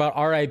talking about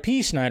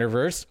R.I.P.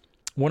 SnyderVerse.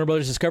 Warner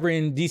Brothers Discovery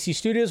and DC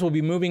Studios will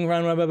be moving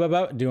around, blah, blah, blah,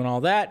 blah, doing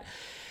all that.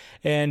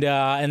 And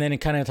then it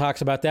kind of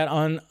talks about that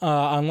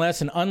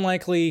unless an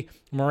unlikely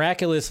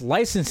miraculous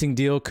licensing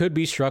deal could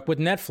be struck with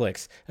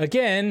Netflix.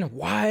 Again,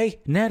 why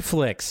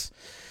Netflix?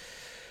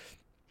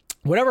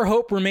 Whatever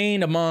hope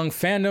remained among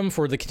fandom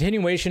for the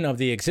continuation of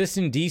the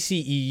existing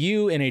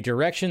DCEU in a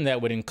direction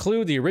that would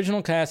include the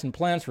original cast and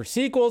plans for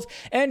sequels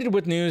ended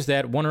with news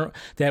that Wonder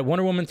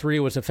Woman 3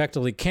 was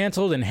effectively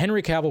canceled and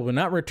Henry Cavill would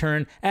not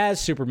return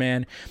as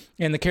Superman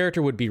and the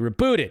character would be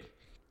rebooted.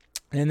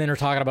 And then they're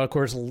talking about, of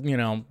course,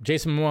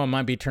 Jason Momoa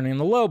might be turning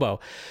into Lobo.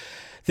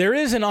 There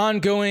is an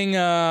ongoing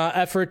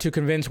effort to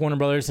convince Warner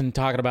Brothers and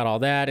talking about all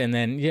that. And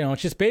then,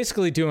 it's just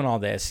basically doing all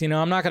this.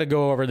 I'm not going to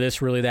go over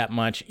this really that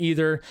much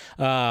either.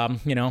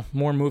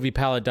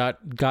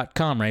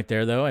 Moremoviepalette.com right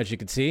there, though, as you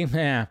can see.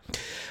 Yeah.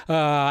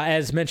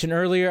 As mentioned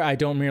earlier, I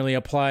don't merely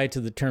apply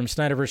to the term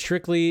SnyderVerse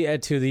strictly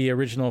to the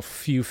original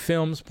few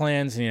films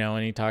plans,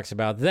 and he talks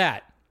about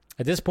that.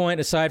 At this point,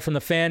 aside from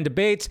the fan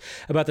debates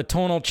about the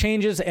tonal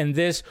changes and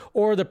this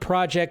or the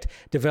project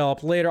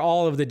developed later,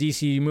 all of the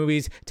DCU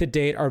movies to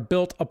date are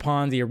built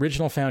upon the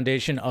original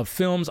foundation of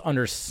films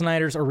under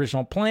Snyder's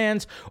original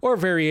plans or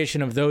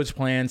variation of those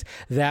plans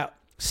that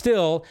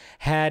still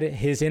had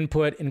his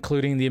input,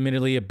 including the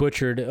admittedly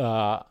butchered,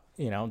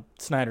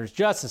 Snyder's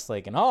Justice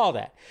League and all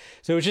that.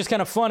 So it was just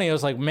kind of funny. I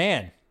was like,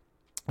 man,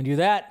 I do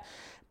that.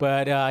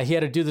 But he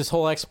had to do this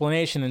whole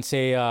explanation and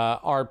say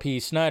RP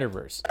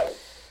SnyderVerse.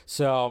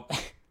 So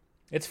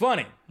it's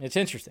funny. It's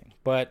interesting.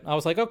 But I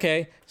was like,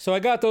 okay. So I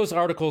got those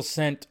articles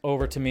sent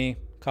over to me,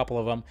 a couple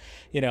of them,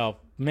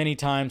 many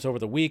times over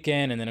the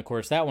weekend. And then, of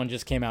course, that one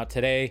just came out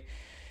today.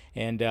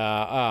 And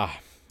am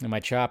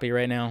I choppy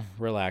right now?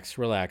 Relax.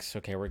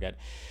 Okay, we're good.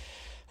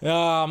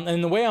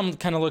 And the way I'm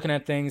kind of looking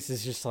at things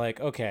is just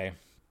like, okay.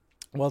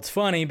 Well, it's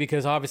funny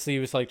because obviously he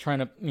was like trying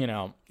to,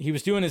 he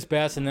was doing his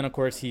best. And then, of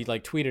course, he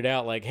like tweeted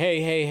out like,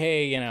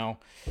 hey,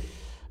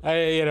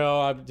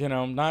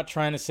 I'm not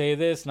trying to say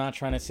this, not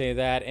trying to say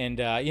that. And,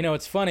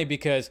 it's funny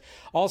because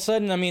all of a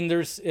sudden, I mean,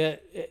 there's,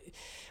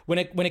 when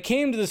it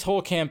came to this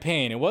whole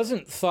campaign, it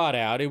wasn't thought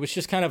out. It was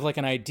just kind of like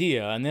an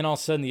idea. And then all of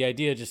a sudden the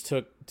idea just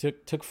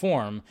took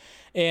form.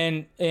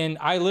 And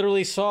I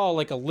literally saw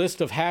like a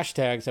list of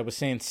hashtags that was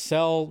saying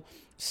sell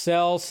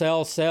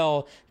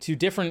to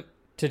different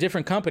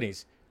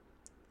companies,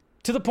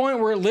 to the point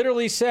where it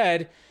literally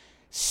said,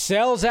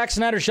 sell Zack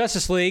Snyder's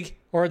Justice League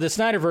or the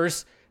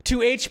SnyderVerse to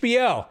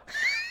HBO.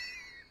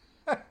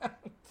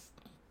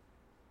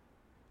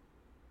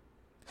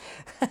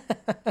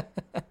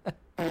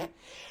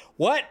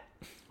 What?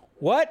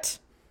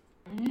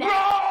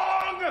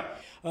 Wrong!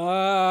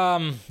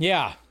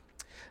 Yeah.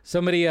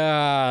 Somebody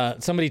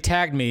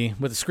tagged me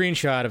with a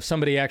screenshot of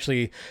somebody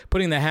actually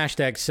putting the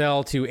hashtag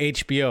sell to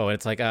HBO.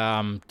 It's like,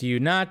 do you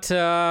not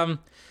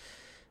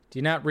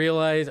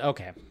realize?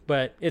 Okay,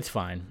 but it's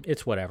fine.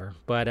 It's whatever.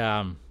 But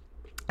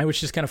it was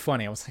just kind of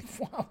funny. I was like,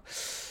 wow.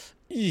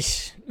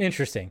 Eesh,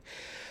 interesting.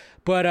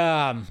 But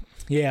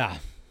yeah.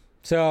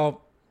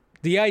 So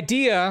the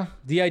idea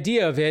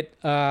of it,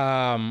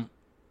 and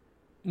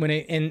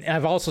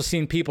I've also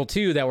seen people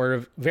too that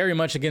were very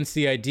much against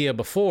the idea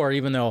before,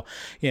 even though,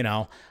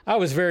 I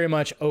was very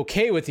much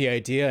okay with the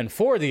idea and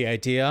for the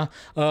idea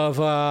of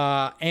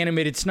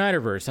animated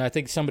SnyderVerse. I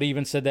think somebody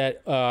even said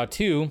that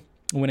too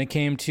when it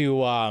came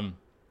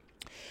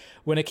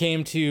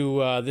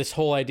to this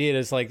whole idea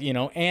is like,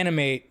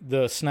 animate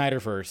the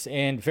SnyderVerse.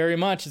 And very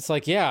much it's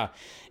like, yeah,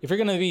 if you're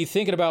going to be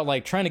thinking about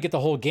like trying to get the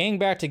whole gang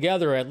back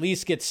together or at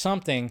least get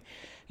something,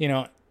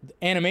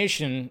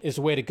 animation is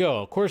the way to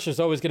go. Of course,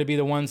 there's always going to be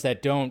the ones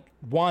that don't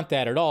want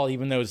that at all,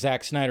 even though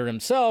Zack Snyder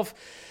himself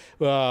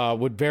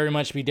would very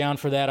much be down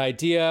for that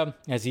idea,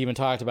 as he even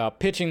talked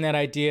about pitching that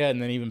idea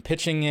and then even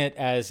pitching it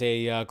as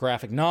a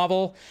graphic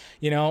novel.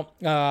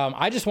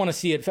 I just want to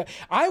see it.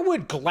 I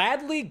would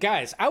gladly,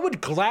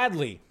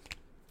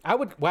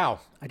 wow,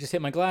 I just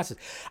hit my glasses.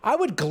 I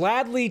would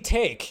gladly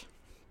take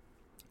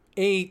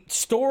a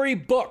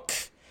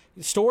storyboard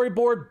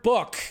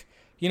book,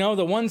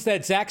 the ones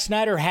that Zack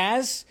Snyder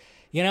has.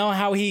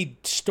 How he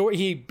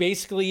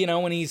basically,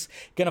 when he's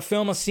going to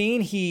film a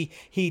scene, he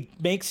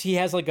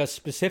has like a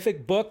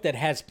specific book that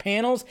has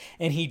panels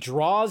and he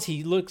draws,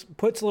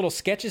 puts little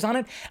sketches on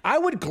it. I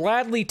would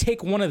gladly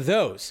take one of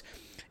those.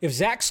 If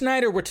Zack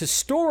Snyder were to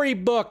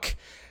storybook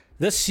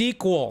the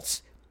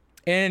sequels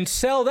and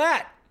sell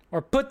that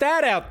or put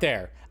that out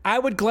there, I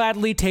would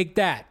gladly take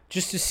that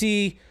just to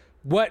see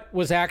what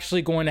was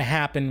actually going to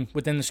happen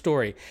within the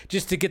story,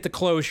 just to get the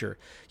closure.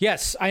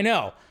 Yes, I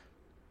know,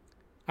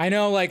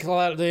 like,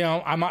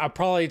 I'm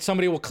probably,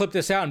 somebody will clip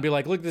this out and be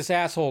like, look at this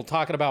asshole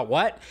talking about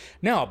what?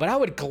 No, but I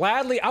would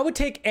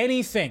take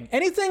anything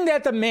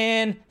that the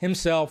man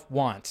himself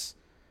wants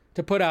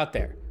to put out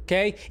there,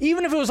 okay?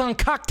 Even if it was on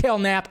cocktail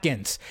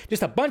napkins,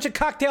 just a bunch of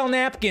cocktail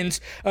napkins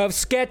of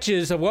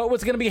sketches of what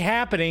was going to be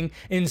happening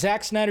in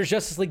Zack Snyder's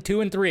Justice League 2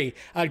 and 3.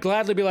 I'd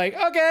gladly be like,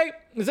 okay,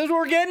 is this what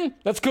we're getting?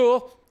 That's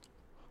cool.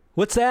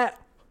 What's that?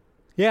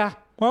 Yeah,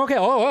 well, okay,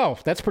 oh,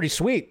 that's pretty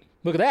sweet.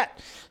 Look at that,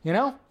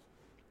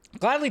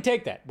 Gladly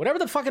take that. Whatever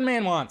the fucking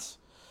man wants.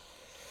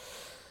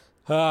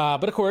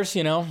 But of course,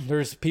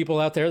 there's people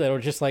out there that are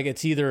just like,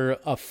 it's either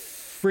a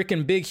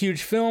freaking big,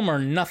 huge film or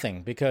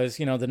nothing, because,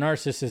 the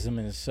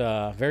narcissism is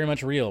very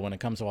much real when it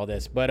comes to all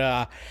this.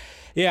 But,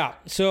 yeah,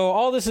 so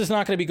all this is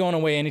not going to be going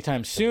away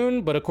anytime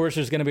soon, but of course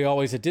there's going to be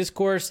always a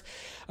discourse.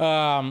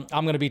 I'm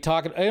going to be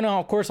talking,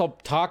 of course I'll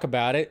talk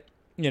about it,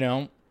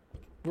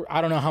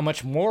 I don't know how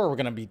much more we're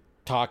going to be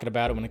talking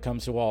about it when it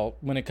comes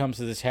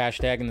to this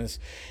hashtag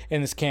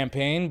and this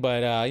campaign,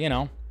 but,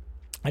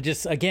 I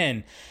just,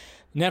 again,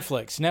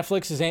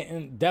 Netflix is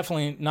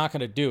definitely not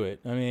going to do it.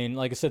 I mean,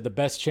 like I said, the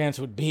best chance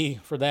would be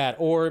for that.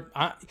 Or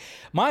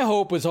my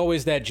hope was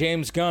always that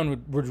James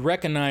Gunn would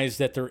recognize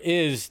that there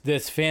is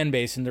this fan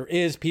base and there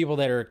is people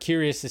that are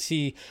curious to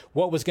see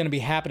what was going to be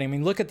happening. I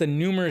mean, look at the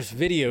numerous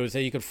videos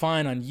that you could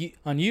find on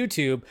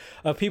YouTube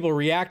of people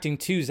reacting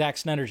to Zack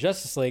Snyder's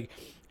Justice League,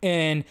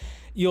 and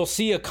you'll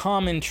see a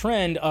common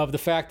trend of the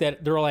fact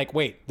that they're like,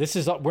 wait,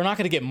 we're not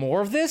going to get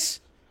more of this?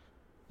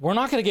 We're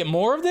not going to get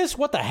more of this?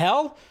 What the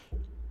hell?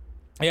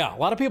 Yeah, a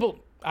lot of people,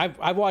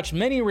 I've watched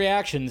many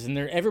reactions, and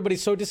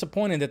everybody's so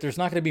disappointed that there's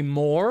not going to be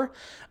more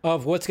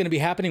of what's going to be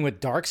happening with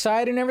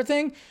Darkseid and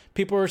everything.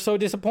 People are so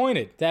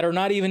disappointed that are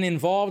not even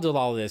involved with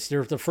all this.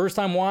 They're the first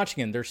time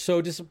watching it. They're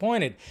so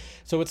disappointed.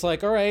 So it's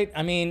like, all right,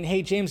 I mean,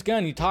 hey, James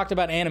Gunn, you talked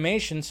about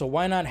animation, so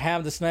why not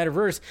have the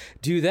SnyderVerse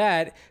do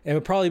that? It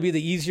would probably be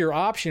the easier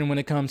option when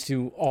it comes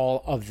to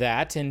all of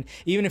that. And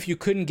even if you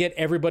couldn't get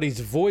everybody's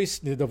voice,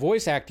 the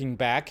voice acting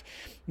back,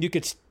 you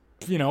could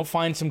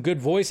find some good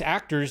voice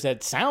actors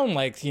that sound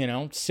like,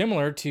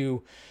 similar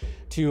to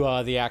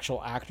the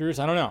actual actors.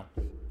 I don't know.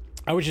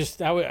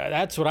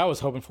 That's what I was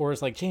hoping for,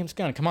 is like, James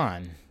Gunn, come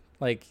on.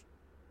 Like,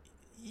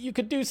 you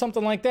could do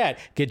something like that.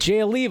 Get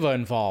Jay Oliva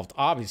involved,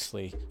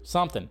 obviously.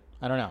 Something.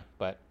 I don't know.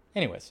 But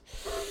anyways,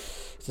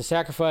 it's a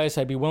sacrifice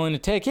I'd be willing to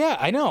take. Yeah,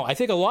 I know. I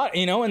think a lot,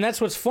 and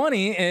that's what's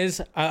funny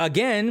is,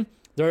 again,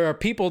 there are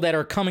people that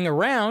are coming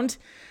around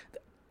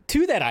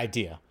to that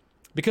idea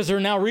because they're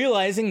now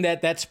realizing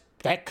that that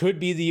could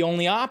be the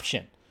only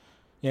option,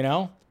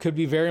 could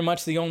be very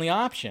much the only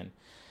option.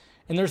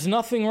 And there's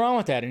nothing wrong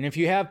with that. And if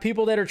you have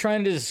people that are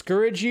trying to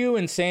discourage you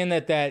and saying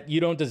that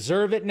you don't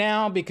deserve it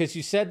now because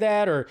you said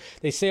that, or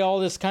they say all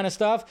this kind of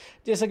stuff,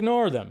 just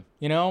ignore them.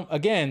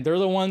 Again, they're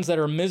the ones that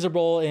are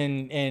miserable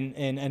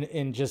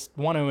and just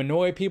want to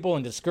annoy people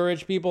and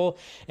discourage people.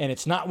 And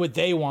it's not what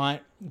they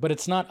want, but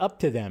it's not up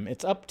to them.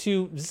 It's up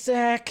to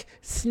Zack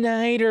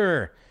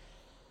Snyder.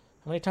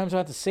 How many times do I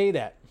have to say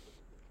that?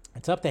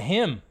 It's up to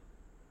him.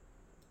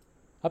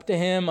 Up to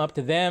him, up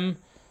to them,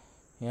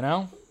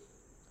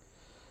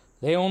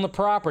 They own the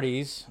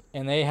properties,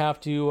 and they have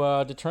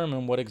to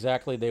determine what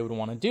exactly they would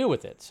want to do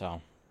with it.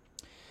 So,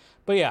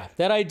 but yeah,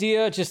 that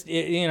idea, just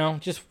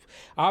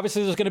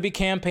obviously there's going to be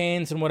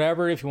campaigns and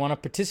whatever. If you want to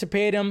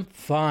participate in them,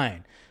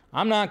 fine.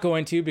 I'm not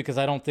going to, because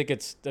I don't think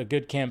it's a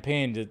good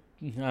campaign.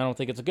 I don't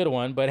think it's a good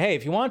one. But hey,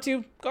 if you want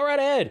to, go right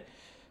ahead.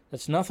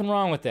 There's nothing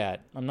wrong with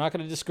that. I'm not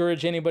going to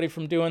discourage anybody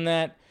from doing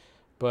that.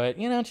 But,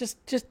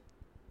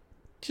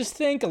 just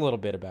think a little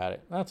bit about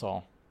it. That's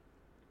all.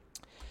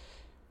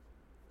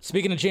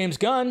 Speaking of James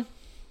Gunn,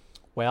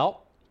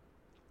 well,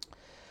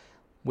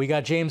 we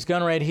got James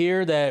Gunn right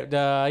here that,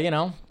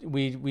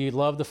 we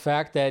love the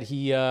fact that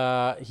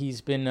he's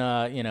been,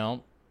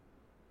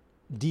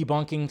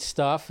 debunking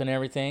stuff and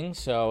everything.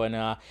 So,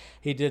 and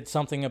he did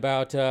something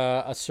about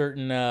a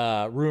certain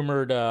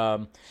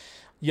rumored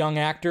young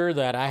actor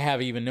that I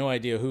have even no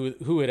idea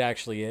who it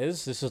actually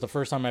is. This is the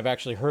first time I've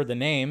actually heard the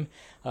name.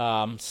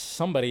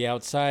 Somebody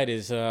outside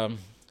is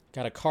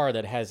got a car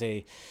that has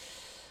a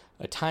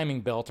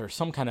timing belt or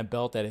some kind of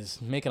belt that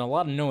is making a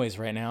lot of noise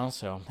right now.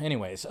 So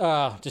anyways,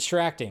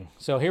 distracting.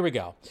 So here we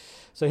go.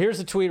 So here's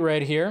the tweet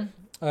right here.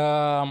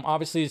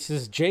 Obviously this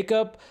is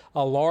Jacob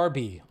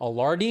Alardi.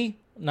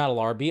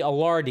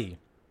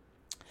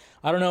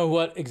 I don't know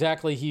what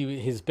exactly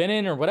he has been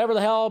in or whatever the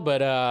hell,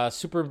 but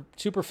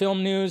Super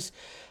Film News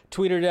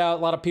tweeted it out.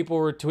 A lot of people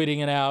were tweeting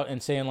it out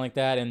and saying like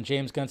that. And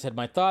James Gunn said,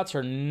 my thoughts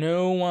are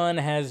no one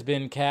has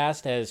been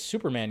cast as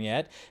Superman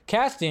yet.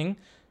 Casting,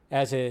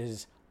 as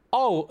is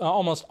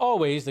almost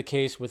always the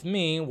case with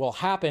me, will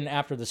happen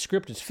after the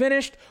script is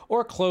finished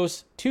or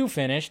close to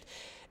finished.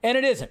 And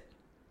it isn't.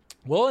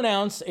 We'll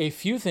announce a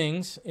few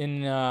things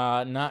in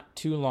not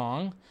too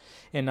long,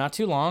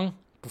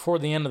 before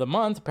the end of the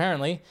month,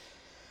 apparently.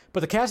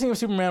 But the casting of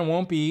Superman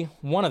won't be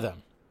one of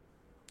them.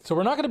 So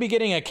we're not going to be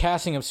getting a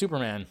casting of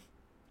Superman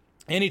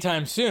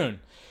anytime soon.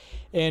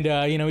 And,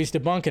 he's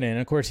debunking it. And,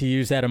 of course, he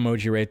used that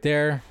emoji right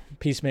there,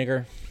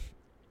 Peacemaker.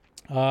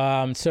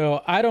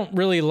 So I don't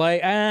really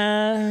like...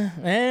 I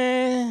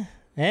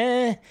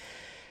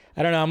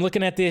don't know. I'm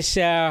looking at this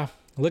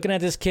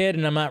kid,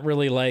 and I'm not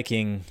really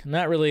liking...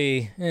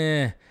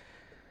 I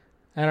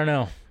don't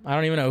know. I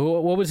don't even know.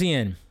 What was he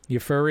in?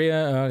 Euphoria?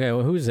 Okay,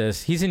 well, who's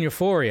this? He's in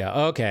Euphoria.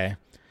 Okay.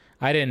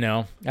 I didn't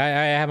know. I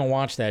haven't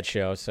watched that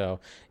show, so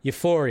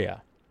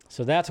Euphoria.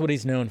 So that's what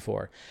he's known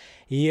for.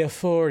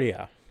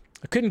 Euphoria.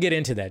 I couldn't get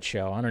into that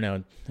show. I don't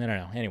know.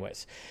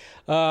 Anyways.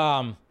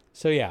 So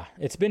yeah,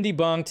 it's been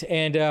debunked,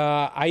 and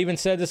I even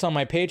said this on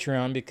my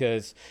Patreon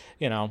because,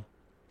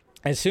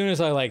 as soon as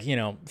I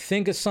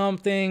think of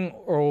something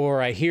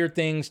or I hear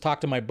things,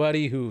 talk to my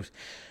buddy who's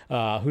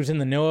in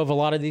the know of a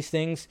lot of these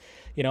things,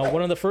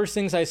 one of the first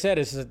things I said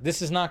is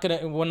this is not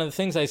gonna. One of the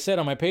things I said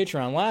on my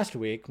Patreon last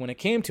week when it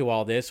came to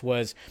all this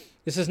was,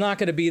 this is not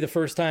going to be the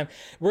first time.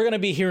 We're going to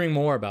be hearing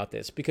more about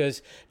this,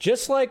 because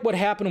just like what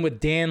happened with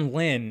Dan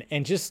Lin,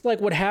 and just like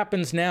what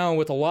happens now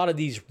with a lot of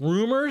these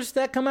rumors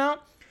that come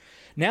out,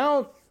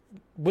 now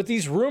with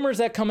these rumors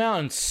that come out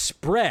and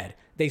spread,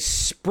 they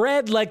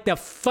spread like the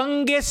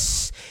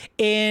fungus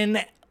in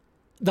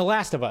The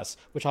Last of Us,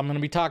 which I'm going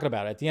to be talking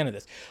about at the end of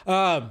this.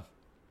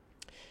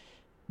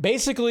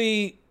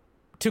 Basically,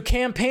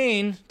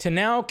 to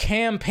now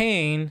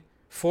campaign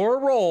for a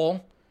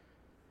role,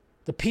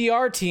 the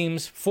PR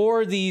teams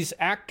for these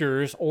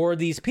actors or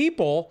these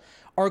people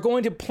are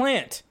going to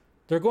plant.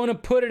 They're going to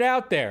put it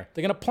out there.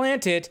 They're going to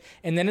plant it,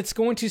 and then it's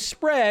going to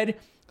spread.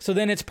 So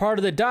then it's part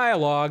of the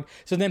dialogue.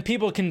 So then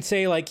people can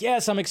say like,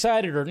 yes, I'm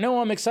excited, or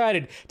no, I'm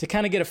excited, to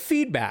kind of get a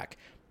feedback.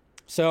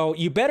 So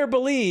you better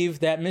believe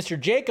that Mr.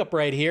 Jacob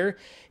right here,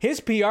 his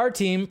PR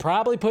team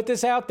probably put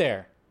this out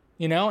there,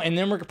 and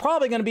then we're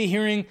probably going to be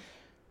hearing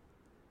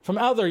from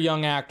other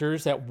young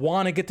actors that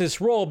want to get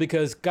this role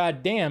because,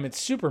 goddamn, it's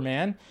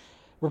Superman.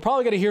 We're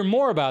probably going to hear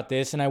more about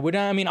this, and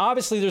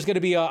obviously there's going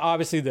to be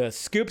obviously the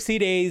scoopsy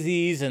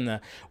daisies and the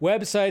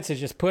websites that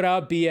just put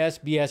out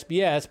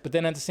BS, but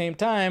then at the same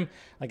time,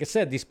 like I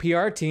said, these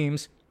PR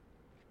teams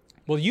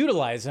will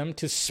utilize them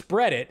to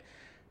spread it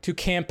to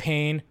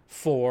campaign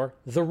for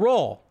the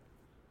role.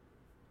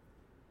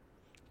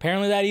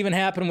 Apparently that even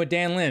happened with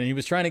Dan Lin. He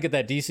was trying to get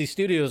that DC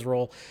Studios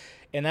role,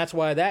 and that's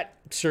why that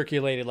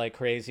circulated like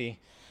crazy.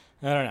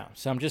 I don't know.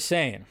 So I'm just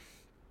saying.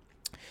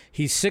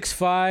 He's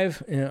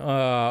 6'5".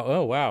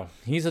 Oh, wow.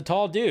 He's a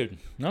tall dude.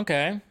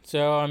 Okay.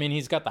 So,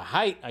 he's got the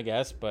height, I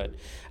guess, but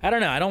I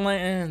don't know. I don't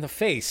like the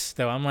face,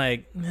 though. I'm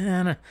like,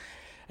 I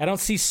don't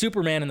see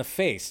Superman in the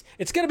face.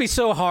 It's going to be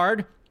so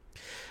hard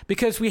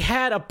because we literally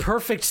had a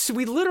perfect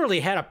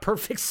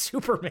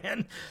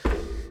Superman.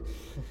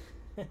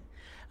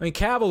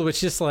 Cavill was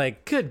just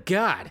like, good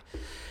God.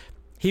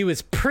 He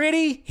was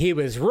pretty. He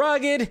was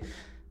rugged.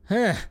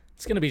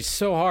 It's going to be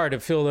so hard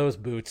to fill those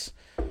boots.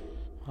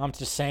 I'm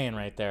just saying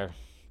right there.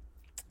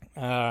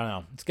 I don't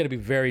know. It's going to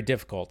be very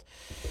difficult.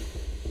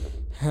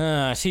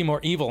 I see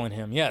more evil in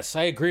him. Yes,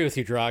 I agree with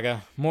you,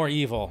 Draga. More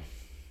evil.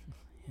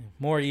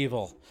 More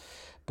evil.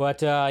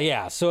 But,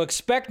 yeah, so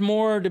expect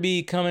more to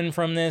be coming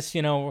from this,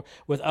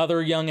 with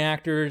other young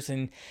actors.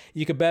 And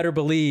you could better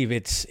believe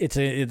it's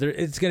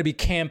going to be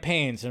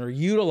campaigns, and are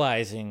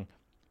utilizing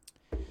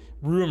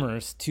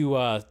rumors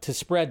to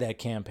spread that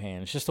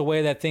campaign. It's just the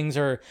way that things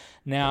are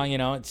now,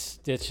 it's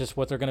just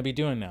what they're going to be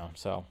doing now.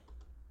 So,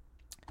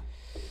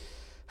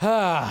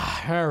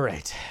 all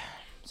right.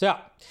 So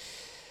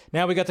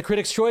now we got the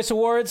Critics' Choice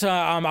Awards.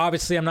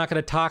 Obviously, I'm not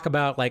going to talk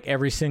about like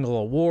every single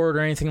award or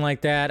anything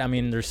like that.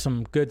 There's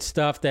some good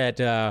stuff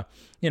that,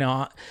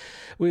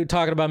 we were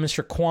talking about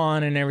Mr.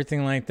 Kwan and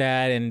everything like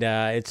that, and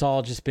it's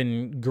all just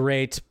been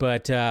great.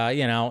 But,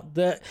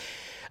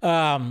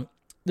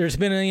 there's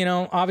been,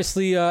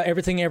 obviously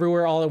Everything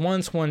Everywhere All at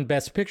Once won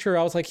Best Picture.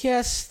 I was like,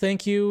 yes,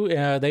 thank you.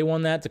 They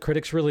won that. The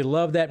critics really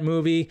loved that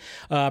movie.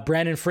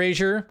 Brandon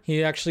Fraser,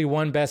 he actually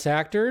won Best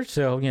Actor.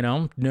 So,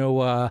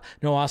 no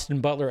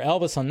Austin Butler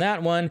Elvis on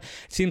that one. It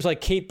seems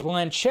like Cate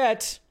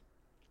Blanchett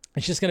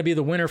is just going to be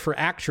the winner for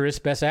actress,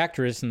 Best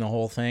Actress in the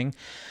whole thing.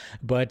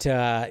 But,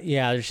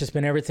 yeah, there's just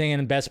been everything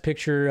in Best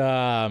Picture.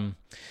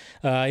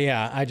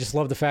 I just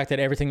love the fact that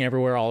Everything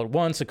Everywhere All at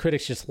Once, the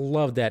critics just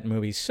loved that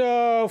movie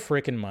so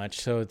freaking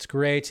much. So it's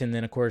great. And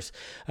then, of course,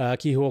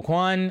 Ke Huy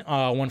Quan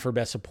won for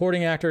Best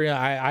Supporting Actor.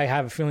 I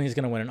have a feeling he's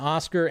going to win an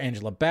Oscar.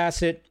 Angela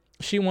Bassett,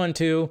 she won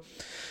too.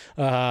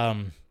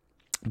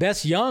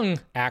 Best Young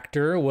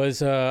Actor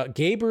was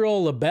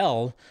Gabriel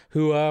LaBelle,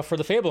 who for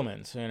The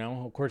Fabelmans,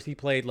 of course he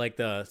played like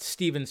the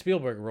Steven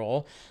Spielberg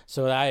role.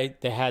 So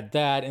they had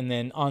that, and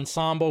then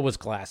Ensemble was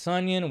Glass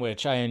Onion,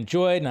 which I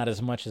enjoyed, not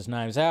as much as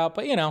Knives Out,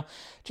 but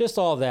just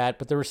all that.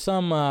 But there were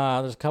some,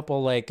 there's a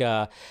couple like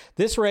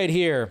this right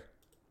here.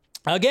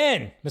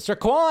 Again, Mr.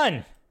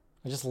 Kwan.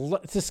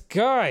 This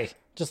guy,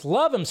 just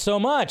love him so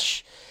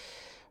much.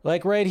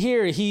 Like right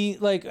here, he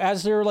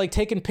as they're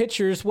taking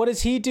pictures, what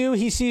does he do?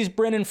 He sees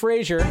Brendan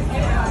Fraser.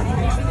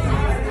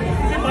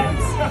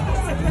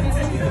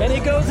 And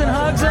he goes and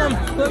hugs him.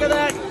 Look at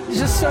that. He's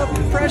just so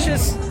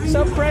precious.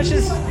 So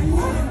precious.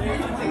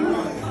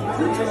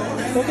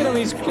 Look at him.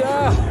 It's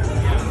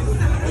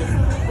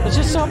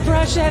just so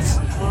precious.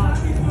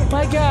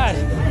 My God.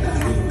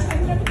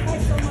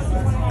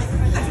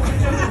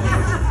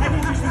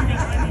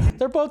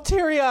 They're both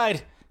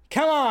teary-eyed.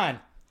 Come on.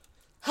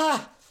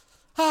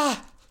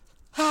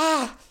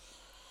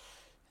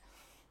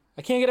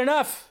 I can't get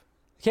enough.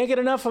 I can't get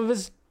enough of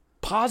his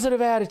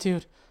positive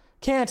attitude.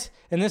 Can't.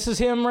 And this is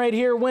him right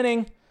here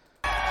winning.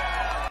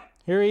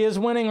 Here he is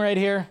winning right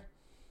here.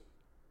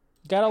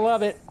 Gotta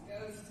love it.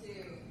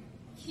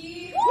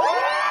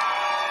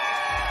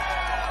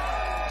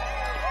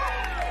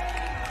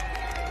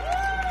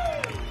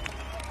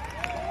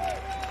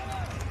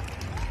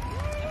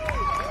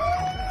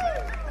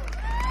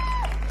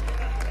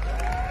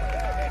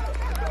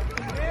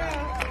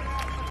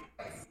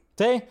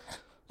 See?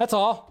 That's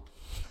all.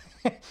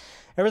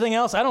 Everything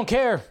else, I don't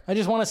care. I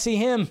just want to see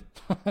him.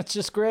 It's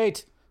just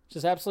great.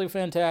 Just absolutely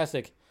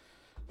fantastic.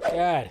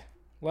 God,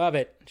 love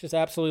it. Just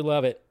absolutely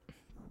love it.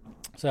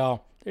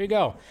 So, there you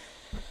go.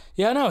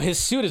 Yeah, no, his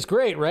suit is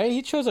great, right?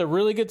 He chose a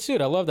really good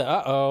suit. I love that.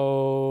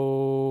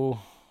 Uh-oh.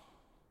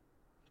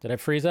 Did I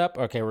freeze up?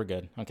 Okay, we're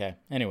good. Okay.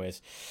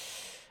 Anyways.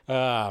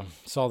 Saw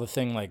the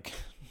thing like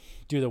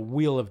do the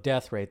wheel of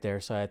death right there.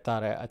 So I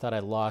thought I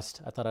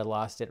lost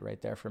it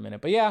right there for a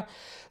minute. But yeah.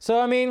 So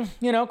I mean,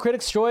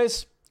 critics'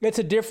 choice. It's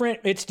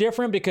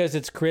different because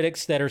it's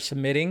critics that are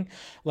submitting.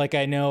 Like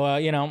I know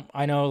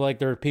like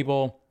there are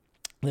people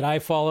that I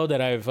follow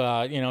that I've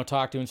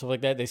talked to and stuff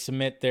like that. They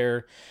submit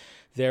their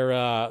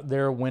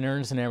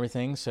winners and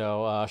everything.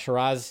 So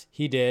Shiraz,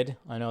 he did.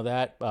 I know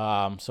that.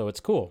 So it's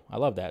cool. I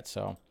love that.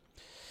 So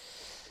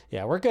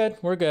yeah, we're good.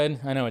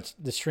 I know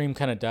the stream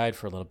kind of died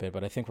for a little bit,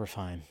 but I think we're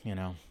fine.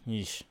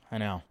 Yeesh. I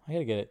know. I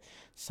gotta get it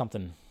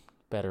something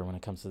better when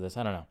it comes to this.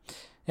 I don't know.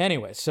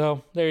 Anyway,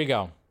 so there you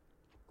go.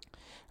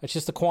 It's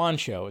just the Quan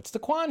show. It's the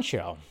Quan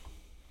show.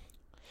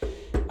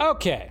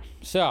 Okay,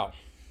 so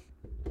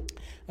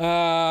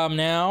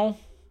now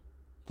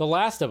The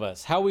Last of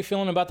Us. How are we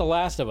feeling about The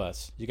Last of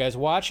Us? You guys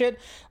watch it?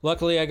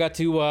 Luckily, I got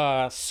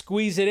to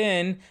squeeze it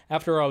in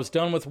after I was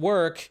done with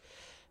work.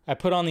 I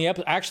put on the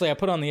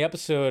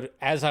episode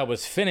as I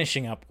was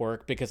finishing up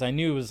work because I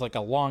knew it was like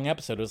a long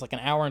episode. It was like an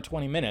hour and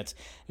 20 minutes.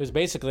 It was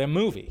basically a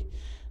movie.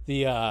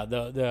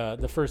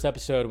 The first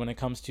episode when it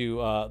comes to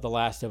The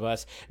Last of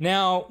Us.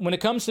 Now, when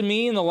it comes to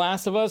me and The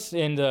Last of Us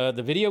in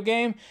the video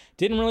game,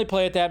 didn't really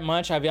play it that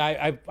much. I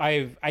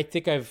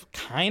think I've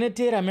kind of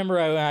did. I remember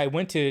I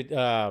went to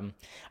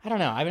I don't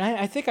know. I mean,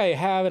 I think I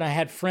have, and I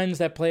had friends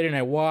that played it, and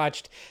I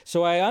watched,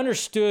 so I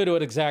understood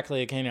what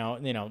exactly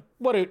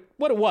what it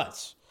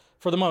was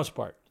for the most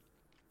part.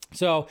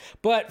 So,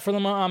 but for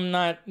I'm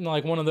not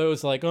like one of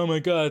those like, oh my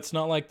God, it's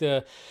not like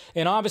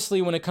and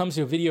obviously when it comes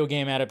to video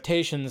game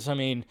adaptations, I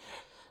mean,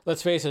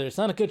 let's face it, it's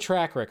not a good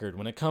track record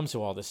when it comes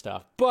to all this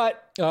stuff.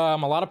 But a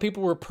lot of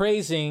people were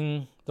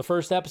praising the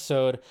first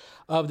episode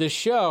of this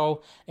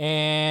show,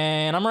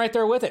 and I'm right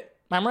there with it.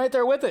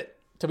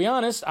 To be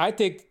honest, I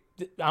think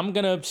I'm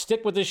going to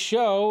stick with this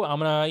show. I'm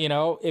going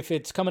to, if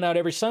it's coming out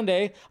every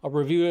Sunday, I'll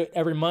review it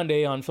every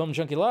Monday on Film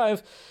Junkee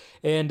Live.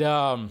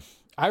 And,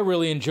 I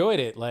really enjoyed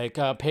it. Like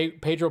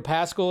Pedro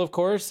Pascal, of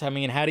course. I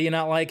mean, how do you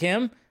not like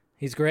him?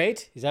 He's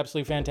great. He's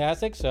absolutely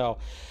fantastic. So,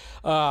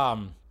 yeah,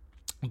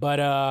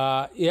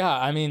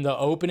 I mean, the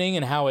opening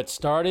and how it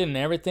started and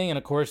everything. And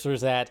of course,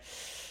 there's that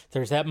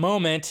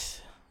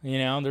moment,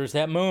 there's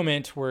that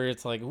moment where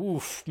it's like,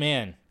 oof,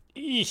 man,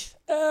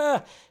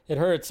 it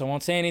hurts. I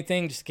won't say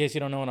anything just in case you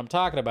don't know what I'm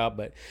talking about.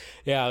 But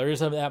yeah, there is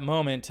that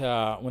moment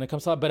when it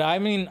comes to. But I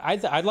mean,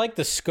 I like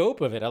the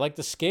scope of it. I like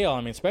the scale.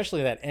 I mean,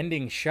 especially that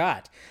ending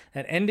shot.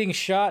 That ending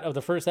shot of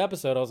the first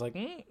episode. I was like,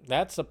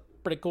 that's a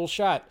pretty cool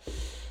shot.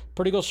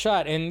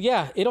 And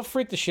yeah, it'll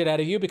freak the shit out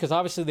of you because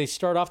obviously they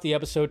start off the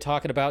episode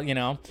talking about,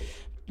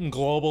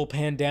 global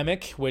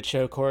pandemic, which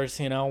of course,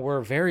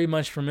 we're very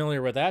much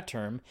familiar with that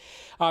term.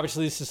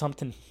 Obviously, this is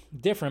something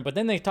different. But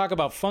then they talk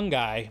about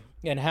fungi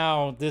and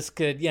how this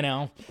could,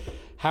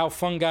 how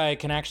fungi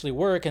can actually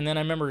work. And then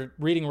I remember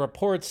reading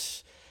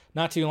reports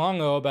not too long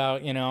ago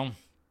about,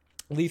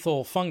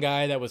 lethal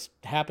fungi that was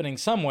happening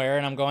somewhere.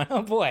 And I'm going,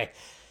 oh boy.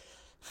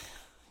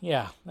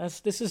 Yeah,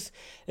 this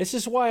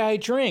is why I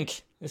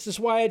drink. This is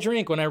why I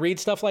drink when I read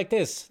stuff like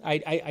this.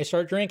 I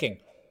start drinking.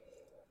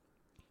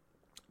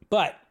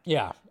 But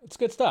yeah, it's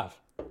good stuff.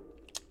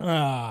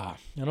 The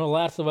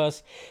Last of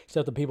Us,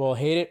 except the people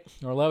hate it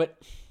or love it.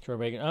 Sure,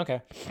 bacon.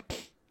 Okay.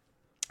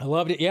 I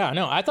loved it. Yeah,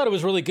 no, I thought it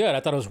was really good. I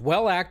thought it was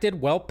well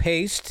acted, well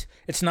paced.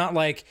 It's not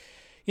like,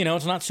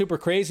 it's not super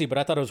crazy, but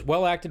I thought it was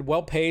well acted,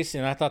 well paced,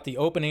 and I thought the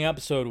opening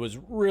episode was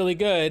really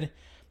good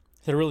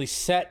to really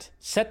set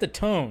the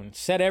tone,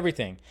 set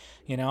everything.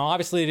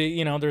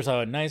 Obviously, there's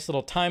a nice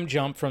little time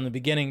jump from the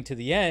beginning to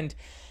the end,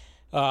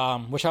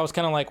 which I was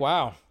kind of like,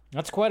 wow,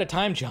 that's quite a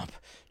time jump.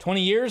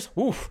 20 years?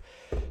 Oof.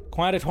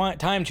 Quite a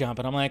time jump.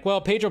 And I'm like,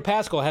 well, Pedro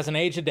Pascal hasn't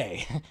aged a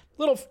day.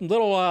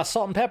 little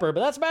salt and pepper,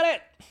 but that's about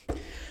it.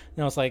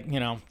 It's like,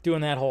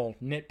 doing that whole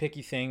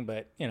nitpicky thing,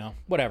 but,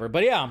 whatever.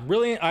 But yeah,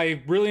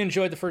 I really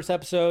enjoyed the first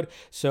episode.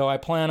 So I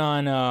plan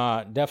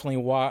on definitely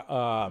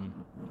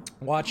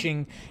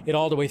watching it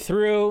all the way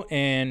through.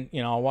 And,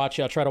 I'll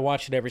try to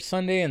watch it every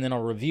Sunday, and then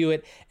I'll review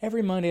it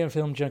every Monday on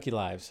Film Junkee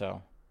Live.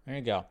 So there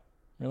you go.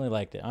 Really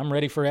liked it. I'm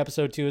ready for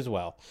episode 2 as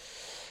well.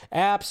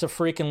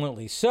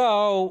 Abso-freaking-lutely.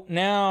 So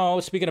now,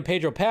 speaking of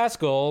Pedro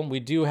Pascal, we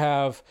do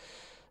have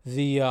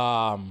the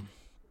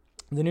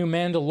new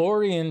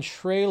Mandalorian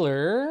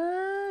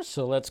trailer.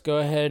 So let's go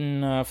ahead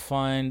and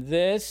find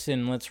this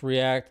and let's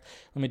react.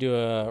 Let me do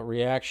a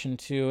reaction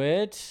to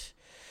it.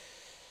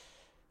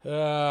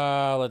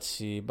 Let's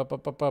see.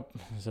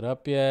 Is it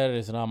up yet?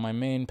 Is it on my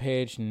main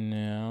page?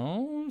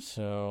 No.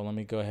 So let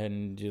me go ahead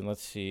and do.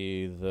 Let's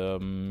see the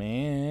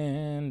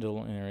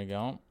Mandalorian. There we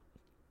go.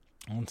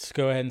 Let's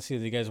go ahead and see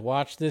if you guys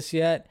watched this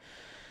yet.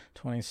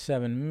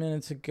 27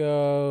 minutes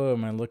ago.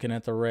 Am I looking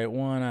at the right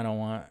one? I don't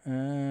want...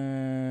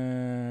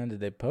 did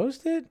they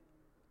post it?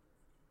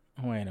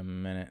 Wait a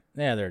minute.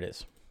 Yeah, there it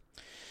is.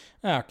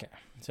 Okay,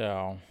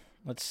 so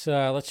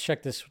let's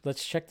check this.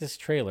 Let's check this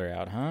trailer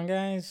out, huh,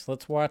 guys?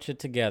 Let's watch it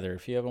together.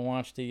 If you haven't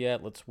watched it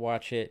yet, let's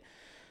watch it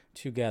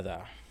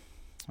together.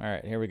 All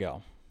right, here we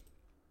go.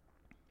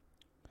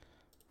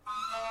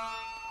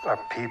 Our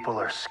people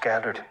are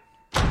scattered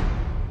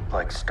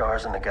like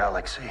stars in the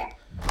galaxy.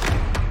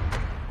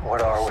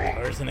 What are we?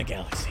 Stars in the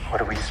galaxy. What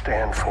do we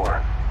stand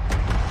for?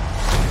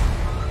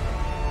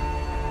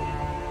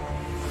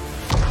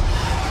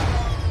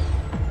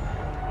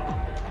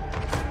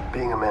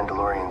 Being a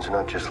Mandalorian is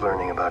not just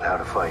learning about how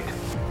to fight.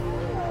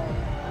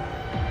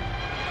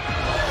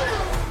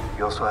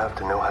 You also have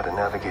to know how to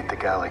navigate the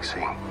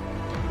galaxy.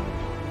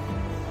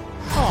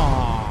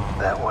 Aww.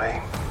 That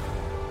way,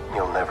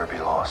 you'll never be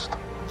lost.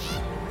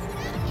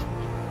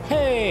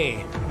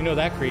 Hey, you know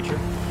that creature.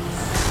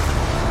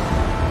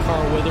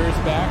 Carl Withers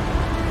back.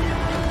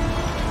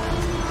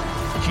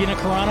 Gina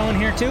Carano in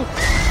here too?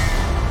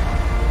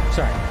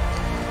 Sorry.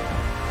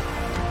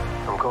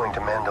 I'm going to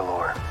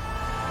Mandalore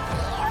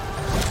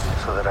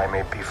so that I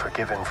may be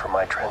forgiven for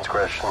my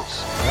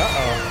transgressions.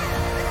 Uh-oh.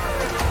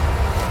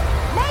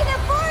 May the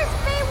Force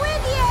be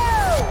with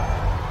you!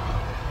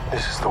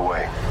 This is the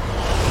way.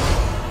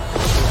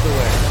 This is the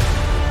way.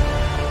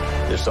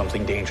 There's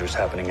something dangerous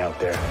happening out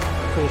there.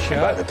 Cool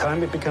And by shot. the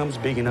time it becomes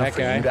big enough That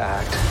for guy. you to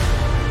act,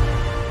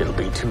 it'll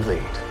be too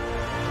late.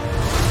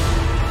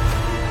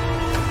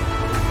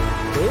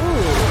 Ooh,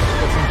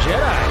 got some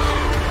Jedi.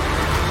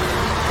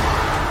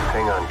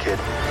 Hang on, kid.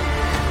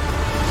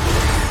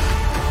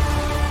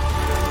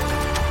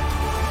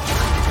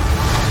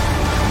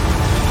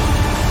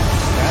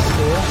 That's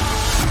cool.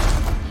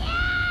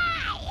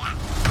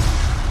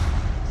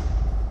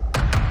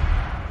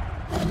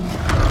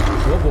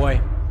 Oh boy.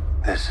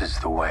 This is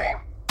the way.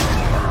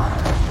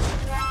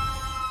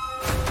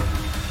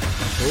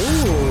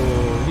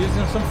 Ooh,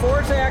 using some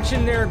force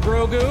action there,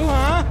 Grogu,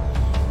 huh?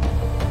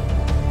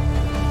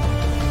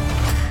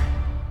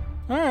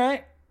 All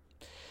right.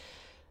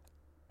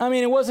 I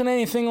mean, it wasn't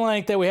anything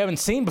like that we haven't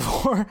seen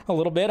before. A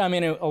little bit. I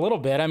mean, a little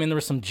bit. I mean, there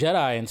was some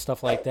Jedi and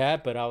stuff like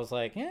that, but I was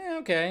like, yeah,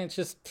 okay. It's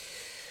just,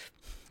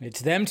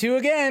 it's them two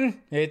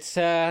again. It's,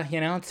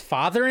 it's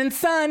father and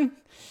son.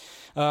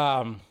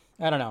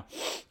 I don't know.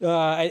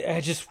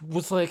 I just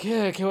was like,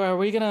 yeah, okay, are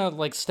we gonna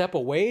like step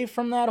away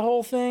from that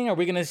whole thing? Are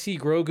we gonna see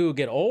Grogu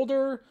get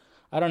older?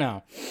 I don't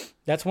know.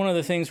 That's one of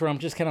the things where I'm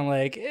just kind of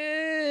like,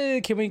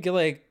 can we get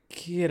like,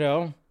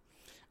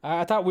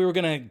 I thought we were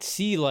gonna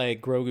see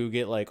like Grogu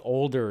get like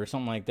older or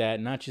something like that,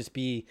 and not just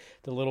be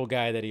the little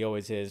guy that he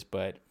always is.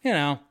 But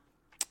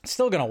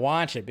still gonna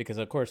watch it because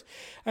of course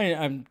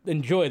I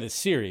enjoy the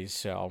series.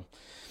 So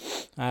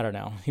I don't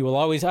know. He will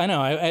always. I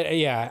know.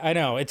 I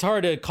know. It's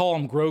hard to call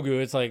him Grogu.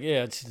 It's like,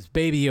 yeah, it's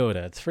Baby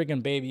Yoda. It's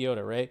freaking Baby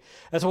Yoda, right?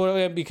 That's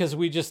what because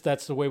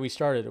that's the way we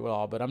started it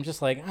all. But I'm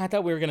just like, I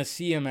thought we were gonna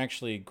see him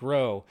actually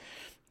grow.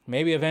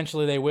 Maybe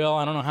eventually they will.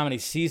 I don't know how many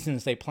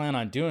seasons they plan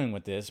on doing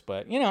with this,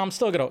 but I'm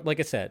still gonna, like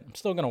I said, I'm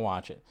still gonna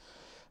watch it.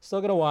 Still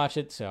gonna watch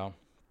it. So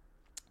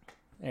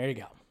there you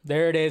go.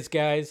 There it is,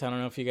 guys. I don't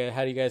know if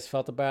how you guys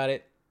felt about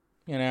it.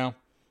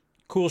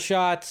 Cool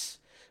shots.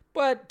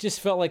 But just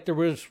felt like there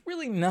was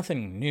really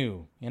nothing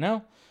new,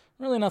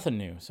 Really nothing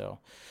new. So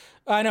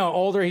I know,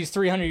 older, he's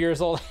 300 years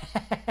old.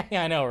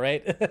 Yeah, I know,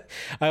 right?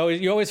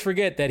 You always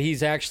forget that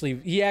he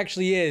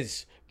actually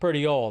is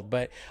pretty old.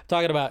 But I'm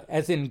talking about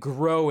as in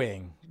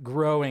growing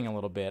a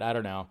little bit. I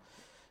don't know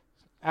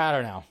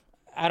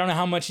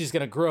how much he's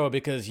going to grow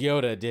because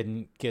Yoda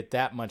didn't get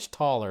that much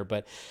taller.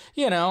 But,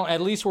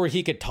 at least where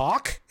he could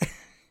talk,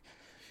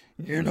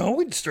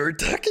 we'd start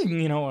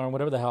talking, or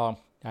whatever the hell.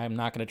 I'm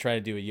not going to try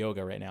to do a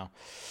yoga right now.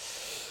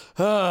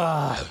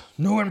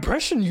 No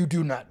impression you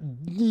do not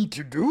need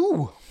to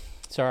do.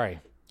 Sorry.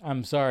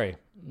 I'm sorry.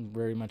 I'm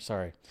very much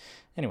sorry.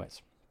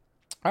 Anyways.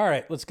 All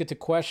right, let's get to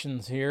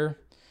questions here.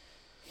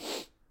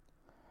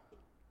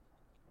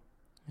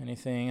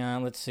 Anything?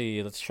 Let's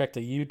see. Let's check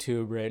the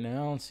YouTube right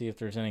now and see if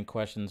there's any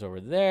questions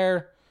over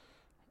there.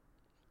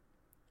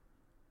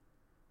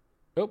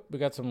 Oh, we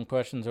got some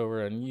questions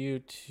over on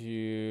YouTube.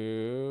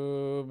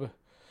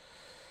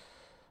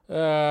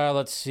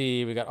 Let's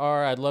see. We got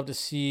I'd love to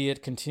see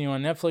it continue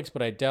on Netflix,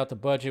 but I doubt the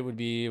budget would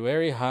be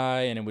very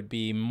high and it would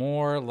be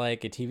more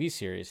like a TV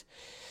series.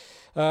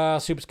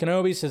 Supes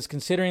Kenobi says,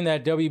 considering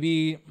that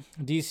WB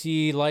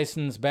DC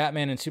licensed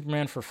Batman and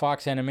Superman for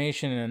Fox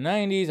Animation in the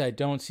 90s, I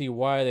don't see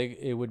why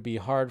it would be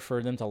hard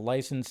for them to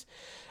license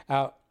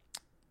out.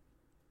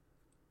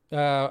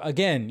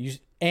 Again,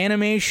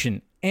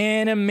 animation.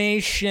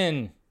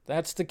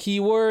 That's the key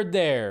word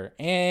there.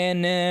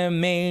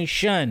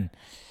 Animation.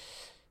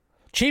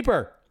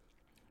 Cheaper.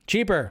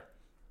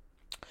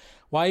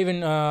 Why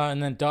even,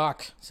 and then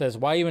Doc says,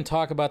 why even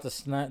talk about the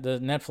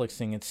Netflix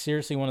thing? It's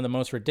seriously one of the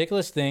most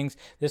ridiculous things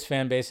this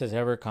fan base has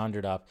ever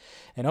conjured up.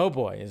 And oh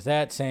boy, is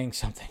that saying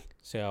something.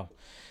 So,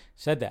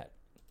 said that.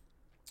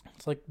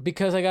 It's like,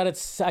 because I got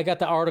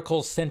the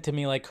articles sent to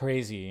me like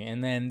crazy,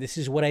 and then this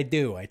is what I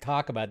do. I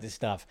talk about this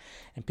stuff,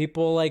 and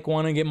people like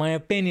want to get my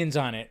opinions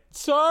on it.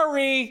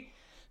 Sorry,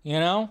 you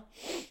know?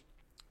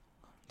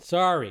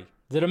 Sorry.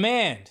 The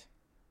demand.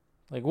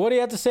 Like, what do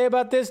you have to say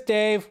about this,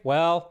 Dave?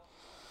 Well,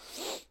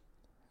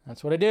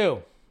 that's what I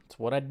do. That's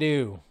what I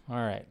do. All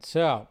right,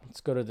 so let's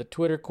go to the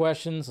Twitter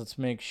questions. Let's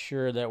make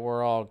sure that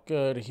we're all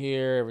good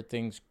here.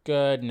 Everything's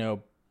good.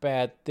 No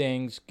bad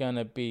things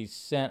gonna be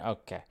sent.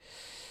 Okay.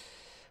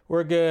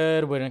 We're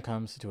good when it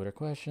comes to Twitter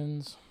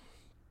questions.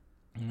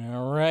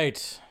 All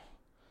right.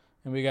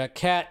 And we got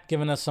Kat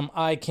giving us some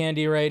eye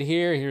candy right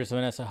here. Here's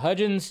Vanessa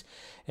Hudgens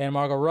and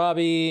Margot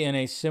Robbie in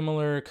a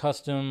similar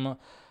custom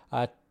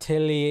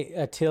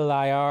Atelier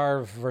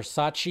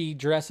Versace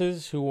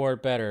dresses. Who wore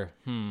it better?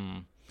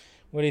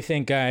 What do you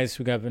think, guys?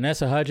 We got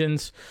Vanessa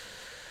Hudgens,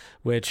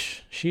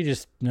 which she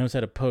just knows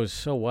how to pose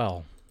so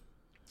well.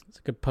 It's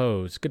a good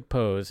pose. Good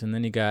pose. And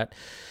then you got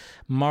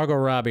Margot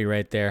Robbie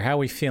right there. How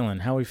we feeling?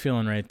 How we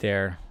feeling right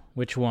there?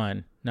 Which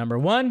one? Number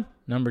 1?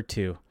 Number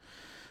 2?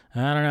 I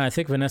don't know. I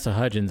think Vanessa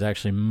Hudgens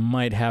actually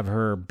might have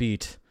her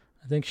beat.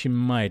 I think she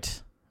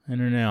might. I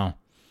don't know.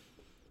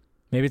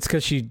 Maybe it's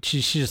because she's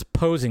just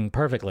posing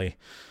perfectly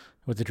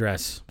with the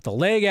dress. With the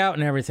leg out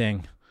and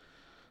everything.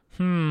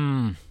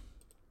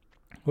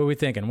 What are we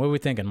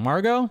thinking?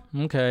 Margot?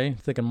 Okay.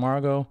 Thinking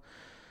Margot.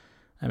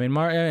 I mean,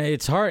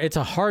 it's hard. It's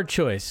a hard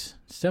choice.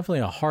 It's definitely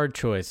a hard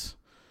choice.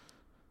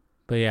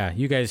 But yeah,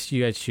 you guys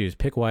choose.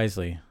 Pick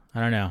wisely. I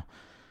don't know.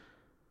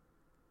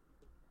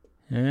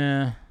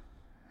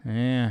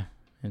 Yeah.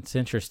 It's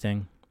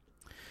interesting.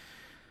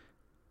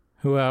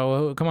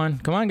 Come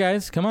on,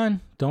 guys. Come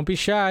on. Don't be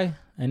shy.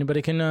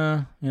 Anybody can,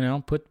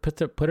 put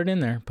it in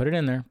there. Put it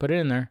in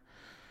there.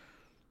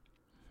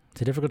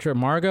 It's a difficult trip.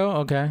 Margot?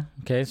 Okay.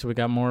 So we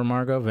got more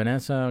Margot.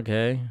 Vanessa?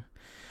 Okay.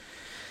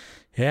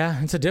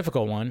 Yeah, it's a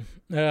difficult one.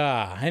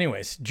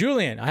 Anyways,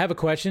 Julian, I have a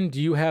question.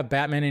 Do you have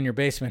Batman in your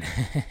basement?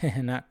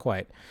 Not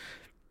quite.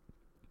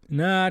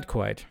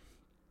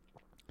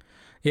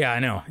 Yeah, I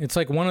know. It's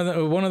like one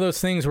of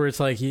those things where it's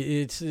like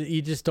you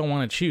just don't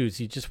want to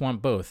choose. You just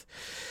want both.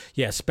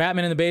 Yes,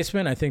 Batman in the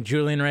basement. I think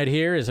Julian right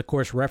here is, of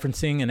course,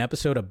 referencing an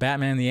episode of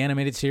Batman the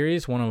Animated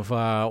Series, one of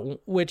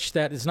which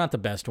that is not the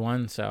best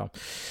one. So,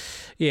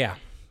 yeah.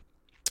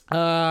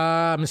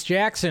 Miss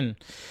Jackson,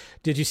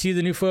 did you see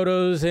the new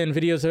photos and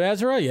videos of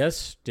Ezra?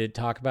 Yes, did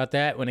talk about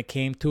that when it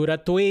came to the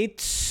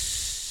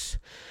tweets.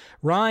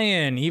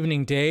 Ryan,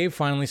 evening Dave,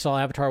 finally saw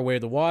Avatar Way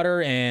of the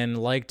Water and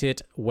liked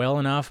it well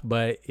enough,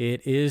 but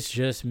it is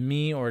just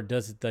me, or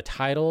does the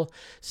title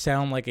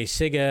sound like a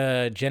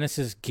Sega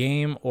Genesis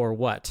game or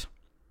what?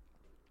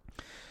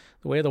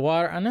 The Way of the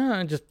Water? I know,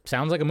 it just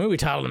sounds like a movie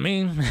title to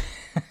me.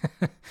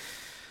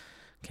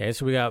 Okay,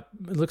 so we got,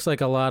 it looks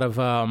like a lot of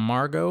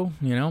Margot,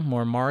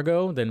 more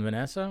Margot than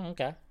Vanessa.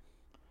 Okay.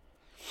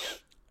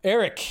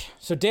 Eric,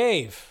 so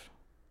Dave,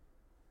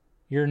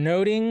 you're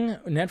noting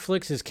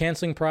Netflix is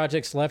canceling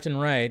projects left and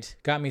right.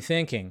 Got me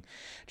thinking,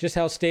 just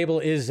how stable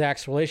is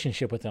Zach's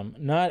relationship with them?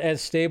 Not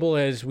as stable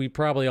as we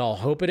probably all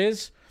hope it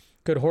is.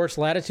 Could Horse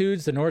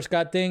Latitudes, the Norse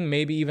God thing,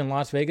 maybe even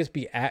Las Vegas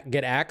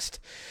get axed?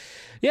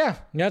 Yeah,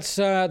 that's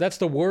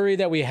the worry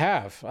that we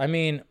have. I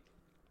mean,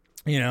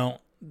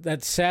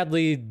 that's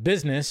sadly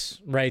business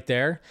right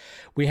there.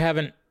 We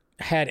haven't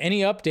had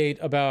any update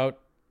about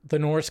the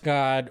Norse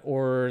God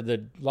or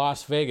the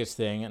Las Vegas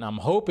thing, and I'm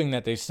hoping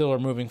that they still are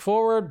moving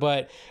forward,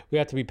 but we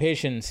have to be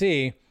patient and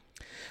see.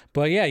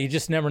 But yeah, you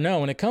just never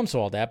know when it comes to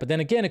all that. But then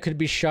again, it could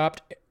be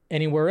shopped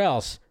anywhere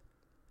else.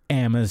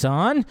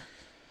 Amazon.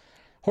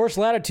 Horse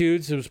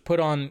Latitudes was put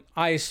on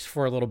ice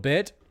for a little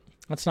bit.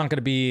 That's not going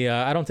to be,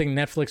 I don't think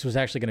Netflix was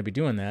actually going to be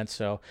doing that.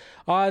 So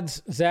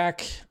odds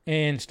Zach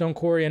and Stone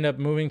Quarry end up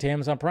moving to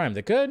Amazon Prime.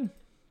 They could.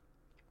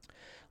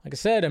 Like I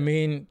said,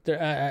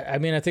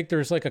 I think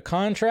there's like a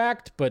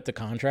contract, but the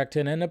contract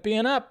didn't end up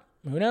being up.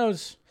 Who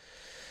knows?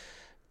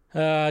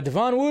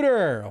 Devon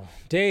Wooter,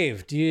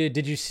 Dave,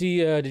 did you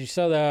see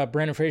that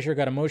Brandon Fraser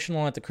got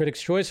emotional at the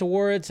Critics' Choice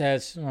Awards?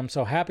 As I'm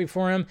so happy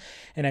for him,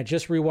 and I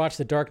just rewatched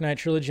the Dark Knight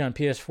trilogy on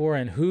PS4.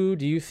 And who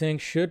do you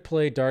think should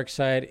play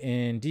Darkseid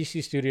in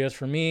DC Studios?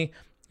 For me,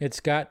 it's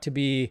got to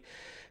be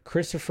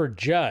Christopher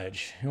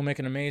Judge. He'll make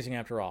an amazing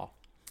after all.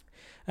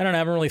 I don't know. I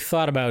haven't really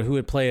thought about who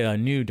would play a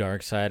new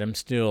Darkseid.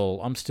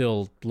 I'm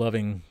still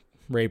loving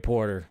Ray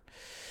Porter.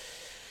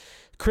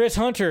 Chris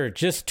Hunter,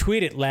 just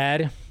tweet it,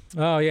 lad.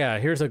 Oh yeah,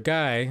 here's a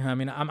guy. I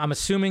mean, I'm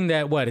assuming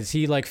that is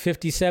he like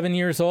 57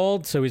 years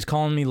old? So he's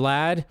calling me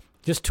lad.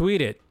 Just tweet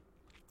it.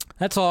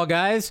 That's all,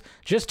 guys.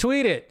 Just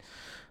tweet it.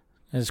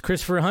 As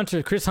Chris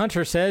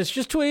Hunter says,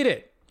 just tweet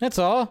it. That's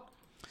all.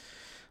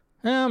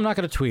 I'm not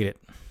going to tweet it.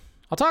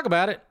 I'll talk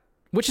about it,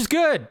 which is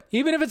good,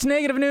 even if it's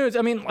negative news.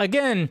 I mean,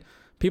 again,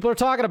 people are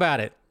talking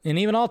about it, and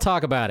even I'll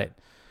talk about it.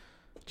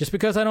 Just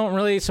because I don't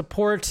really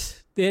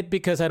support it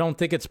because I don't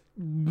think it's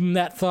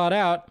that thought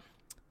out,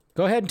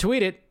 go ahead and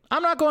tweet it.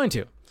 I'm not going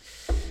to.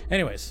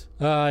 Anyways,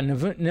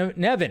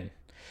 Navin.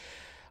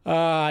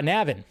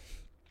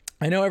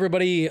 I know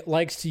everybody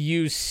likes to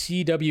use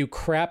CW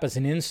crap as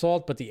an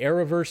insult, but the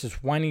Arrowverse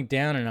is winding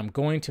down, and I'm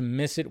going to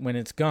miss it when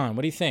it's gone.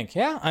 What do you think?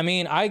 Yeah, I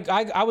mean,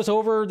 I was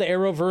over the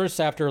Arrowverse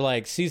after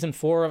like season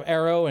 4 of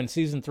Arrow and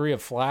season 3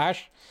 of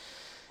Flash,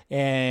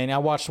 and I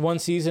watched one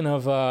season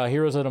of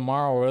Heroes of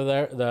Tomorrow. Or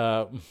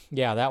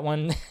that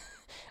one.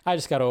 I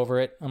just got over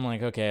it. I'm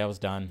like, okay, I was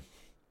done.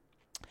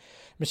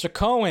 Mr.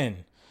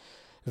 Cohen.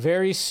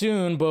 Very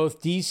soon,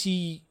 both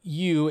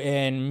DCU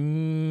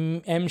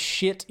and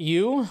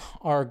MShitU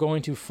are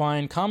going to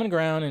find common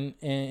ground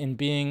in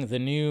being the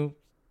new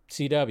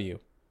CW.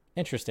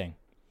 Interesting.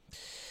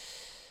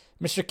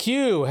 Mr.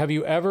 Q, have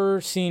you ever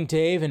seen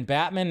Dave and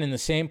Batman in the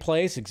same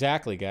place?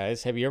 Exactly,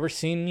 guys. Have you ever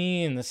seen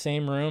me in the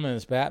same room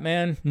as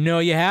Batman? No,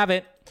 you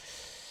haven't.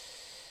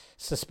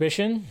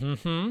 Suspicion?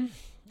 Mm-hmm.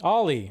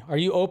 Ollie, are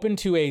you open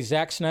to a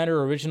Zack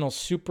Snyder original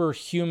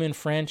superhuman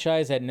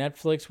franchise at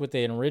Netflix with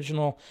an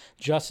original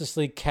Justice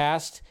League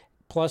cast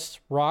plus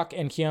Rock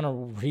and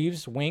Keanu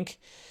Reeves? Wink.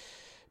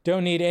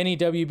 Don't need any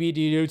WB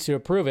dudes to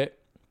approve it.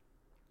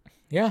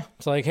 Yeah,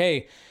 it's like,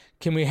 hey,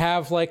 can we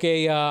have like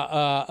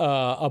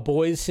a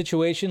boys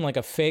situation, like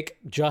a fake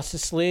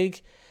Justice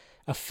League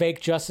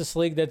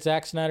that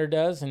Zack Snyder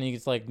does, and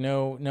he's like,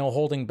 no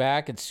holding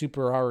back. It's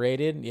super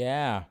R-rated.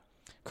 Yeah,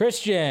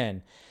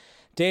 Christian.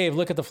 Dave,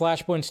 look at the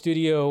Flashpoint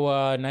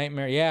Studio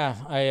Nightmare. Yeah,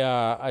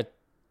 I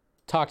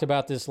talked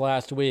about this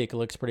last week. It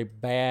looks pretty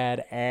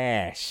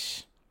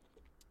badass.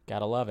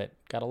 Gotta love it.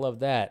 Gotta love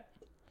that.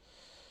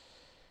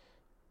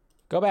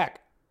 Go back.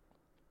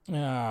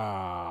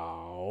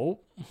 Oh,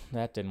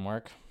 that didn't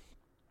work.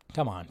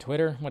 Come on,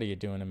 Twitter. What are you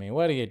doing to me?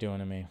 What are you doing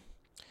to me?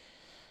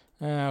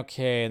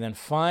 Okay, and then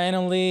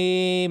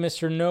finally,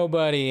 Mr.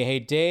 Nobody. Hey,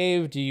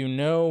 Dave, do you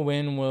know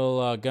when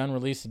will Gunn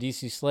release the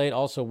DC slate?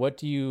 Also, what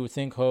do you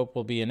think Hope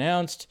will be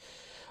announced?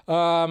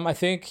 I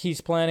think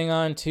he's planning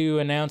on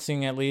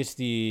announcing at least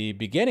the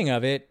beginning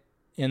of it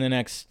in the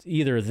next,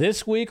 either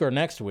this week or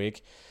next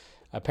week.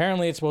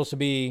 Apparently, it's supposed to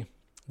be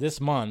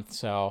this month,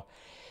 so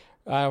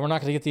we're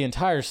not going to get the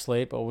entire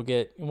slate, but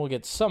we'll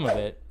get some of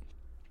it.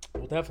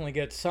 We'll definitely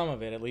get some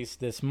of it at least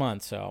this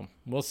month, so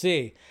we'll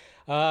see.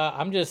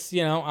 I'm just,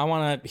 I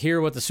want to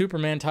hear what the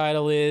Superman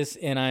title is,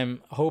 and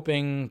I'm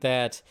hoping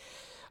that,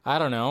 I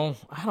don't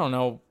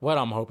know what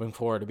I'm hoping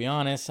for, to be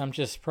honest. I'm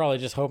probably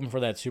just hoping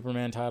for that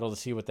Superman title to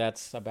see what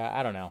that's about.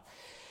 I don't know.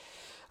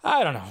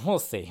 We'll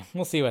see.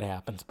 We'll see what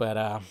happens.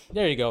 But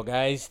there you go,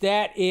 guys.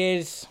 That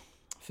is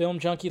Film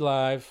Junkee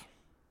Live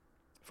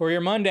for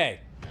your Monday.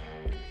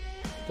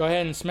 Go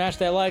ahead and smash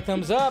that like,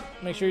 thumbs up.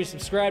 Make sure you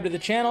subscribe to the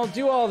channel.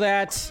 Do all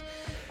that.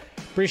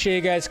 Appreciate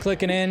you guys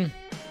clicking in.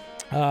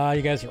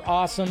 You guys are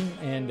awesome,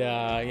 and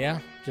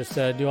just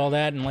do all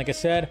that. And like I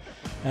said,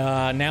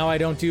 now I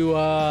don't do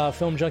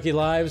Film Junkee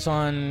Lives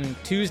on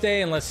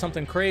Tuesday unless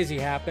something crazy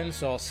happens.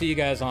 So I'll see you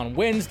guys on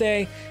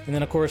Wednesday, and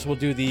then of course we'll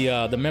do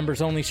the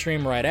members only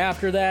stream right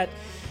after that.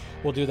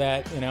 We'll do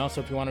that,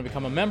 So if you want to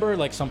become a member,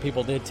 like some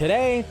people did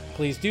today,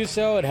 please do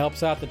so. It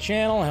helps out the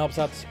channel, it helps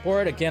out the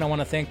support. Again, I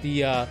want to thank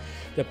the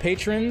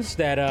patrons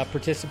that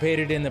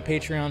participated in the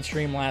Patreon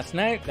stream last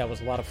night. That was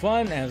a lot of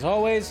fun, as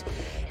always.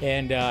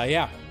 And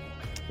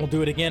we'll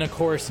do it again, of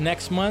course,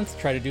 next month.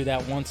 Try to do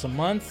that once a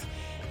month.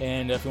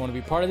 And if you want to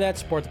be part of that,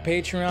 support the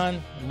Patreon.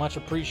 Much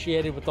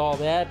appreciated with all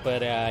that. But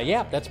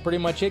that's pretty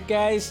much it,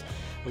 guys.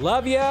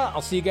 Love ya.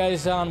 I'll see you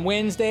guys on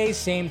Wednesday.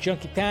 Same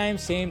Junkee time,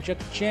 same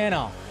Junkee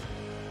channel.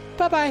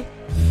 Bye-bye.